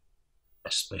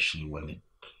 Especially when it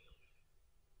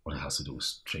has to do with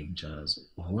strangers,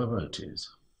 whoever it is.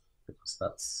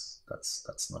 Because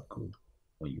that's not good.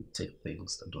 When you take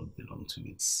things that don't belong to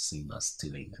you, it's seen as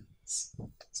stealing. It's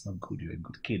not good. You're a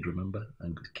good kid, remember?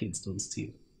 And good kids don't steal.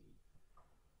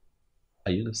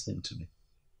 Are you listening to me?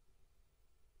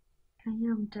 I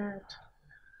am, Dad.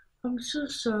 I'm so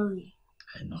sorry.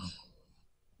 I know.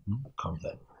 Come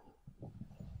then.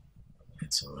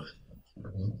 It's alright.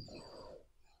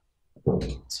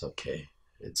 It's okay.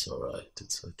 It's alright.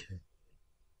 It's okay.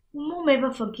 Will Mom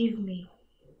ever forgive me?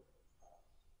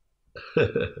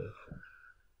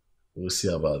 We'll see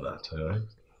about that, alright?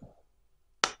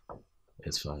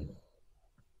 It's fine.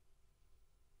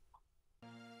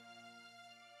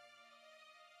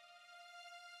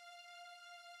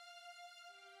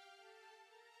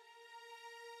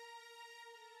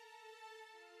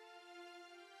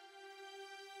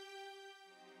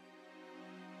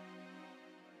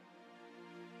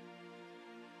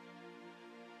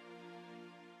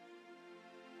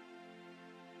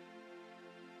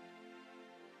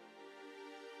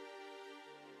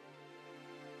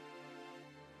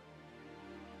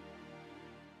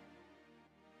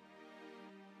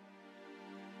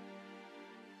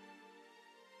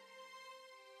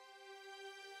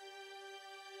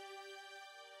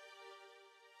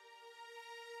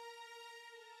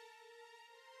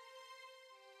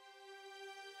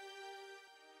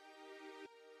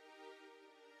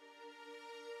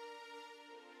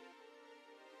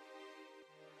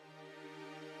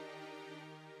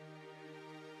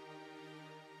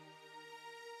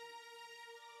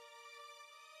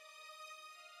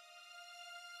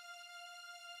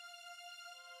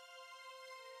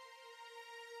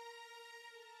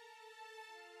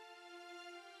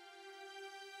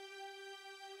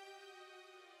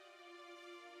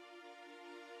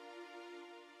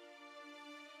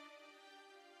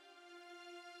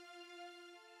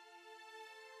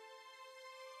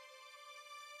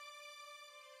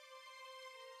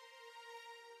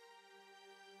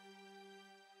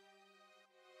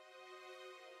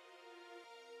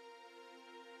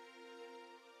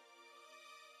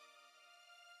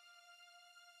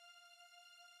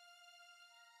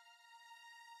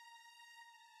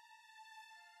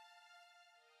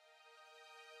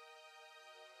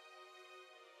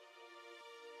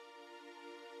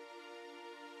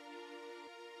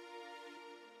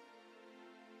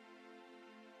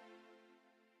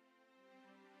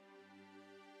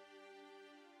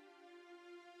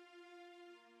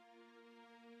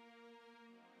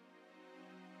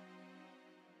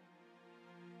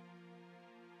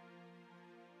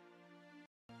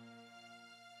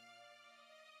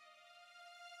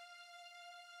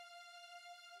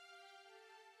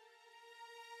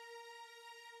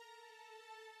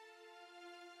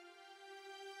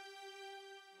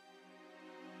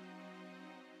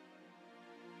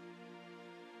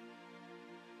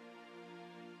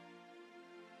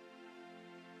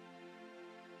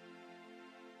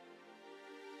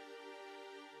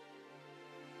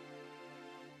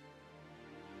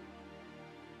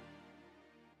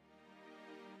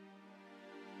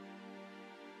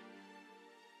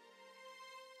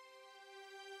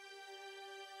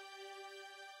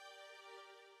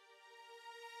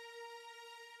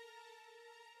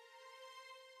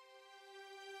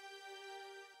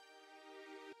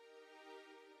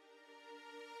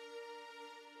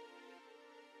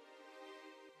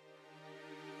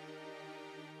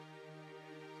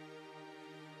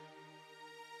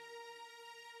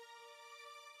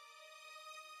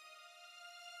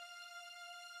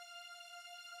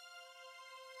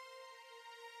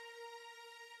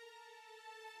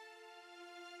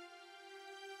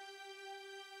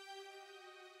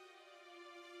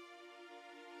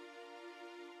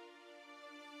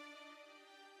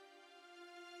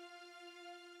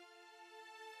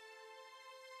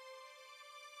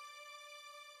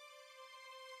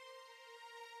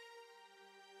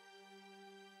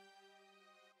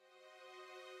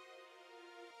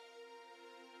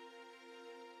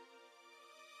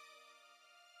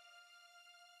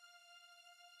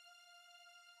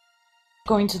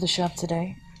 Going to the shop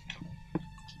today?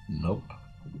 Nope.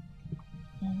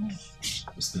 I'm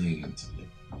staying in today.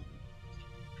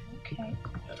 Okay.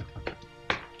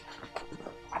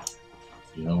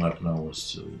 You know, my plan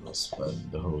was to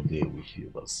spend the whole day with you,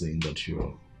 but seeing that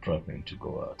you're prepping to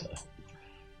go out,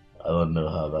 I don't know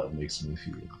how that makes me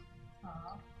feel.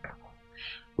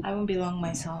 I won't be long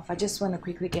myself. I just want to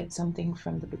quickly get something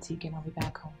from the boutique and I'll be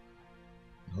back home.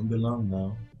 Don't be long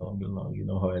now. Don't be long. You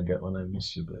know how I get when I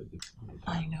miss you, baby.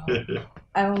 I know.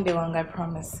 I won't be long, I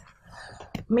promise.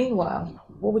 Meanwhile,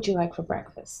 what would you like for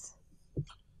breakfast?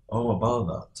 Oh,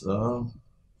 about that.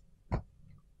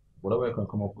 Whatever I can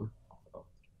come up with,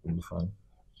 will be fine.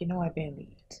 You know I barely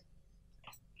eat.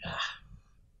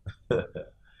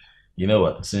 You know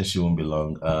what? Since you won't be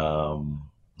long,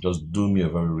 just do me a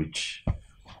very rich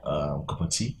cup of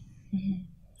tea. Mm-hmm.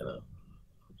 You know,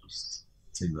 just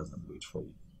take that and wait for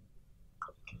you.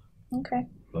 Okay.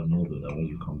 But know that when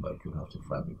you come back, you'll have to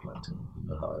fry me plantain. You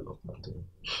know how I love plantain.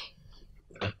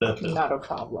 Not a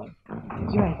problem.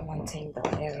 You and plantain though,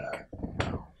 Eric.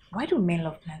 Why do men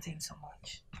love plantain so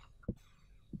much?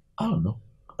 I don't know.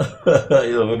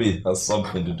 Maybe it has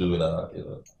something to do with our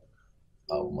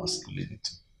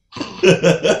masculinity.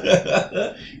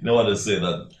 You know what they say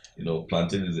that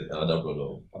plantain is the elder brother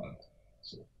of pan.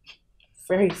 So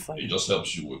very funny. It just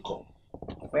helps you wake up.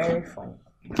 Very funny.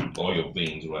 All your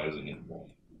veins rising in the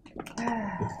morning.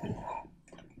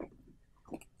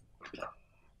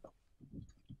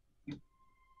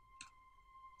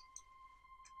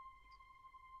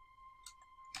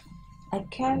 I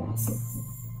can't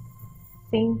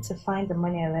seem to find the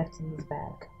money I left in this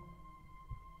bag.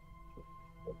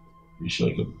 You sure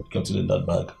you kept it in that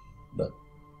bag? That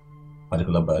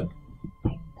particular bag?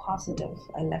 I'm positive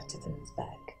I left it in this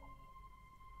bag.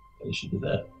 It should be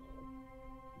there.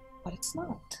 But it's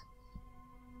not.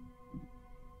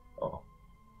 Oh.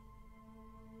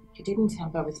 You didn't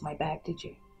tamper with my bag, did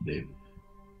you? David.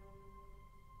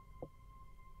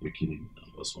 You're kidding me now,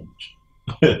 not so much.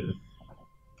 You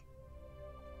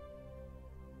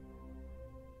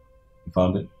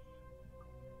found it?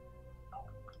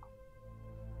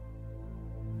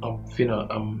 Fina,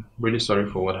 I'm really sorry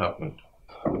for what happened.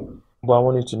 But I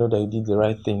want you to know that you did the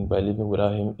right thing by leaving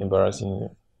without him embarrassing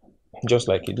you. Just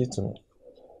like he did to me.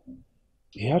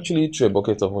 He actually threw a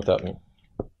bucket of water at me.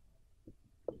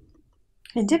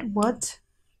 He did what?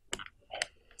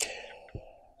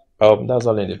 That's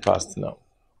all in the past now.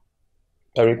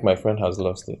 Eric, my friend, has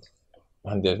lost it.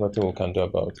 And there's nothing we can do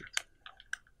about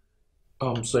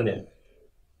it. Sonia,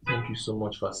 thank you so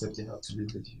much for accepting her to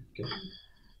live with you, okay?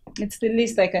 It's the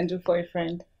least I can do for a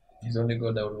friend. It's only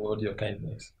God that will reward your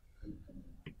kindness.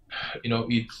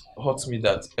 It hurts me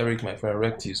that Eric, my friend,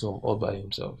 wrecked his home all by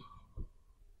himself.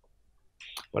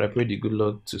 But I pray the good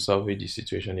Lord to salvage the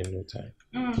situation in no time.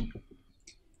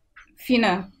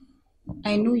 Fina,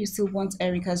 I know you still want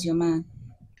Eric as your man.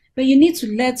 But you need to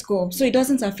let go so it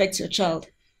doesn't affect your child.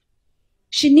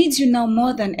 She needs you now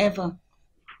more than ever.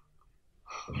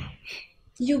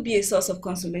 You'll be a source of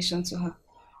consolation to her.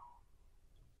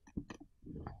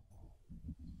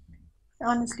 I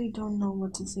honestly don't know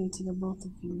what to say to the both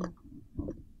of you.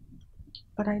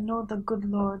 But I know the good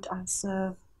Lord I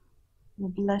serve will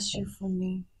bless you for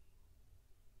me.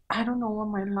 I don't know what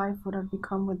my life would have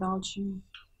become without you.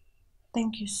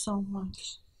 Thank you so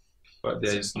much. But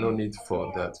there is no need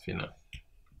for that, Fina.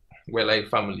 We're like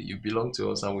family. You belong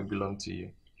to us and we belong to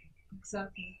you.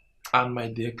 Exactly. And my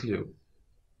dear Cleo,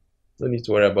 no need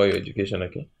to worry about your education,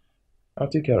 okay? I'll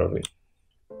take care of it.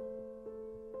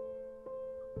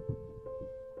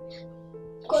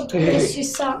 God bless you,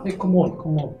 sir. Hey, come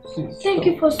on. Please, Thank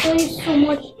you for showing so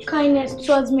much kindness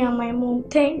towards me and my mom.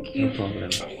 Thank you. No problem.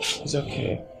 It's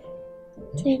okay.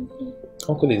 Thank you.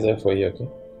 Uncle is there for you, okay?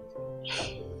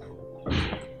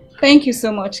 Thank you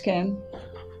so much, Ken.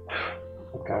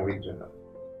 I can't wait, Jenna.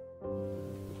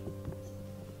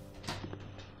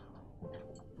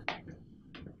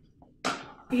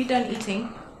 Are you done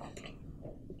eating?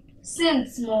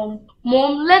 Since, Mom.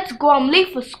 Mom, let's go. I'm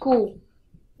late for school.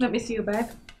 Let me see your bag.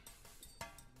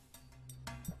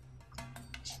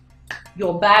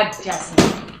 Your bag,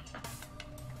 Jasmine.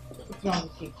 What's wrong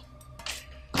with you?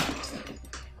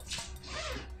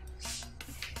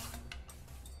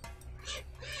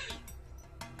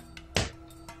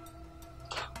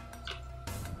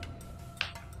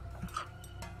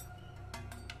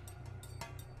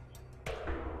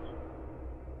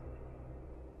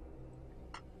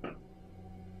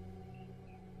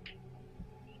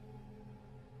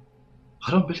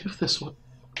 I don't believe this. What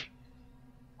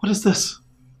is this?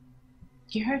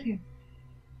 You heard her.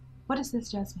 What is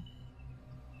this, Jasmine?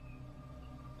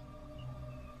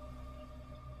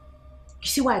 You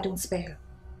see why I don't spare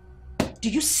her? Do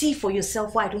you see for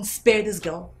yourself why I don't spare this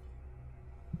girl?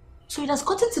 So it has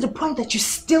gotten to the point that you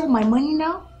steal my money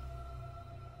now?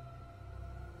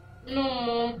 No,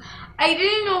 Mom. I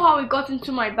didn't know how it got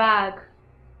into my bag.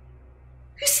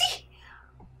 You see?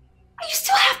 You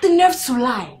still have the nerve to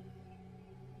lie.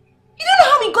 You don't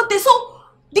know how he got there, so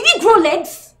did he grow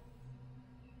legs?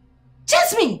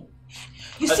 Jasmine!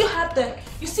 You still have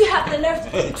the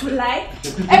nerve to lie?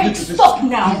 Eric, stop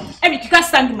now. Eric, you can't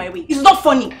stand in my way. It's not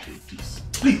funny.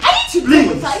 Please. I need to deal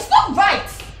with her. It's not right.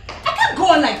 I can't go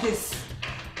on like this.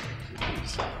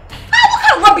 What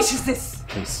kind of rubbish is this?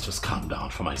 Please, just calm down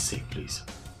for my sake, please.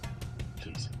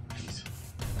 Please.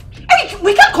 Eric,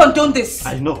 we can't condone this.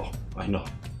 I know.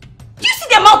 Do you see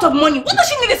the amount of money? What does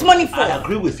she need this money for? I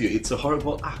agree with you. It's a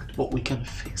horrible act, but we can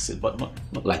fix it, but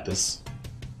not like this.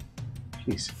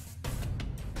 Please.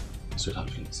 Sweetheart,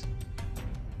 please.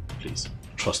 Please.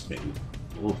 Trust me.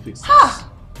 We'll fix this.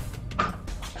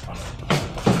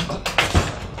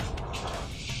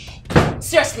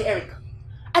 Seriously, Eric.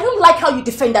 I don't like how you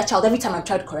defend that child every time I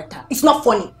try to correct her. It's not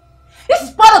funny. This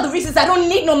is part of the reasons I don't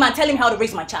need no man telling me how to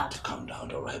raise my child. Calm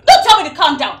down, alright? Don't tell me to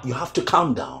calm down. You have to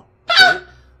calm down. Okay?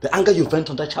 The anger you vent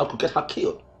on that child could get her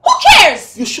killed. Who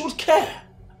cares? You should care.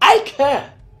 I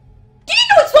care. Do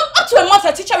you know it's not up to a month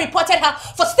her teacher reported her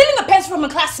for stealing a pencil from a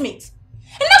classmate?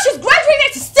 And now she's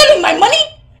graduated to stealing my money?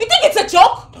 You think it's a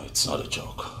joke? No, it's not a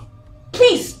joke.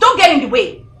 Please, don't get in the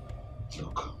way.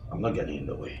 Look, I'm not getting in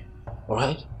the way.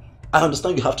 Alright? I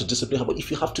understand you have to discipline her, but if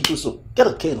you have to do so, get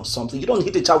a cane or something. You don't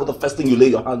hit a child with the first thing you lay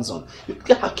your hands on. You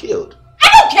get her killed. I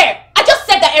don't care. I just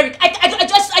said that, Eric.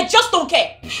 I just don't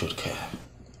care. You should care.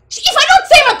 If I don't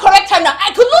save and correct her now,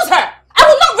 I could lose her. I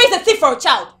will not raise a thief for a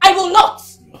child. I will not.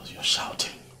 You're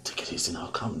shouting. Take it easy now.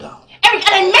 Calm down. Eric,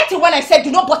 and I meant it when I said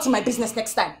do not butt in my business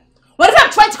next time. Whenever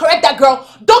I'm trying to correct that girl,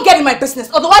 don't get in my business.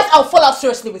 Otherwise, I'll fall out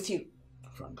seriously with you.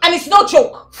 Franca. And it's no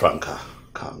joke. Franca,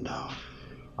 calm down.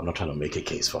 I'm not trying to make a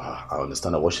case for her. I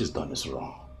understand that what she's done is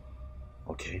wrong.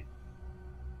 Okay?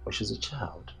 But she's a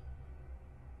child.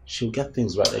 She'll get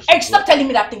things right. Eric, stop telling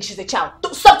me that thing she's a child.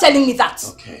 Stop telling me that.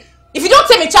 Okay. If you don't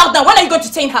tame a child now, when are you going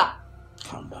to tame her?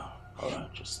 Calm down.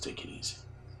 Alright, just take it easy.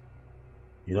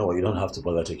 You know what? You don't have to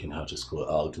bother taking her to school.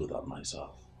 I'll do that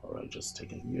myself. Alright, just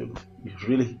take it. You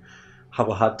really have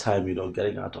a hard time,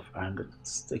 getting out of anger.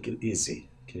 Just take it easy,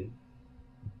 okay?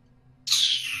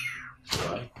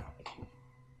 Alright.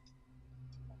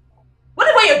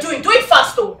 Whatever you're doing, do it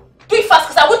fast though. Do it fast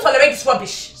because I won't tolerate this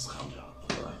rubbish. Just calm down,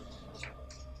 alright?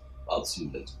 I'll see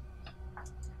you later.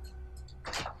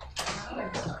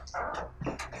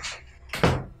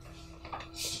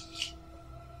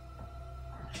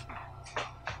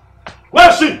 Where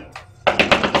is she?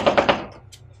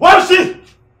 Where is she?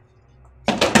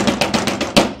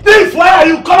 Thief, where are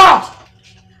you? Come out!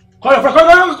 Call your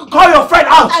friend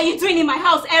out! What are you doing in my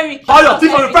house, Eric? Call your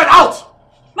thief and your friend out!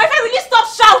 My friend, will you stop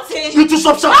shouting? You two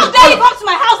stop shouting! How dare you come to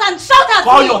my house and shout at me?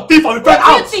 Call your thief and your friend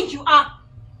out! Who do you think you are?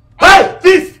 Hey,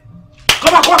 thief!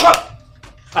 Come on!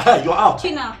 Hey, you're out.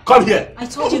 Tina, come here. I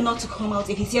told you not to come out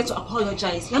if he's here to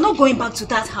apologize. You're not going back to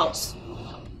that house.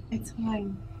 It's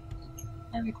fine.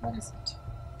 Eric, what is it?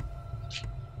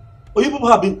 Oh, you people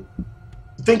have been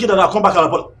thinking that I'll come back and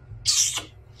apologize.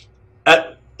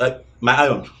 My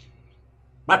iron.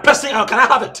 My pressing iron, can I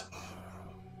have it?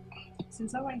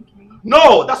 Since I went here.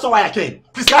 No, that's not why I came.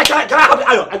 Please, can I have the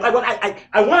iron?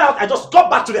 I went out, I just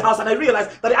got back to the house and I realized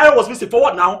that the iron was missing. For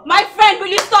what now? My friend, will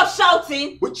you stop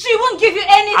shouting? She won't give you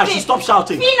anything. I should stop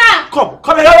shouting. Tina! Come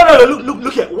here.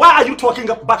 Look here. Why are you talking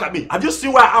back at me? Have you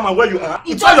seen where I am and where you are?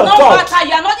 It does not matter.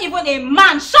 You are not even a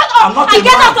man. Shut up! I'm not and a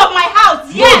get man. out of my house.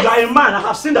 No, Yes. you are a man. I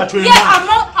have seen that you're a yes,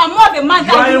 man. I'm more of a man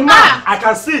You than are you a man. are. I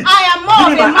can see. I am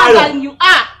more of a man than you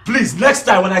are. Please, next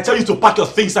time when I tell you to pack your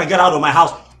things and get out of my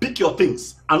house, pick your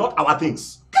things and not our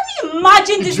things. Can you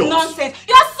imagine this Idiots. nonsense?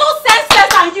 You are so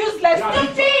senseless and useless.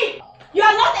 Stupid! You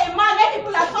are not a man. When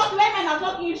people are talking, when men are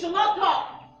talking, you should not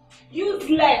talk.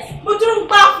 Useless. Budurung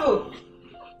baffled.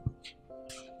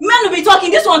 Men will be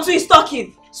talking. This one too is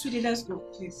talking. Sweetie, let's go,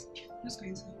 please. Let's go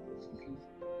inside.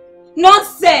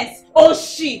 Nonsense. Oh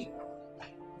shit.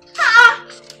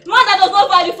 Man that does not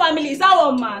value family. Is that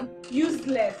one man?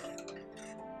 Useless.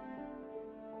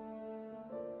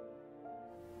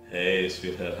 Hey,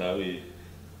 sweetheart, how are you?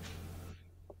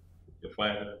 You're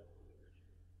fine?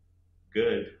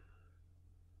 Good.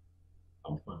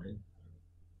 I'm fine.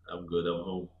 I'm good. I'm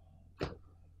home.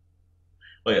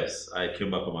 Oh yes, I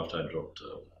came back home after I dropped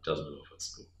Jasmine off at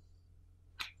school.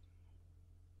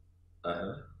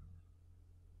 Oh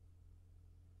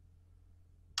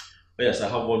yes, I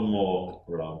have one more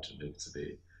round to make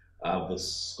today. I have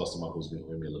this customer who's been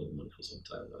owing me a lot of money for some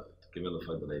time. Given the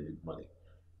fact that I need money,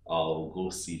 I'll go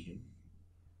see him.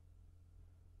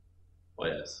 Oh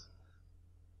yes.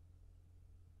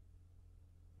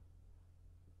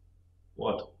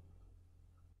 What?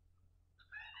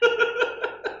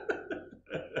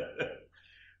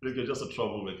 Look, you're just a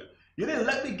troublemaker. You didn't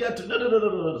let me get to it.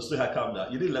 No. Sweetheart, calm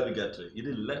down. You didn't let me get to it. You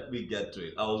didn't let me get to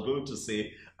it. I was going to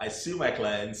say, I see my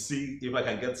client, see if I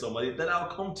can get somebody, then I'll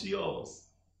come to yours.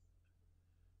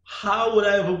 How would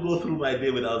I ever go through my day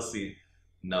without seeing?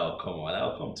 No, come on,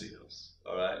 I'll come to yours.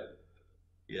 All right?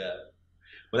 Yeah.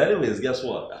 But anyways, guess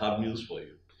what? I have news for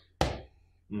you.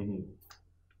 You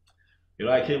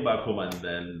know, I came back home and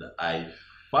then I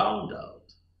found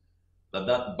out that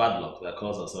bad luck that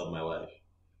calls herself my wife,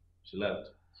 she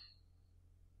left.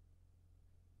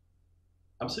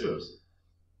 I'm serious.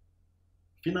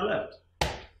 Fina left.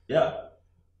 Yeah.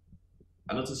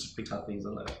 I noticed she picked her things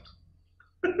and left.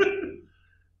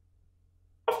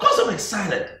 Of course I'm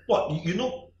excited. What? You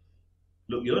know,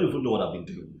 look, you don't even know what I've been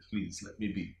doing. Please, let me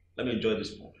be. Let me enjoy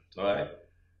this moment, all right?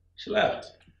 She left.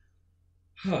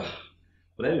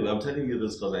 But anyway, I'm telling you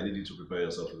this because I need you to prepare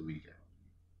yourself for the weekend.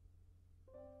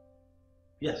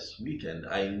 Yes, weekend.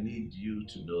 I need you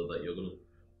to know that you're going to be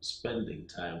spending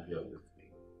time here with me.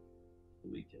 The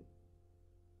weekend.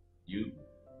 You,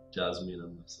 Jasmine,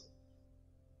 and myself.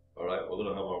 All right? We're going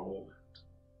to have our moment.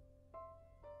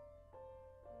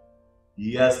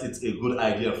 Yes, it's a good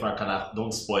idea, Frank, and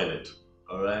don't spoil it.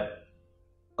 All right?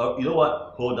 You know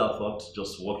what? Hold that thought.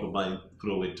 Just walk your mind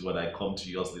through it when I come to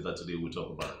yours later today. We'll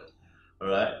talk about it. All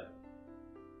right?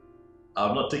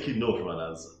 I'm not taking no from an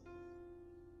answer.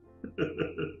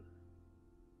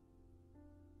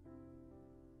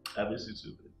 I miss you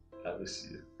too, babe. I miss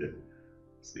you.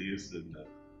 See you soon now.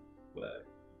 Bye.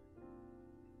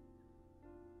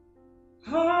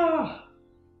 Ah,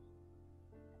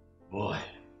 boy.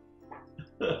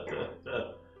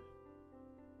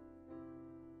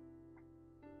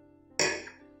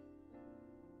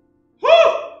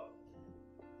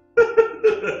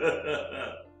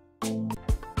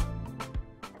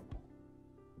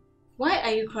 Why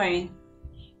are you crying?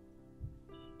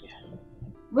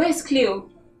 Where's Cleo?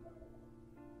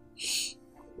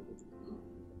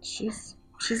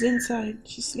 She's inside.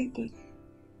 She's sleeping.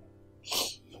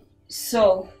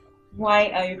 So, why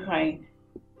are you crying?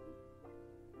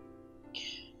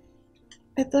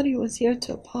 I thought he was here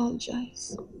to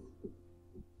apologize.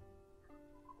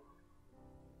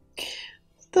 I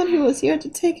thought he was here to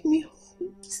take me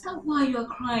home. Is that why you are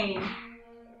crying?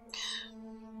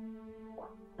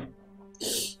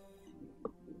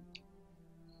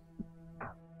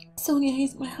 Sonia,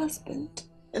 he's my husband.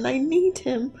 And I need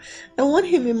him. I want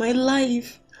him in my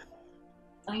life.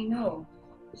 I know.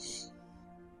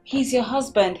 He's your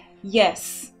husband.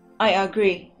 Yes, I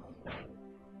agree.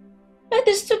 But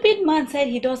the stupid man said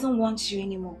he doesn't want you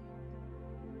anymore.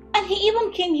 And he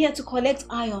even came here to collect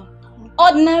iron.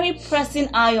 Ordinary pressing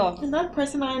iron. And that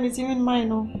pressing iron is even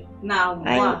mine. Now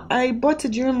what? I bought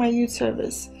it during my youth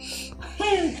service.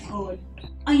 Hey God.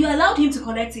 And you allowed him to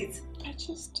collect it? Why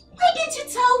didn't you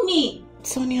tell me?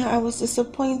 Sonia, I was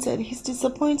disappointed. He's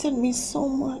disappointed me so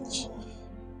much.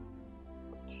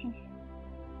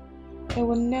 It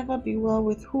will never be well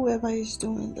with whoever is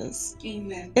doing this.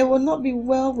 Amen. It will not be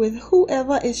well with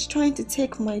whoever is trying to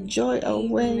take my joy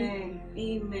away. Amen.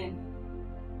 Amen.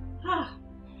 Ah,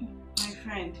 my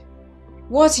friend.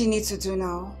 What you need to do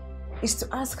now is to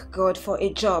ask God for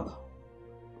a job.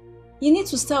 You need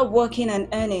to start working and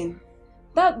earning.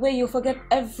 That way you'll forget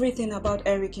everything about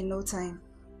Eric in no time.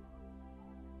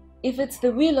 If it's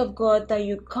the will of God that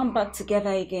you come back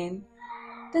together again,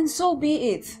 then so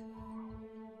be it.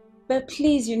 But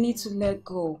please, you need to let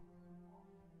go.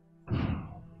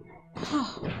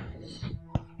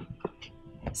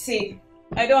 See,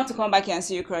 I don't want to come back here and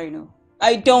see you cry, you know.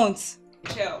 I don't.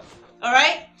 Chill.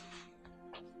 Alright?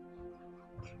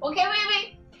 Okay,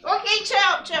 wait. Okay, chill.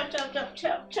 A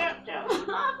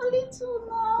little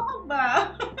more.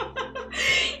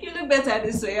 You look better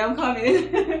this way. I'm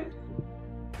coming.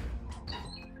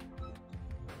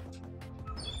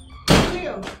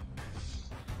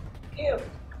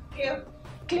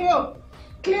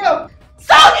 Cleo!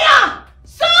 Sonia!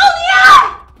 Sonia!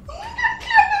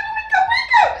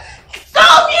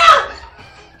 Sonia!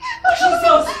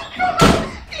 Jesus!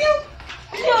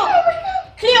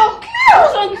 Cleo!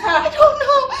 What's wrong with her? I don't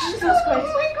know. Jesus Christ.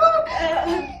 Oh my God.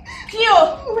 Cleo!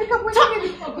 Wake up. Wake up.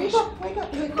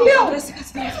 Cleo!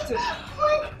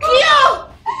 Cleo!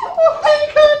 Oh my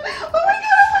God.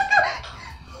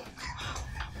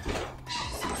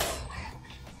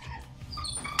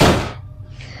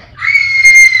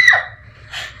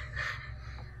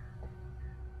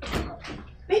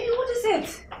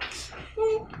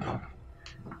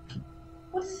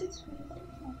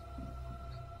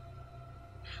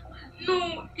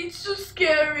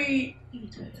 scary.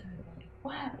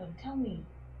 What happened? Tell me.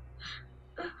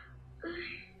 I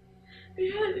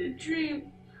had a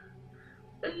dream.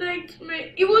 A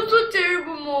nightmare. It was so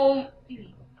terrible, Mom.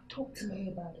 Baby, talk to me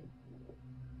about it.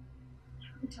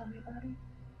 Can you tell me about it?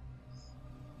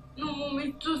 No, Mom,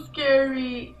 it's too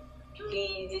scary.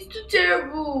 Please, it's too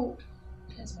terrible.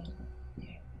 Jasmine.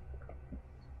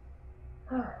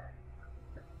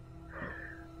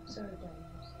 Sorry, darling.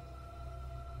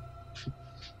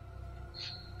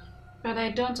 But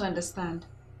I don't understand.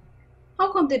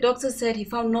 How come the doctor said he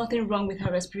found nothing wrong with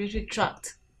her respiratory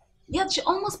tract? Yet she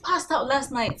almost passed out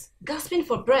last night, gasping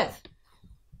for breath.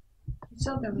 It's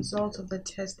all the result of the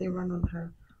test they ran on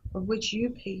her, of which you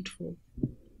paid for.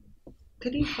 They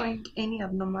didn't find any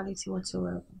abnormality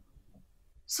whatsoever.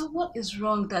 So what is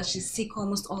wrong that she's sick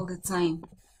almost all the time?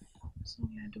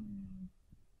 Sonia, I don't know.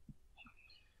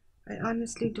 I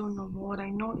honestly don't know. But what I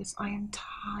know is I am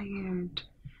tired.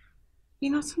 You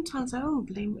know, sometimes I don't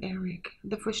blame Eric.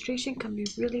 The frustration can be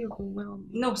really overwhelming.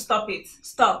 No, stop it.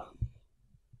 Stop.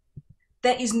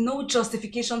 There is no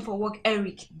justification for what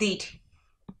Eric did.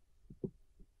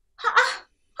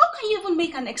 How can you even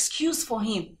make an excuse for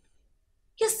him?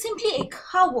 He's simply a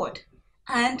coward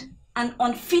and an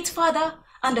unfit father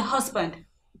and a husband.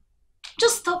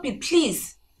 Just stop it,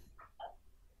 please.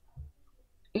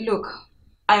 Look,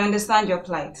 I understand your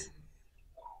plight.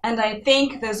 And I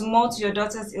think there's more to your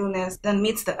daughter's illness than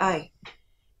meets the eye.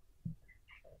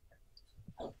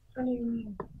 What do you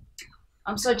mean?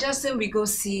 I'm suggesting we go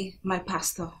see my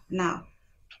pastor now.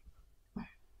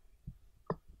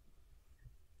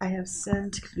 I have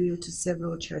sent Cleo to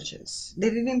several churches.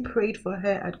 They've even prayed for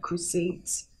her at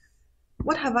crusades.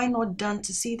 What have I not done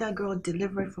to see that girl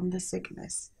delivered from this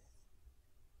sickness?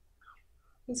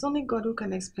 It's only God who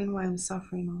can explain why I'm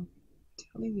suffering. I'm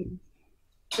telling you.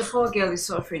 The poor girl is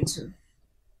suffering too.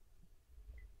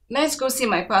 Let's go see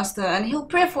my pastor and he'll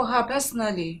pray for her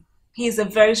personally. He is a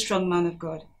very strong man of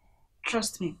God.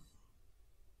 Trust me.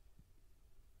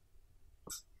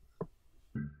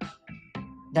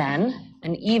 Then,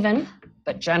 an even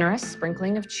but generous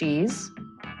sprinkling of cheese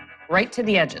right to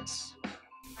the edges.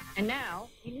 And now,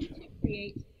 you need to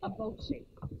create a boat shape.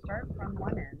 Start from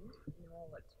one end and roll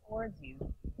it towards you,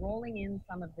 rolling in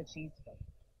some of the cheese filling.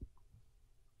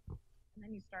 And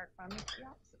then you start from the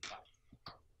opposite side.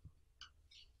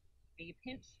 You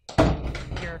pinch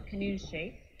your canoe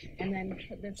shape and then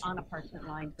put this on a parchment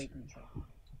lined baking tray.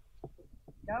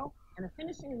 Go. And the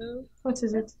finishing move. What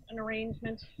is it? An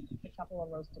arrangement, a couple of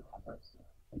roasted peppers.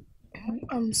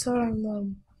 I'm sorry,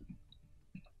 Mom.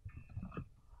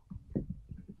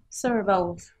 Sorry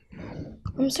about.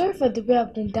 I'm sorry for the way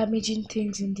I've been damaging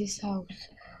things in this house.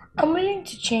 I'm willing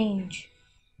to change.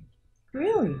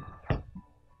 Really?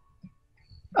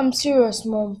 I'm serious,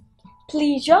 Mom.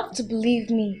 Please, you have to believe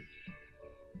me.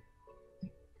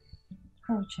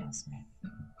 Oh, Jasmine.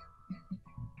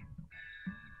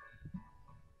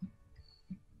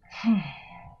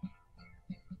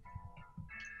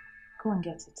 Go and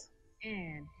get it.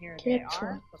 And here Get they it.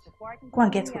 are. But before I can Go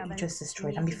and put them get in the what you oven, just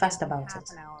destroyed you and need be to fast give them about half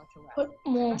it. an hour to rest. But,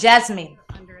 Mom. Jasmine.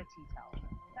 Under a tea towel.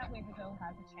 That way the dough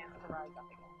has a chance to rise up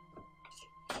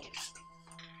again.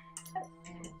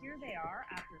 And here they are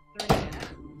after 30 minutes.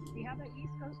 See how the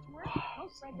yeast goes to work?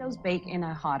 Most bread doughs bake in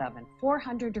a hot oven,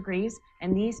 400 degrees,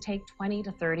 and these take 20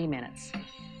 to 30 minutes.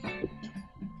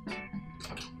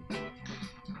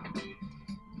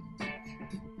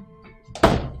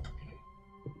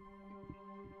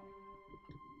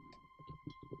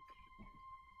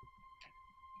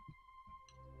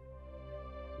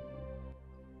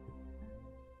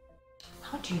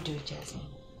 How do you do it, Jasmine?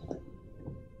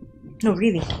 No,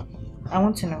 really. I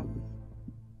want to know.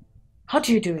 How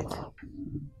do you do it?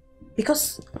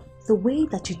 Because the way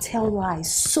that you tell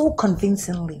lies so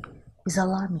convincingly is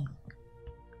alarming.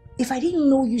 If I didn't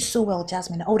know you so well,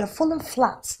 Jasmine, I would have fallen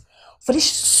flat for this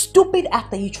stupid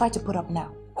act that you tried to put up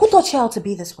now. Who taught you how to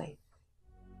be this way?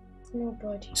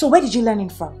 Nobody. So where did you learn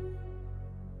it from?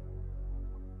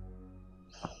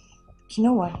 You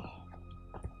know what?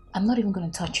 I'm not even going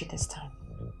to touch you this time.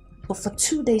 But for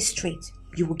 2 days straight,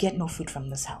 you will get no food from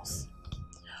this house.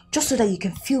 Just so that you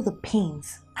can feel the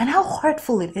pains and how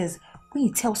hurtful it is when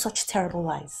you tell such terrible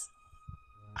lies.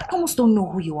 I almost don't know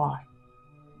who you are.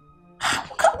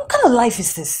 What kind of life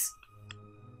is this?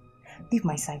 Leave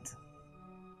my sight.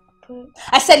 But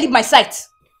I said leave my sight!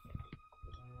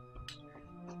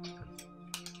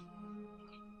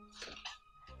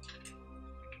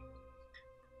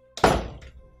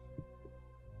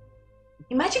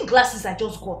 Imagine glasses I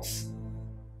just got.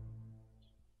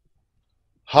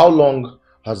 How long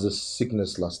has the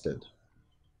sickness lasted?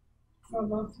 For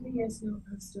about 3 years now,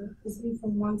 Pastor. It's been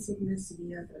from one sickness to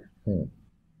the other.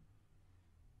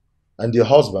 And your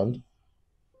husband?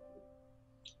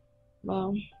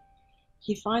 Well,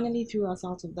 he finally threw us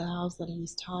out of the house that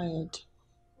he's tired.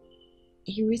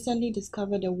 He recently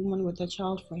discovered a woman with a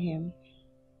child for him,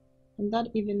 and that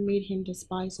even made him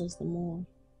despise us the more.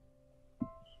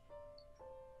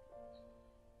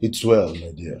 It's well,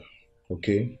 my dear.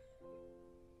 Okay?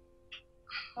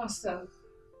 Pastor,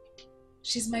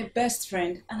 she's my best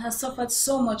friend and has suffered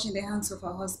so much in the hands of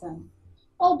her husband.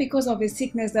 All because of a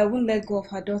sickness that won't let go of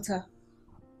her daughter.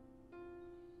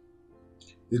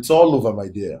 It's all over, my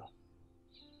dear.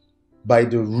 By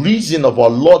the reason of our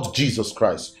Lord Jesus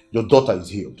Christ, your daughter is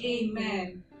healed.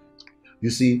 Amen. You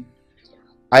see,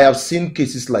 I have seen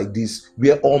cases like this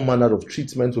where all manner of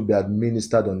treatment will be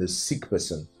administered on a sick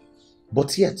person,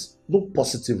 but yet no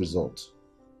positive result.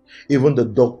 Even the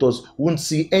doctors won't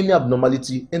see any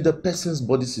abnormality in the person's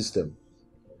body system,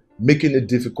 making it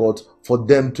difficult for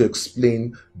them to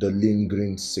explain the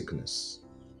lingering sickness.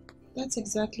 That's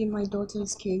exactly my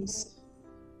daughter's case.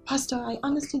 Pastor, I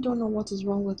honestly don't know what is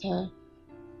wrong with her.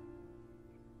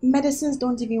 Medicines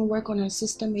don't even work on her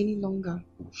system any longer.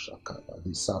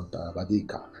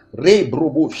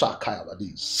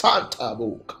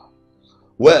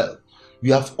 Well,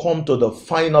 you have come to the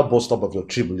final bus stop of your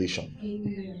tribulation.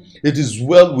 Amen. It is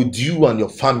well with you and your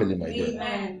family, my dear.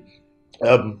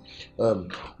 Amen.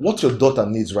 What your daughter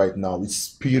needs right now is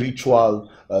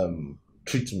spiritual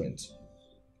treatment.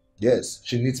 Yes,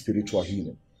 she needs spiritual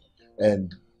healing.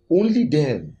 And only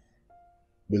then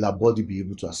will her body be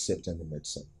able to accept any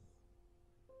medicine.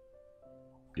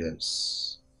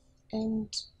 Yes.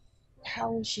 And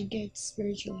how will she get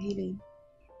spiritual healing?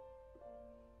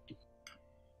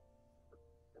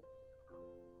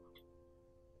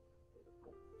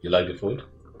 You like the food?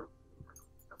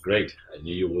 Great, I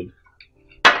knew you would.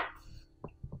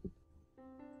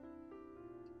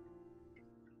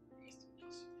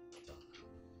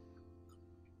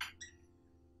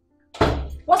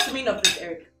 What's the meaning of this,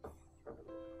 Eric?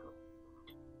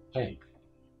 Hey.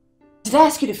 Did I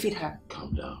ask you to feed her?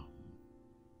 Calm down.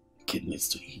 Kid needs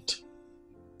to eat.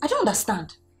 I don't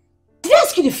understand. Did I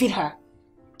ask you to feed her?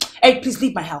 Eric, please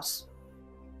leave my house.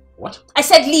 What? I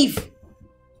said leave.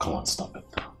 Come on, stop it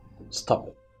now. Stop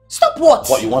it. Stop what?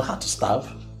 What, you want her to starve?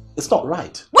 It's not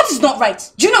right. What is not right?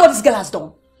 Do you know what this girl has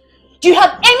done? Do you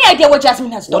have any idea what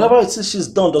Jasmine has done? Whatever it is she's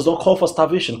done does not call for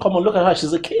starvation. Come on, look at her.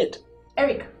 She's a kid.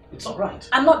 Eric. It's not right.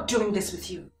 I'm not doing this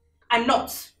with you. I'm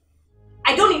not.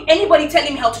 I don't need anybody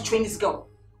telling me how to train this girl.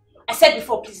 I said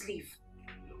before, please leave.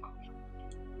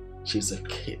 She's a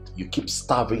kid. You keep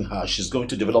starving her. She's going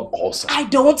to develop ulcer. I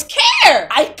don't care.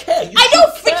 I care. I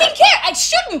don't freaking care. I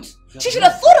shouldn't. She should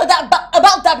have thought of that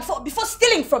about that before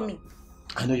stealing from me.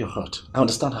 I know you're hurt. I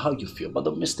understand how you feel, but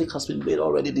the mistake has been made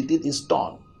already. The deed is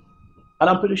done. And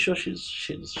I'm pretty sure she's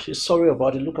sorry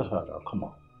about it. Look at her now. Come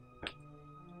on.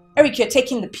 Eric, you're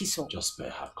taking the piece home. Just spare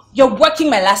her. You're working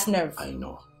my last nerve. I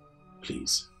know.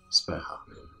 Please, spare her.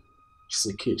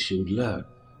 She's a kid. She would learn.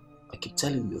 I keep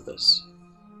telling you this.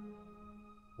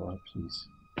 Alright, please.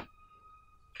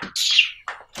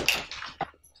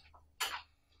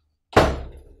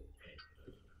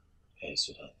 Hey,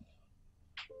 sweetheart.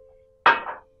 I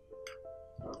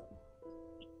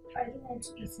don't want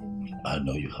to eat anymore. I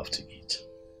know you have to eat.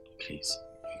 Please,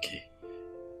 okay?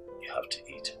 You have to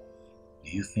eat. Do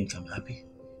you think I'm happy?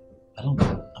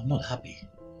 I'm not happy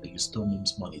that you stole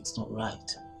Mom's money. It's not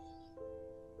right.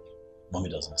 Mommy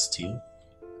doesn't steal.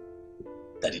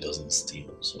 Daddy doesn't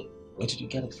steal. So where did you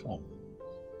get it from?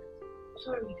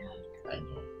 Sorry, Dad. I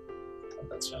know.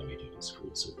 And that's why I made you this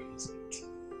food, so please eat.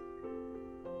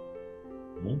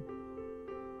 Hmm?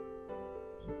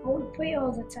 I would pray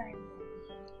all the time.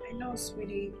 I know,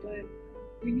 sweetie, but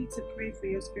we need to pray for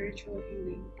your spiritual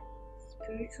healing.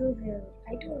 Spiritual healing?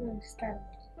 I don't understand.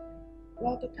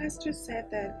 Well, the pastor said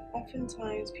that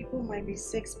oftentimes people might be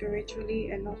sick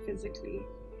spiritually and not physically,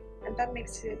 and that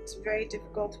makes it very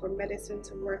difficult for medicine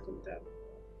to work on them.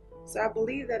 So I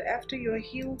believe that after you're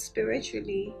healed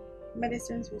spiritually,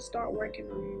 medicines will start working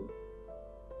on you.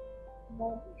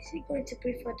 Mom, is he going to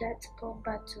pray for Dad to come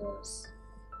back to us?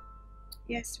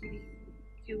 Yes, sweetie.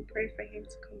 He'll pray for him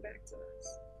to come back to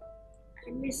us.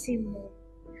 I miss him more.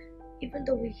 Even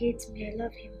though he hates me, I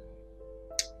love him.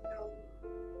 No,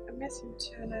 I miss him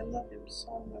too, and I love him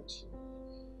so much.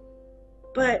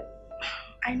 But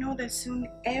I know that soon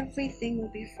everything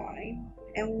will be fine,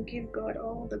 and we'll give God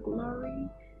all the glory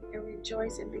and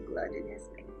rejoice and be glad in his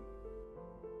name.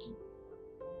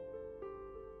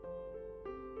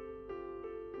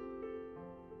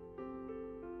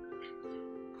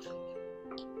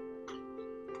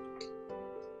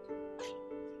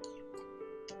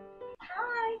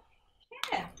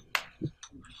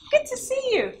 to see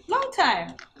you. Long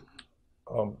time.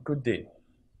 Good day.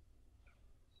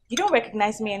 You don't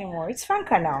recognize me anymore. It's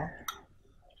Franca now.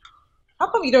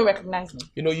 How come you don't recognize me?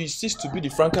 You know, you ceased to be the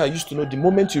Franca I used to know the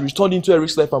moment you returned into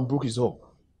Eric's life and broke his home.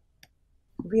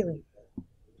 Really?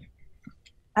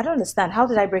 I don't understand. How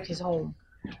did I break his home?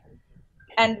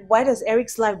 And why does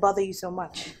Eric's life bother you so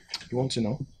much? You want to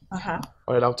know? Uh-huh.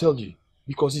 Alright, I'll tell you.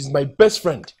 Because he's my best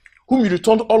friend, whom you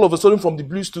returned all of a sudden from the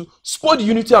blues to spoil the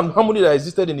unity and harmony that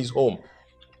existed in his home.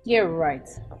 You're right.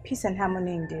 Peace and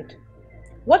harmony indeed.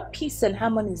 What peace and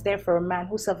harmony is there for a man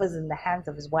who suffers in the hands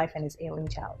of his wife and his ailing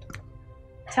child?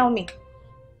 Tell me.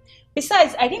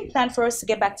 Besides, I didn't plan for us to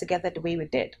get back together the way we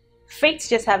did. Fate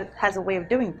just has a way of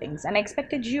doing things, and I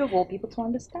expected you of all people to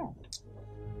understand.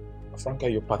 Franca,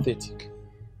 you're pathetic.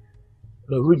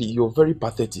 No, really, you're very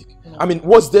pathetic. No. I mean,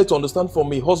 what's there to understand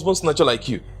from a husband snatcher like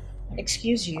you?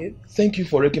 Excuse you? Thank you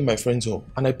for wrecking my friend's home,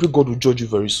 and I pray God will judge you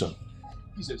very soon.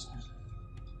 Please excuse me.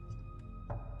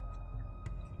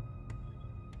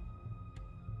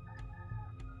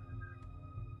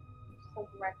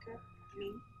 Me?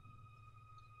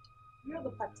 You're the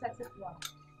pathetic one.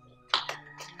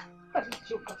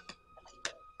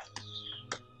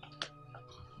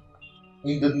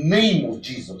 In the name of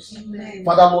Jesus. Amen.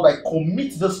 Father, Lord, I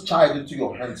commit this child into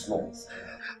your hands, Lord.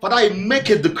 Father, I make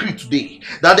a decree today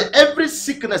that every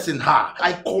sickness in her,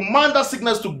 I command that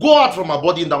sickness to go out from her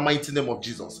body in the mighty name of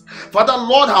Jesus. Father,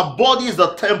 Lord, her body is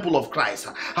the temple of Christ.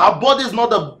 Her body is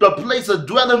not the place, a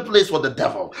dwelling place for the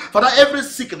devil. Father, every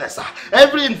sickness,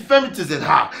 every infirmity is in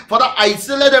her. Father, I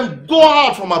say let them go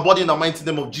out from her body in the mighty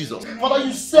name of Jesus. Father,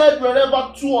 you said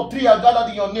wherever 2 or 3 are gathered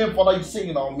in your name, Father, you say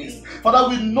in our midst. Father,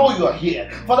 we know you are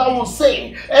here. Father, I will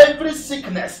say every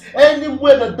sickness,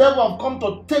 anywhere the devil have come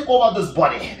to take over this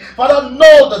body, Father,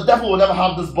 no, the devil will never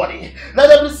have this body. Let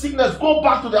every sickness go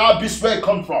back to the abyss where it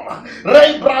come from.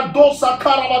 Le rabo santa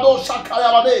kai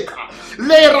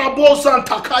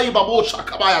babo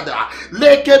shakabayada.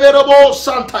 Le keberabo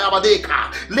santa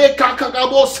yabadeka. Le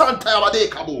kakagabo santa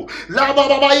yabadeka bu. La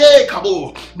babaye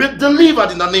kabu. Be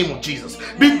delivered in the name of Jesus.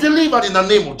 Be delivered in the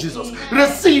name of Jesus.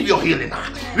 Receive your healing.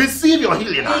 Receive your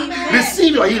healing.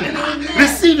 Receive your healing.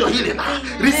 Receive your healing.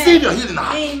 Receive your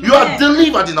healing. You are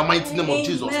delivered in the mighty name of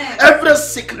Jesus. Every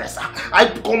sickness, I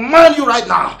command you right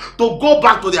now to go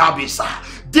back to the abyss.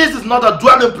 This is not a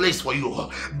dwelling place for you.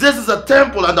 This is a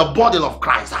temple and the body of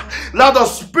Christ. Let the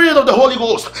Spirit of the Holy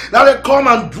Ghost, let it come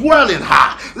and dwell in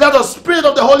her. Let the Spirit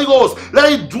of the Holy Ghost,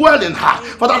 let it dwell in her.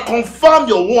 Father, confirm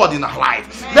your word in her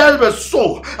life. Let it be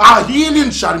so. Our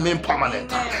healing shall remain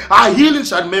permanent. Our healing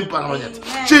shall remain permanent.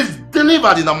 She is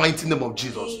delivered in the mighty name of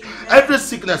Jesus. Every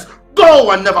sickness, go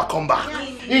and never come back.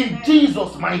 In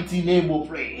Jesus' mighty name we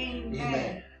pray.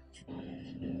 Amen.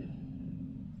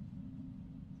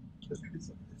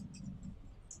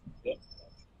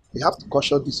 You have to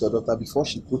caution this your daughter before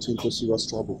she puts you into serious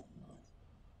trouble.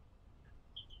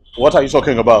 What are you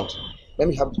talking about? Let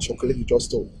me have the chocolate you just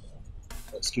stole.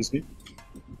 Excuse me?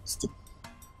 Steal?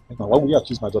 Now, why would you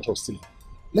accuse my daughter of stealing?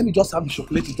 Let me just have the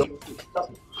chocolate you just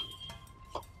stole.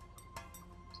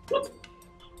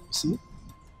 You see?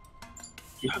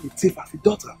 You have a thief as a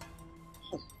daughter.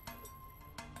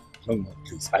 No,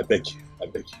 please, I beg you,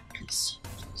 please.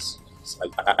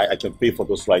 I can pay for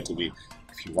those right away.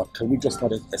 If you want, can we just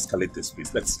not escalate this,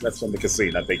 please? Let's not make a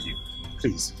scene, I beg you.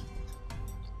 Please.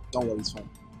 Don't worry, it's fine.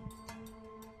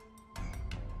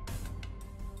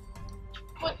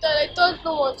 But Dad, I thought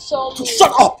no one saw me.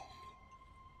 Shut up!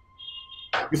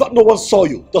 You thought no one saw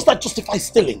you. Does that justify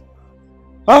stealing?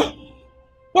 Huh?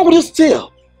 Why would you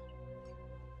steal?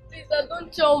 Please, Dad,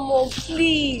 don't tell Mom,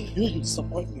 please. You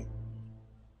disappoint me.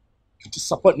 You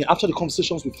disappoint me after the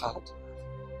conversations we've had.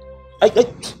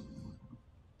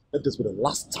 Let this be the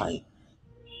last time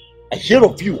I hear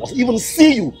of you or even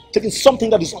see you taking something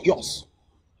that is not yours.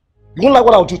 You won't like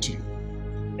what I'll do to you.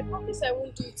 I promise I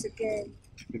won't do it again.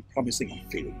 You've been promising and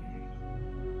failing.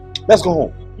 Let's go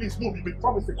home. Please move, you've been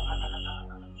promising.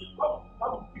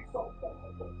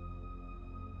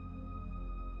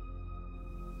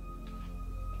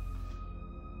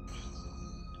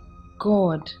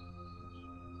 God,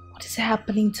 what is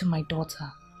happening to my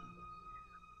daughter?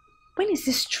 When is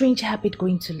this strange habit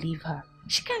going to leave her?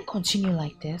 She can't continue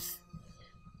like this.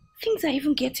 Things are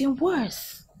even getting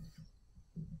worse.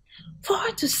 For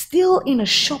her to steal in a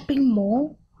shopping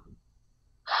mall?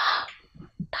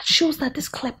 That shows that this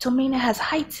kleptomania has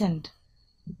heightened.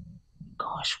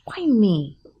 Gosh, why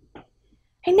me?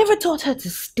 I never taught her to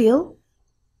steal.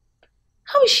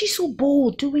 How is she so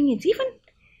bold doing it? Even,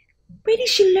 where did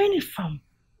she learn it from?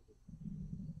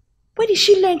 Where did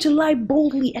she learn to lie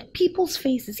boldly at people's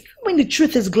faces, even when the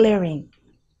truth is glaring?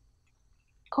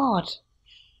 God,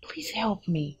 Please help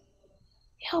me.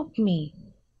 Help me.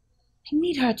 I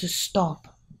need her to stop.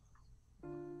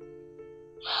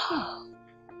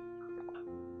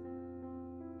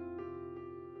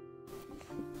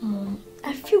 Mom,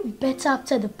 I feel better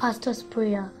after the pastor's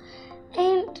prayer.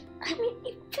 And I mean,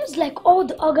 it feels like all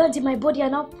the organs in my body are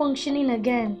now functioning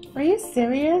again. Are you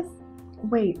serious?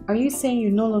 Wait, are you saying you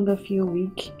no longer feel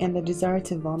weak and the desire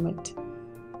to vomit?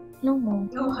 No more.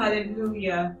 Oh,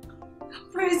 hallelujah.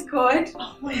 Praise God.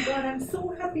 Oh my God, I'm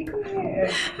so happy. Come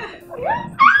here.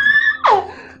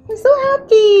 I'm so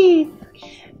happy.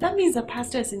 That means the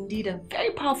pastor is indeed a very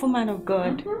powerful man of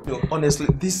God. No, honestly,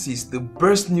 this is the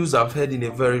best news I've heard in a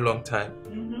very long time.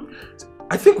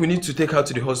 I think we need to take her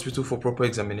to the hospital for proper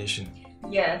examination.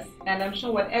 Yes, and I'm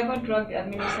sure whatever drug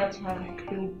administered to her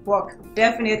will work.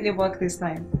 Definitely work this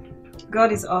time.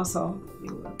 God is awesome.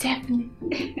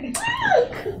 Definitely.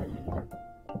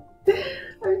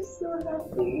 I'm so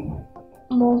happy.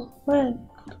 Mom, what?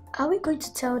 Are we going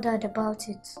to tell Dad about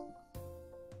it?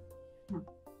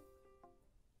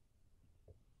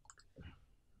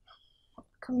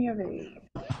 Come here, baby.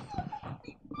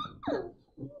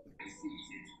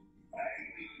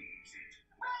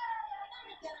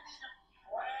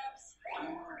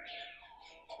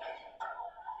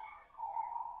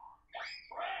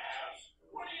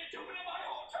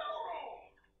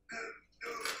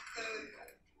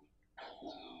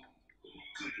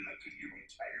 Good luck in your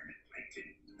retirement,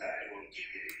 Plankton. I will give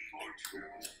you any more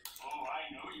trouble. Oh, I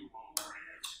know you won't,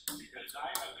 Chris. Because I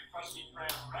have the crusty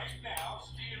friend right now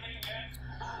stealing it.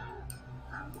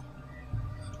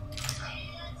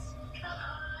 Dance, come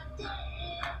on,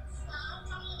 dance. I'm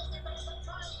trying to get the best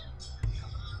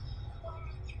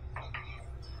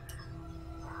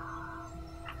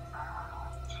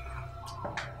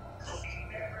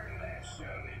Never left,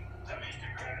 Sheldon. The Mr.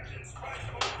 Krabs and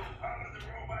SpongeBob will follow the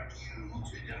robot you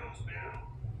to Dillsville.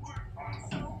 We're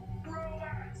also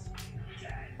robots.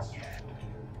 Gotcha.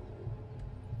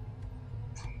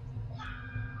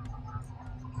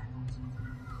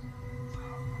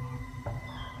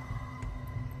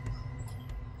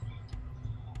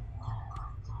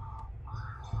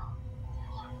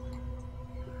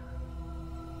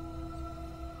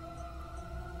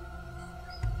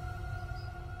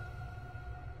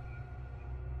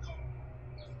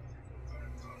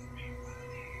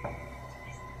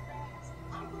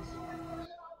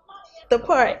 The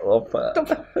part. Opa.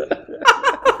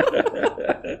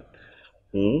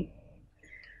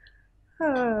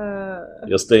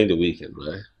 You're staying the weekend,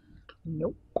 right?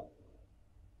 Nope.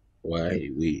 Why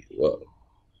we? Well,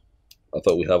 I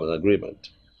thought we have an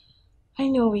agreement. I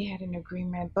know we had an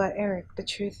agreement, but Eric, the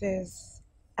truth is,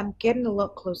 I'm getting a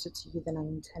lot closer to you than I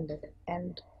intended,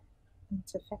 and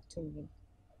it's affecting me.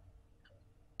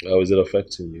 How is it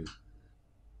affecting you?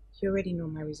 You already know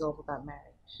my resolve about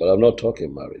marriage. But I'm not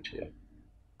talking marriage here.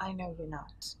 I know you're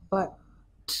not, but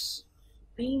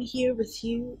being here with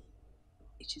you,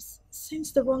 it just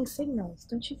sends the wrong signals,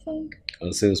 don't you think?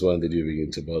 And since when did you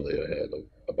begin to bother your head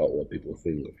about what people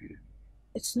think of you?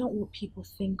 It's not what people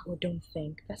think or don't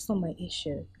think. That's not my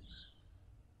issue.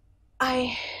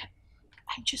 I'm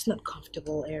just not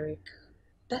comfortable, Eric.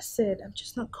 That's it. I'm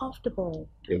just not comfortable.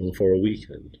 Even for a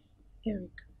weekend? Eric.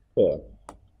 What?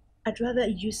 I'd rather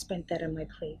you spend that in my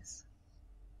place.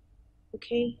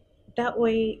 Okay? That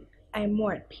way, I'm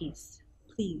more at peace.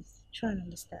 Please, try and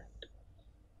understand.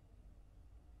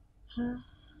 Huh?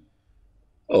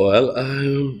 Oh, well,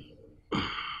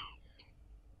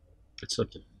 it's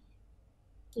okay.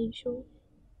 Are you sure?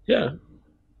 Yeah.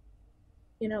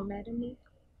 You're not mad at me?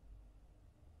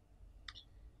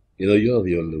 You know, you're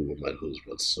the only woman who's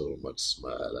brought so much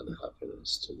smile and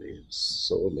happiness to me in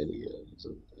so many years,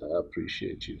 and I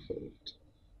appreciate you for it.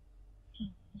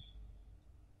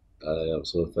 I am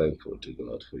so thankful to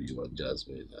God for you and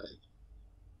Jasmine.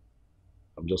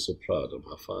 I'm just so proud of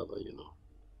my father, you know.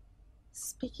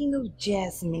 Speaking of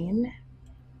Jasmine,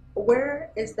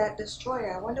 where is that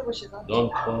destroyer? I wonder what she's up to.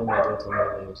 Don't call my daughter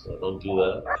my name, so don't do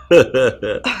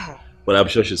that. But I'm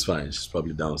sure she's fine. She's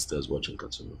probably downstairs watching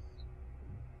cartoon.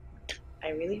 I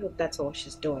really hope that's all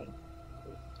she's doing.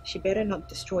 She better not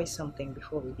destroy something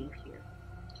before we leave here.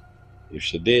 If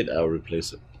she did, I'll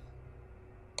replace it.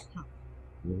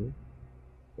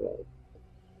 Well,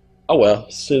 oh well,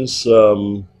 since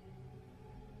you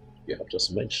have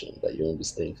just mentioned that you won't be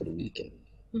staying for the weekend,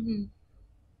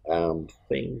 I'm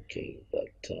thinking that,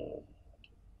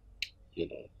 you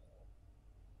know.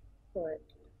 What?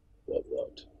 What?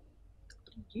 What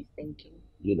are you thinking?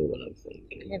 You know what I'm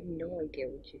thinking. I have no idea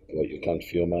what you're thinking. Well, you can't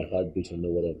feel my heartbeat and know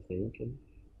what I'm thinking.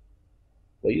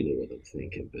 Well, you know what I'm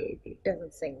thinking, baby. It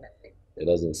doesn't say nothing. It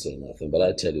doesn't say nothing, but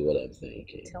I tell you what I'm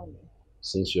thinking. Tell me.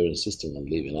 Since you're insisting on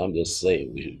leaving, I'm just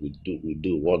saying we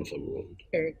do one for the road.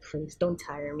 Eric, please don't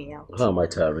tire me out. How am I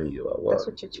tiring you out? That's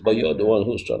what you're trying But to you're do. the one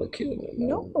who's trying to kill me. Man.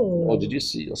 No. Or did you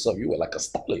see yourself? You were like a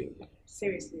stallion.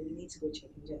 Seriously, we need to go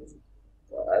check on Jazzy.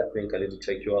 Well, I think I need to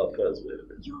check you out first, baby.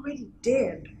 You already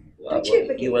did. Well, Don't you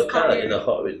ever you get were kind of tired? in a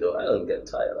hurry, though. I don't get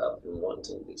tired. I've been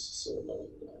wanting this so long.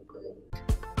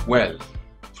 Well,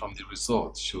 from the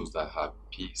result shows that her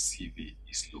PCV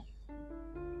is low.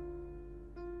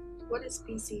 What is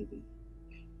PCV?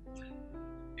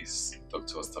 Is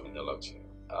doctor's terminology.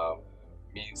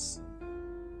 Means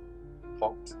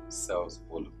popped cells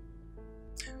volume.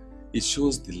 It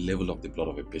shows the level of the blood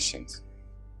of a patient.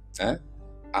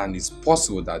 And it's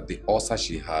possible that the ulcer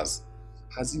she has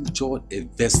injured a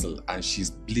vessel and she's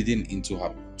bleeding into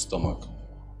her stomach.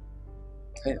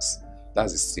 Yes,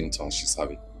 that's the symptom she's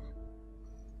having.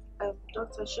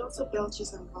 Doctor, she also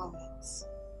belches and vomits.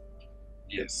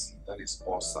 Yes, that is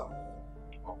ulcer.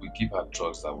 But we give her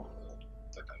drugs that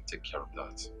can take care of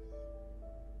that.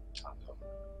 And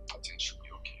I think she'll be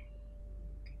okay.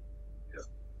 Yeah.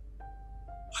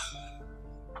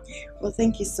 Well,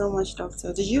 thank you so much,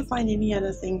 doctor. Did you find any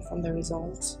other thing from the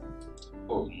results?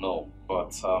 Oh no,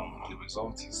 but the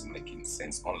result is making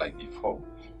sense unlike before.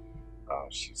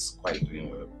 She's quite doing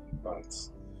well, but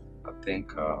I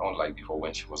think unlike before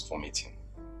when she was vomiting,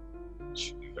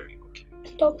 she'll be very okay.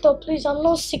 Doctor, please, I'm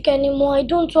not sick anymore. I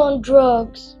don't want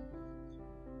drugs.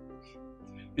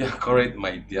 You are correct,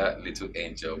 my dear little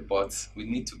angel, but we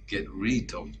need to get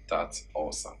rid of that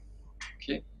ulcer.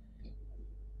 Okay?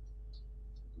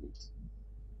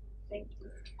 Thank you.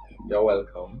 You're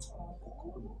welcome.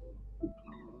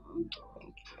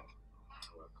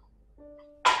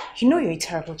 You know you're a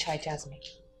terrible child, Jasmine.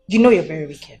 You know you're very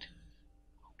wicked.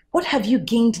 What have you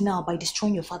gained now by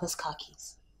destroying your father's car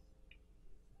keys?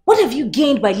 What have you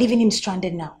gained by leaving him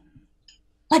stranded now?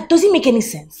 Like, does it make any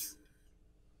sense?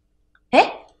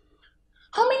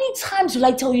 How many times will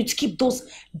I tell you to keep those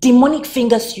demonic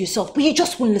fingers to yourself, but you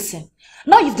just won't listen?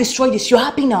 Now you've destroyed this, you're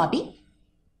happy now, Abby?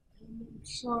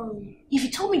 Sorry. If you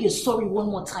tell me you're sorry one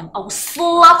more time, I will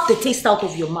slap the taste out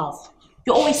of your mouth.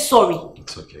 You're always sorry.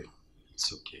 It's okay.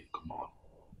 It's okay. Come on.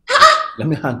 Let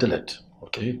me handle it,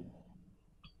 okay?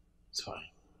 It's fine.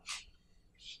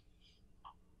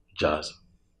 Jazz,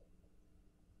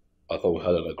 I thought we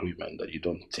had an agreement that you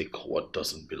don't take what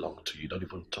doesn't belong to you. You don't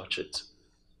even touch it.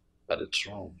 That it's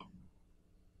wrong.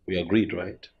 We agreed,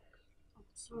 right?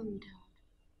 Sorry, Dad.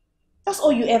 That's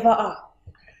all you ever are.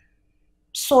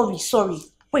 Sorry.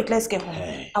 Wait, let's get home.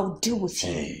 Hey. I'll deal with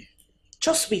you.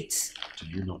 Just wait. Do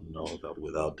you not know that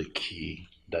without the key,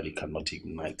 Daddy cannot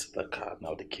ignite the car?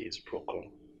 Now the key is broken.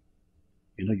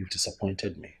 You know you've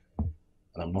disappointed me, and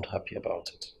I'm not happy about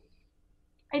it.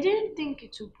 I didn't think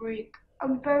it would break.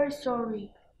 I'm very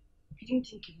sorry. You didn't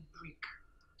think it would break.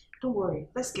 Don't worry.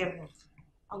 Let's get home.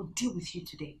 I'll deal with you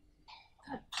today.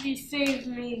 Dad, please save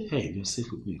me. Hey, you're safe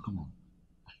with me. Come on.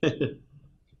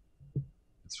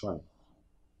 It's fine.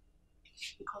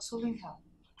 You're consoling her.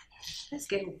 Let's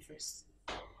get home first.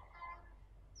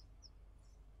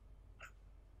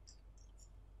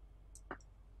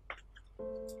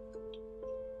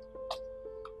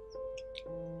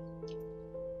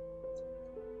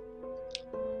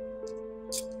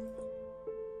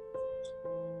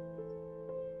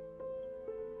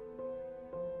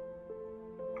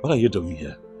 What are you doing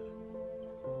here?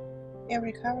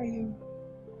 Eric, how are you?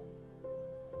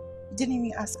 You didn't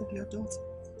even ask of your daughter.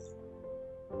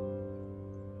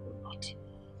 Not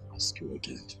ask you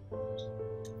again.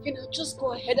 You know, just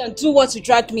go ahead and do what you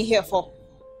dragged me here for.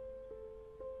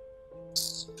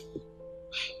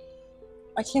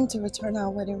 I came to return our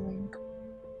wedding ring.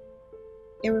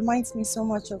 It reminds me so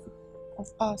much of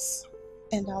us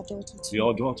and our daughter too.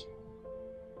 Your daughter?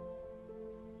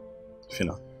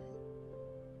 Fina.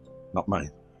 Not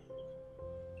mine.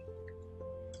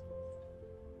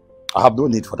 I have no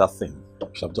need for that thing. I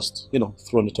should have just,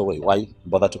 thrown it away. Why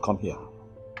bother to come here?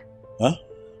 Huh?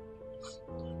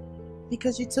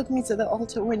 Because you took me to the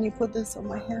altar when you put this on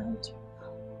my hand.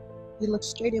 You looked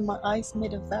straight in my eyes,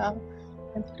 made a vow,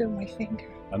 and put it on my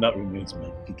finger. And that remains my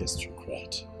biggest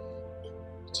regret.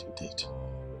 But you did.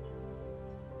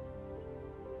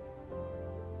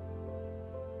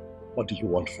 What do you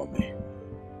want from me?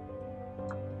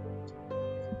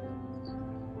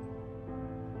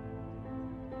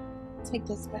 Take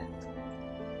this back.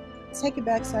 Take it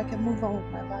back so I can move on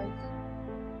with my life.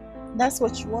 That's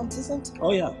what you want, isn't it?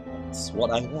 Oh yeah, that's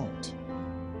what I want.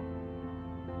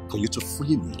 For you to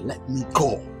free me, let me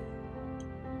go.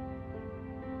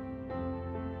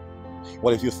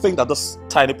 Well, if you think that this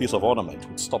tiny piece of ornament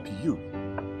would stop you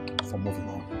from moving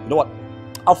on, you know what?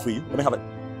 I'll free you. Let me have it.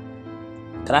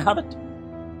 Can I have it?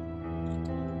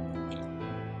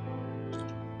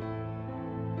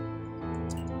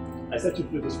 I said you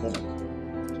free this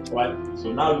moment. Alright?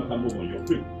 So now you can move on. You're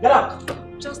free. Get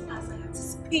out! Just as I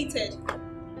anticipated.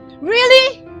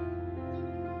 Really?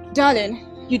 Darling,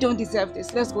 you don't deserve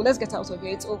this. Let's go. Let's get out of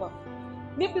here. It's over.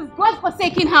 Leave this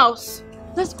God-forsaken house.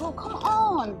 Let's go. Come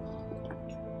on.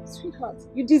 Sweetheart,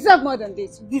 you deserve more than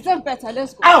this. You deserve better.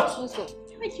 Let's go. Out! Let's go.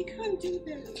 Like, you can't do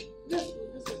that. Let's go.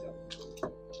 Let's go.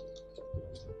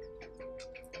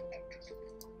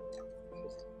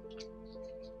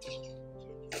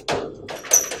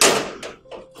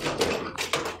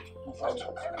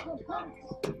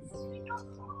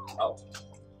 Out.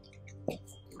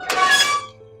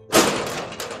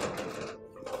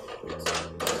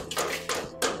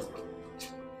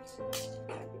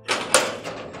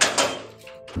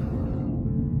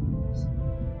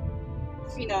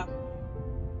 Fina,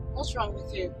 what's wrong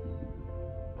with you?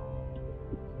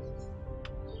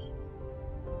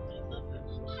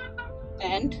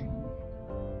 And?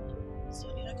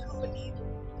 Sonia, I can't believe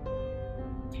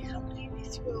he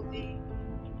threw away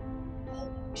all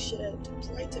we shared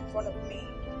right in front of me.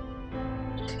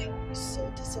 Claire will be so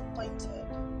disappointed.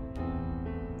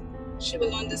 She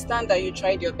will understand that you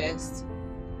tried your best.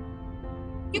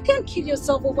 You can't kill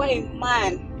yourself over a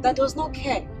man that does not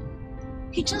care.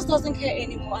 He just doesn't care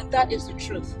anymore, and that is the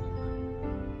truth.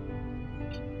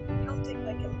 I don't think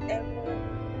I can ever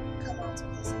come out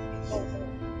of this and be normal.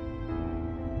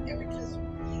 Eric has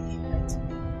really hurt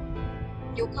me.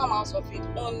 You'll come out of it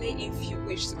only if you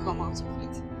wish to come out of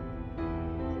it.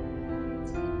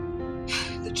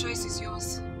 The choice is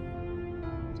yours.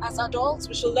 As adults,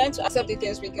 we should learn to accept the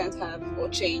things we can't have or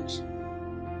change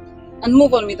and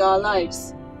move on with our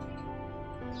lives.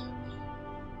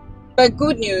 But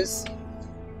good news,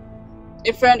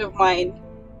 a friend of mine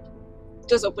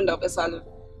just opened up a salon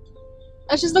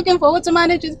and she's looking forward to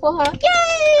manage it for her.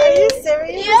 Yay! Are you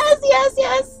serious?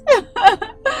 Yes.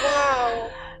 Wow.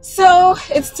 So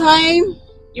it's time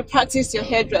you practice your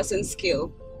hairdressing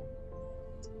skill.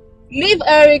 Leave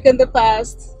Eric in the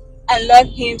past and let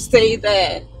him stay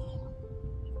there.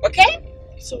 Okay?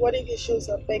 So what if he shows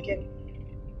up begging?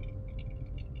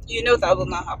 You know that will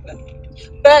not happen.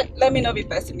 But let me not be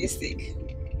pessimistic.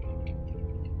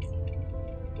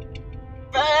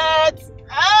 But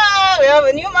we have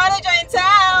a new manager in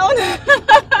town.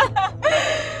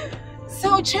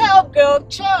 So cheer up, girl,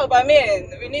 cheer up. I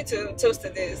mean, we need to toast to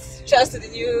this. Cheers to the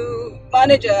new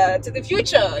manager, to the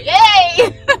future.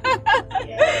 Yay!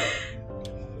 Yeah.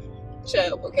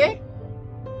 Cheer up, okay?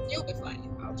 You'll be fine.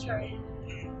 I'll try.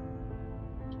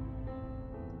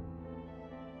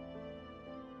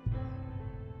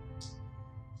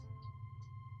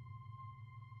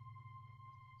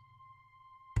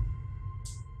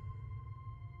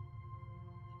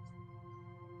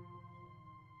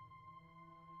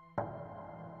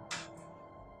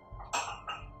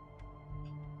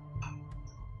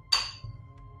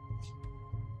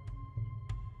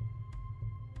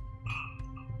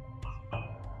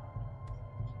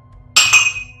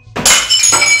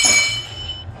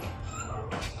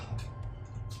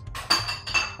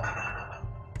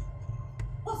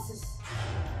 What's this?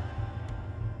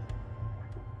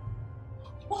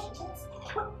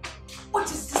 What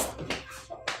is this?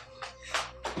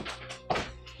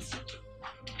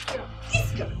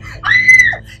 This girl.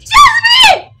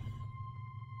 Jasmine!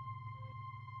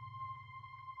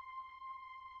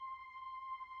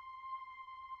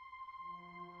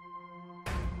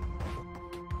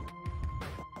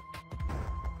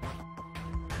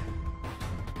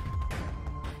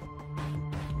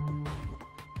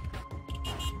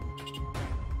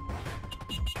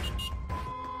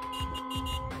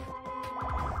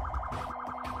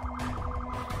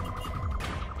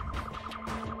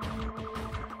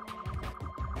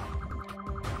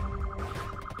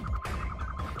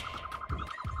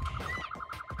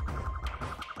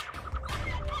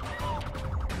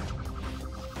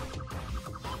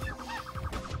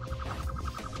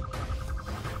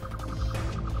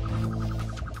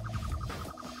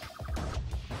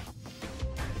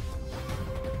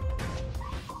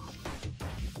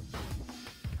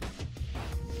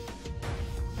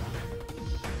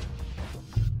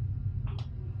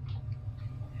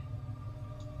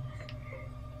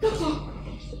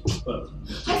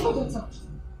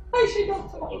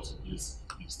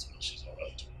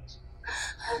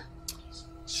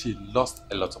 She lost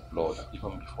a lot of blood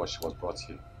even before she was brought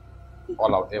here.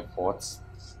 All our efforts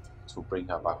to bring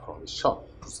her back from the shop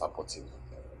to support it.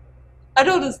 I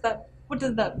don't understand. What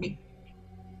does that mean?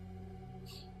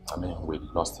 I mean, we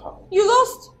lost her. You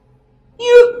lost?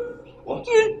 You? What?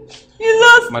 You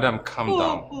lost. Madam, calm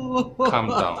down. Calm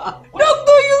down.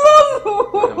 Doctor, you lost.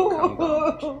 Madam, calm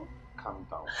down. Calm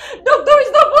down. Doctor,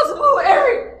 it's not possible,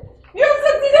 Eric. You have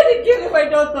succeeded in killing my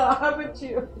daughter, haven't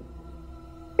you?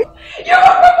 You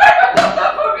were prepared for doctor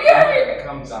for me, Eric.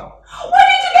 Calm down. Why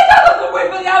did you get out of the way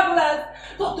for the ambulance?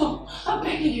 Doctor, I'm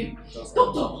begging you.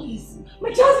 Doctor, please. My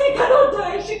Jasmine cannot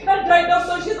die. She can't die,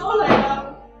 doctor. She's all I have.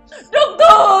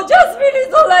 Doctor, Jasmine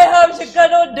is all I have. She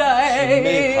cannot die. She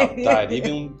may have died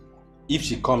even if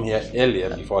she come here earlier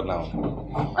before now.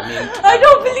 I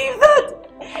don't believe that.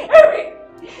 Eric,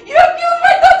 you have killed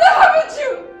my daughter, haven't you?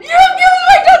 You have killed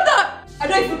my daughter. I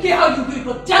don't even care how you do it,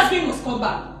 but Jasmine must come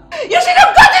back. You should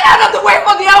have gotten out of the way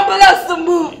for the ambulance to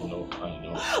move. I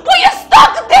know. But you're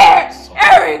stuck there,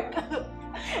 Eric.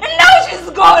 And now she's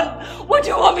gone. What do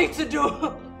you want me to do?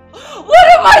 What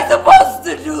am I supposed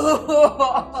to do?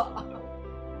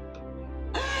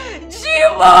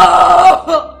 Jimo!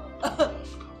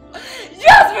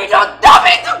 Jasmine, don't tell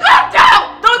me to calm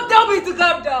down! Don't tell me to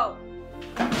calm down!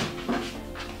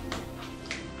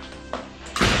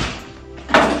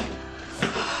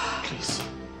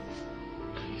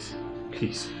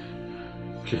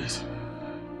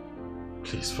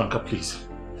 Please, Franca, please.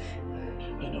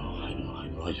 I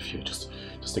know how you feel. Just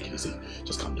take it easy.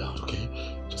 Just calm down, okay?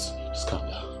 Just calm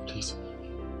down, please.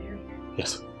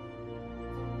 Yes.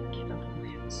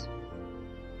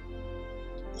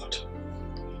 What?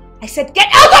 I said get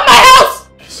out of my house!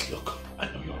 Please, look, I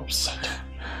know you're upset.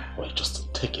 Alright,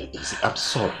 just take it easy. I'm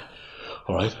sorry.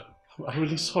 Alright? I'm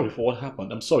really sorry for what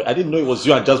happened. I'm sorry. I didn't know it was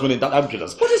you and Jasmine in that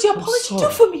ambulance. What does your apology do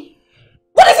for me?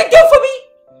 What does it do for me?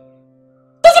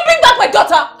 Does it bring back my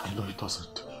daughter? I know it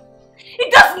doesn't.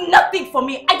 It does nothing for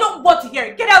me. I don't want to hear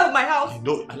it. Get out of my house. I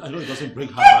know it doesn't bring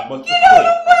her back, but get out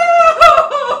of my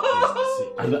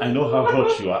house. I know how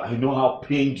hurt you are. I know how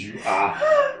pained you are.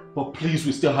 But please,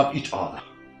 we still have each other.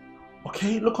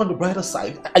 Okay? Look on the brighter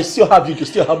side. I still have you. You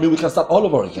still have me. We can start all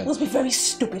over again. You must be very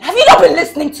stupid. Have you not been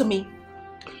listening to me?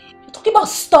 You're talking about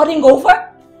starting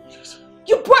over? Yes.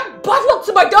 You brought bad luck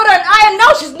to my daughter and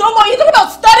now she's no more. You're talking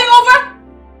about starting over?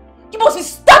 You must be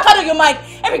stuck out of your mind.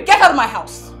 Eric, get out of my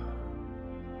house.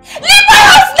 Leave my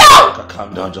house now!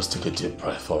 Calm down. Just take a deep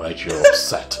breath, alright? You're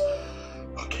upset.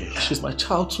 Okay, she's my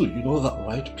child too. You know that,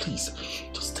 right? Please,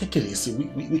 just take it easy.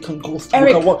 We can go through.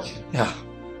 Eric, we can walk. Yeah.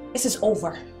 This is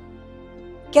over.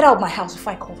 Get out of my house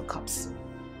before I call the cops.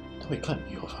 No, it can't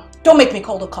be over. Don't make me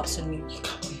call the cops on you. It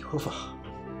can't be over.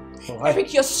 Alright?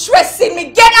 Eric, you're stressing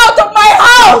me. Get out of my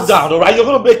house! Calm down, alright? You're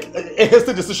gonna make a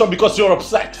hasty decision because you're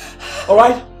upset.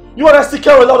 Alright? You and I still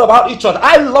care a lot about each other.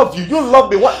 I love you. You love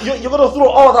me. What? You're gonna throw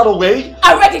all that away?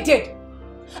 I already did.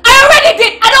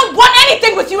 I don't want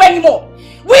anything with you anymore.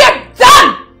 We are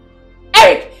done!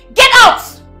 Eric, get out!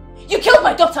 You killed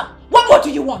my daughter. What more do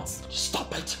you want?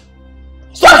 Stop it.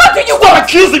 What more do you want? Stop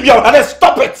accusing me of her.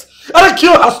 Stop it. I didn't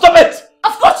kill her. Stop it.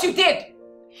 Of course you did.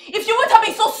 If you wouldn't have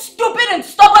been so stupid and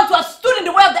stubborn to have stood in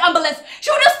the way of the ambulance,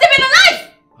 she would have still been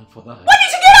alive. And for that, why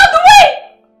did you get out of the way?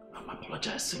 I'm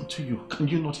apologizing to you. Can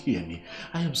you not hear me?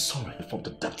 I am sorry from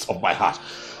the depths of my heart.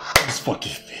 Please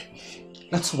forgive me.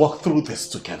 Let's walk through this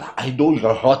together. I know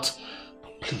you're hurt.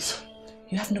 Please.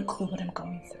 You have no clue what I'm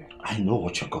going through. I know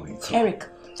what you're going through. Eric,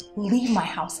 leave my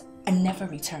house and never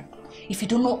return. If you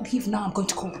do not leave now, I'm going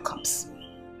to call the cops.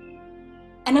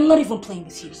 And I'm not even playing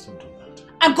with you. Please don't do that.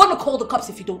 I'm going to call the cops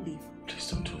if you don't leave. Please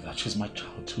don't do that. She's my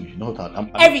child too. You know that.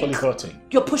 I'm Eric, actually hurting.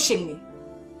 You're pushing me.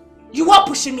 You are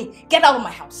pushing me. Get out of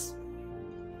my house.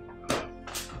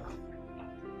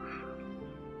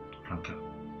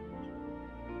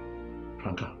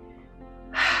 Franca.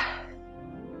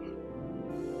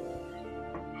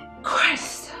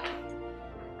 Christ.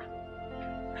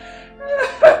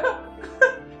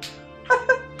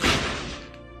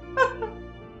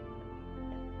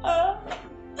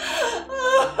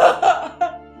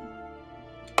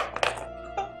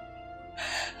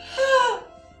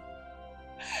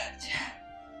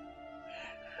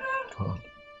 God.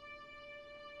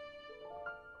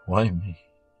 Why me?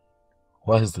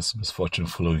 Why is this misfortune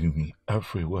following me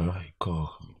everywhere I go?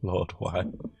 Lord, why?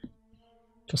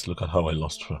 Just look at how I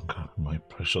lost Franca, my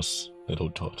precious little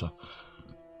daughter.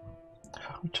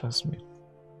 How Jasmine?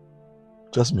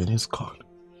 Jasmine is gone.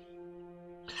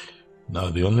 Now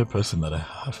the only person that I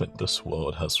have in this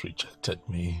world has rejected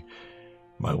me.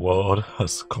 My world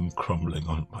has come crumbling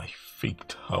on my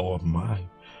feet. How am I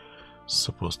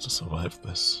supposed to survive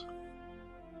this?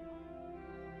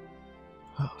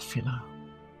 Oh, Fina,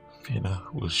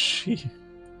 will she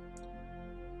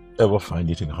ever find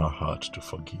it in her heart to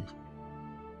forgive?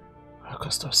 I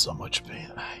caused her so much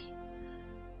pain. I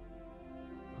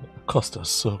caused her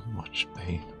so much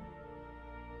pain.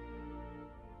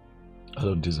 I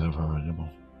don't deserve her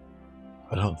anymore.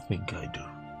 I don't think I do.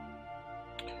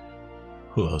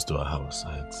 Who else do I have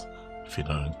besides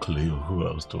Fina and Cleo? Who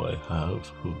else do I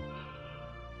have?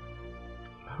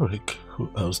 Eric, who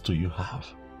else do you have?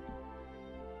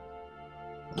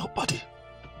 Nobody.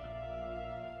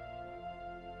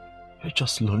 You're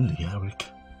just lonely, Eric.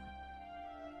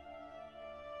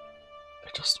 I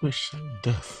just wish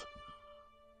death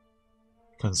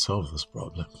can solve this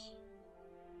problem.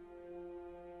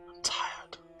 I'm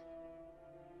tired.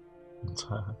 I'm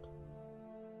tired.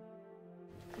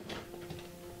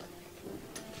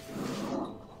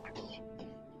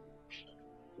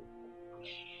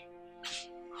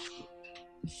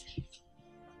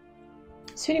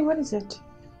 Sweetie, what is it?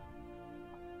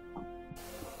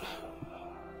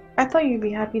 I thought you'd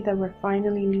be happy that we're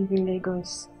finally leaving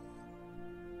Lagos.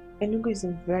 Enugu is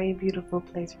a very beautiful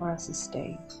place for us to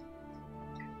stay.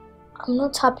 I'm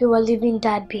not happy we're leaving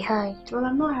Dad behind. Well,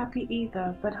 I'm not happy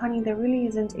either, but honey, there really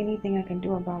isn't anything I can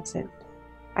do about it.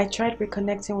 I tried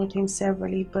reconnecting with him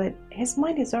severally, but his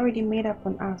mind is already made up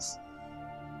on us.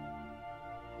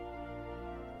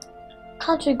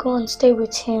 Can't we go and stay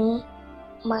with him,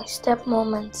 my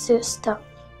stepmom and sister?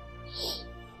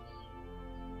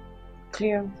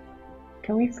 Cleo,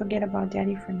 can we forget about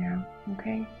Daddy for now,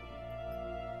 okay?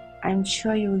 I'm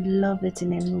sure you would love it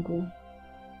in Enugu.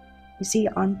 You see,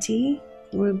 Auntie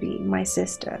Ruby, my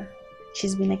sister,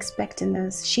 she's been expecting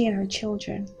us, she and her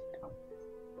children.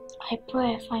 I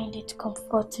pray I find it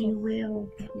comforting. You will.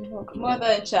 You're welcome. Mother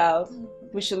and child,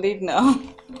 we should leave now.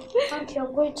 Auntie,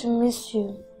 I'm going to miss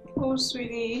you. Oh,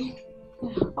 sweetie.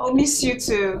 I'll miss you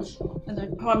too. And I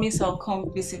promise I'll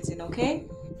come visiting, okay?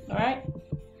 Alright?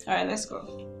 Alright, let's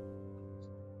go.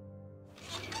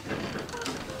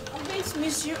 I'm going to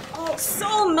miss you all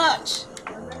so much.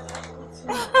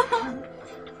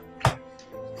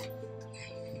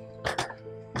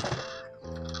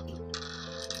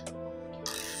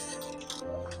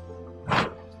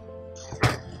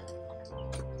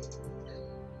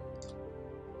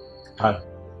 Hi.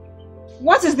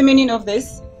 What is the meaning of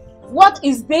this? What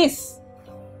is this?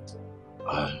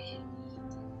 I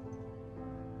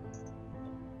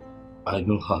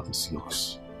know how this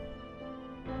looks.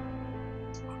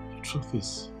 The truth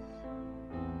is,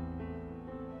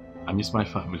 I miss my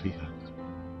family and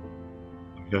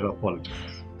I'm here to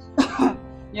apologize.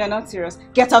 You're not serious.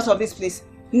 Get out of this place.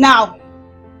 Now!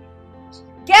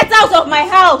 Get out of my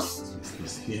house!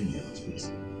 Please hear me out,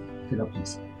 please. Fina,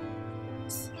 please.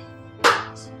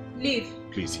 Leave.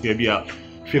 Please hear me out.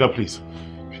 Fina, please.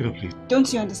 Fina, please.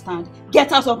 Don't you understand?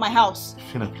 Get out of my house!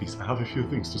 Fina, please. I have a few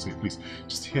things to say. Please,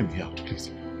 just hear me out, please.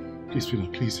 Please, Fina,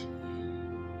 please.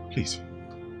 Please.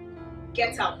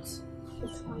 Get out. It's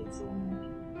fine,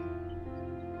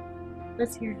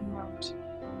 let's hear him out.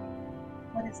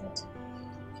 What is it?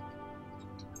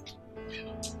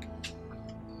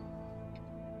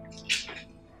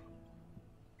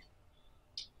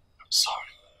 I'm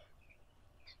sorry.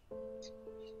 I'm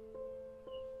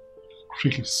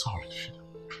really sorry, Fina.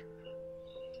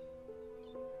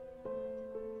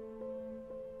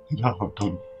 You know I've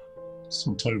done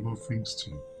some terrible things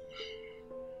to you.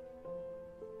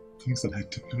 Things that I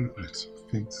didn't regret.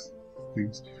 Things.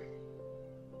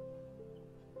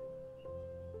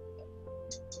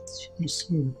 I'm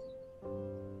sorry.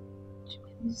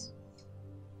 Please.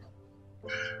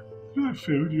 I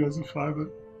failed you as a father,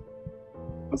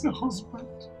 as a husband,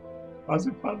 as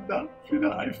a partner.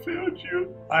 I failed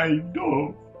you. I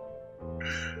know.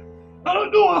 I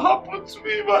don't know what happened to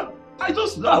me, but I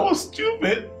just know I was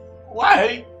stupid.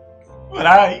 Why would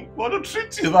I want to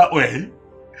treat you that way?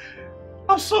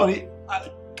 I'm sorry.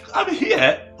 I'm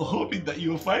here hoping that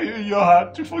you'll find it in your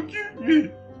heart to forgive me.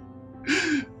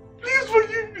 Please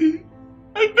forgive me.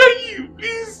 I beg you,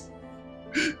 please.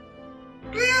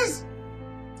 Please.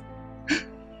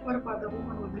 What about the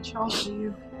woman with the child for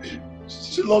you?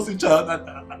 She lost the child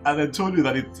and I told you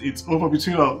that it's over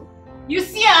between us. You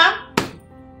see her?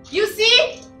 You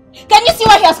see? Can you see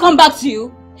why he has come back to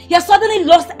you? He has suddenly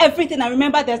lost everything and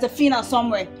remember there's a Fina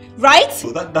somewhere, right?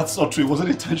 So that's not true. It wasn't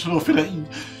intentional, Fina.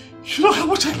 You know how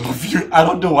much I love you. I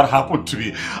don't know what happened to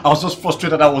me. I was just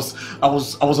frustrated. I was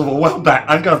overwhelmed by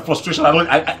anger and frustration.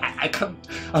 I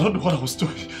don't know what I was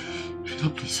doing. Fina,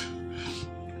 please.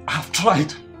 I've tried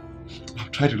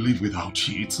to live without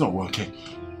you. It's not working.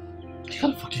 You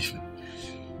can't forgive me.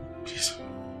 Please.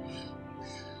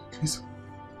 Please.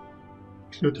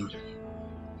 Dear Daddy.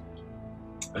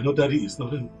 I know Daddy is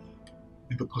not in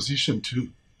the position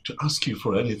to ask you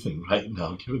for anything right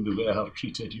now, given the way I have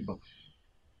treated you, but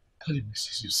Daddy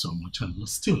misses you so much and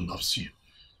still loves you.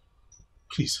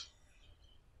 Please,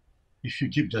 if you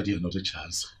give Daddy another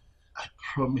chance, I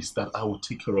promise that I will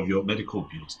take care of your medical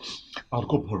bills. I'll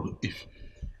go borrow if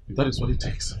that is what it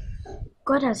takes.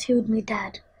 God has healed me,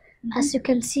 Dad. As you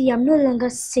can see, I'm no longer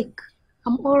sick.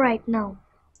 I'm alright now.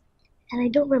 And I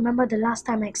don't remember the last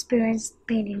time I experienced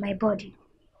pain in my body.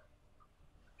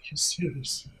 Are you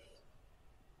serious?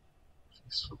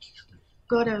 Please forgive me.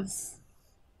 God has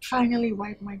finally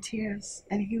wiped my tears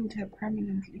and healed her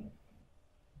permanently.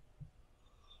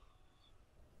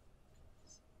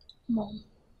 Mom,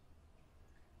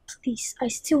 please, I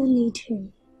still need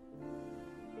him.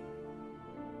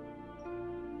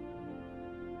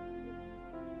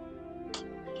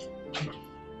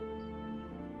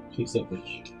 Please, I beg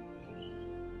you.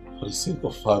 For the sake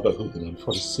of fatherhood and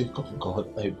for the sake of God,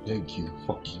 I beg you,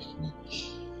 forgive me.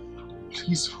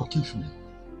 Please forgive me.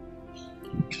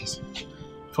 Please,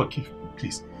 forgive me,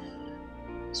 please.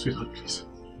 Sweetheart, please.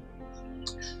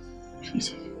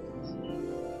 Please.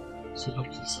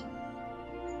 Sweetheart, please.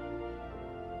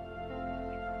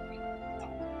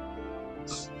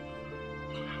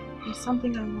 There's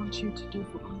something I want you to do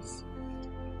for us.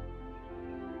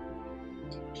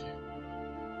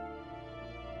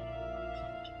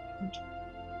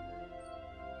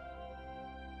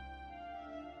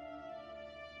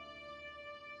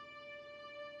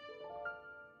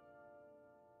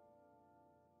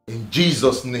 In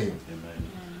Jesus' name. Amen.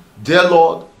 Dear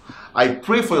Lord, I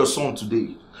pray for your son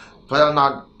today. Father,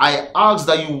 now I ask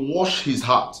that you wash his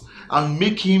heart and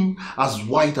make him as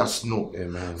white as snow.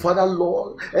 Amen. Father,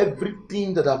 Lord,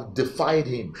 everything that have defied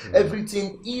him,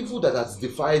 everything evil that has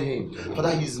defied him,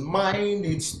 Father, his mind,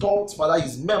 his thoughts, Father,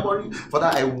 his memory, Father,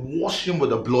 I wash him with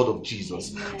the blood of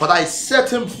Jesus. Father, I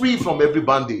set him free from every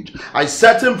bandage. I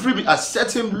set him free, I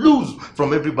set him loose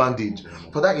from every bandage.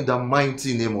 Father, in the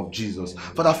mighty name of Jesus.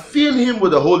 Father, fill him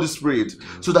with the Holy Spirit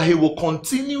so that he will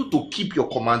continue to keep your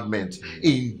commandments.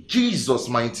 In Jesus'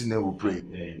 mighty name we pray.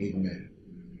 Amen.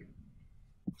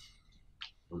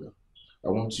 I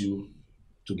want you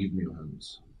to give me your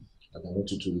hands. And I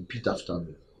want you to repeat after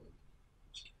me.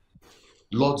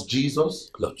 Lord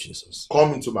Jesus. Lord Jesus.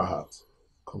 Come into my heart.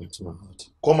 Come into my heart.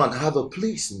 Come and have a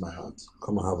place in my heart.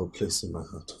 Come and have a place in my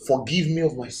heart. Forgive me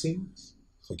of my sins.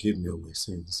 Forgive me of my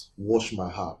sins. Wash my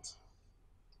heart.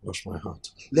 Wash my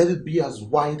heart. Let it be as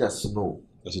white as snow.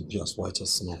 Let it be as white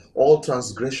as snow. All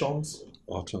transgressions.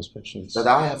 All transgressions. That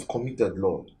I have committed,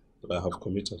 Lord. That I have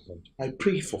committed, Lord. I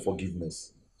pray for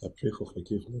forgiveness. I pray for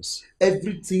forgiveness.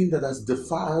 Everything that has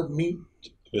defiled me.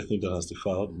 Everything that has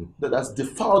defiled me. That has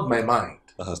defiled my mind.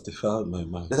 That has defiled my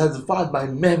mind. That has defiled my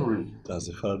memory. That has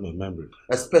defiled my memory.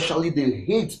 Especially the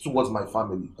hate towards my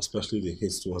family. Especially the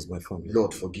hate towards my family.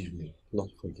 Lord, forgive me. Lord,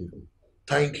 forgive me.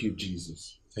 Thank you,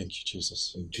 Jesus. Thank you,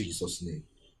 Jesus. In Jesus' name.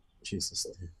 Jesus'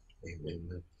 name.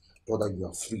 Amen. Brother, you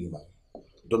are free now.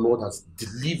 The Lord has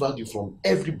delivered you from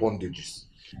every bondages.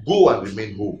 Go and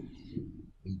remain whole.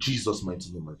 In Jesus'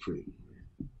 mighty name I pray.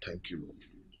 Thank you, Lord.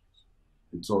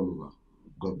 It's all over.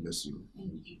 God bless you.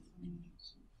 Thank you.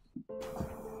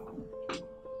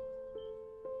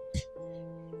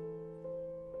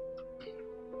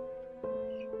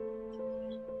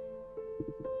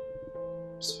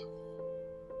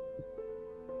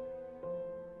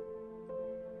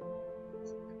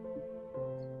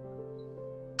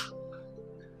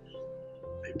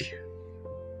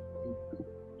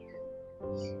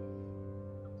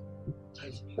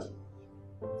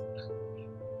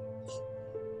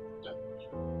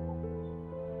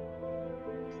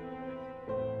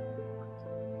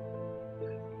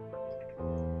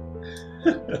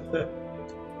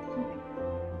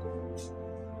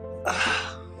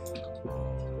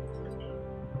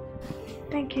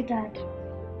 Thank you, Dad.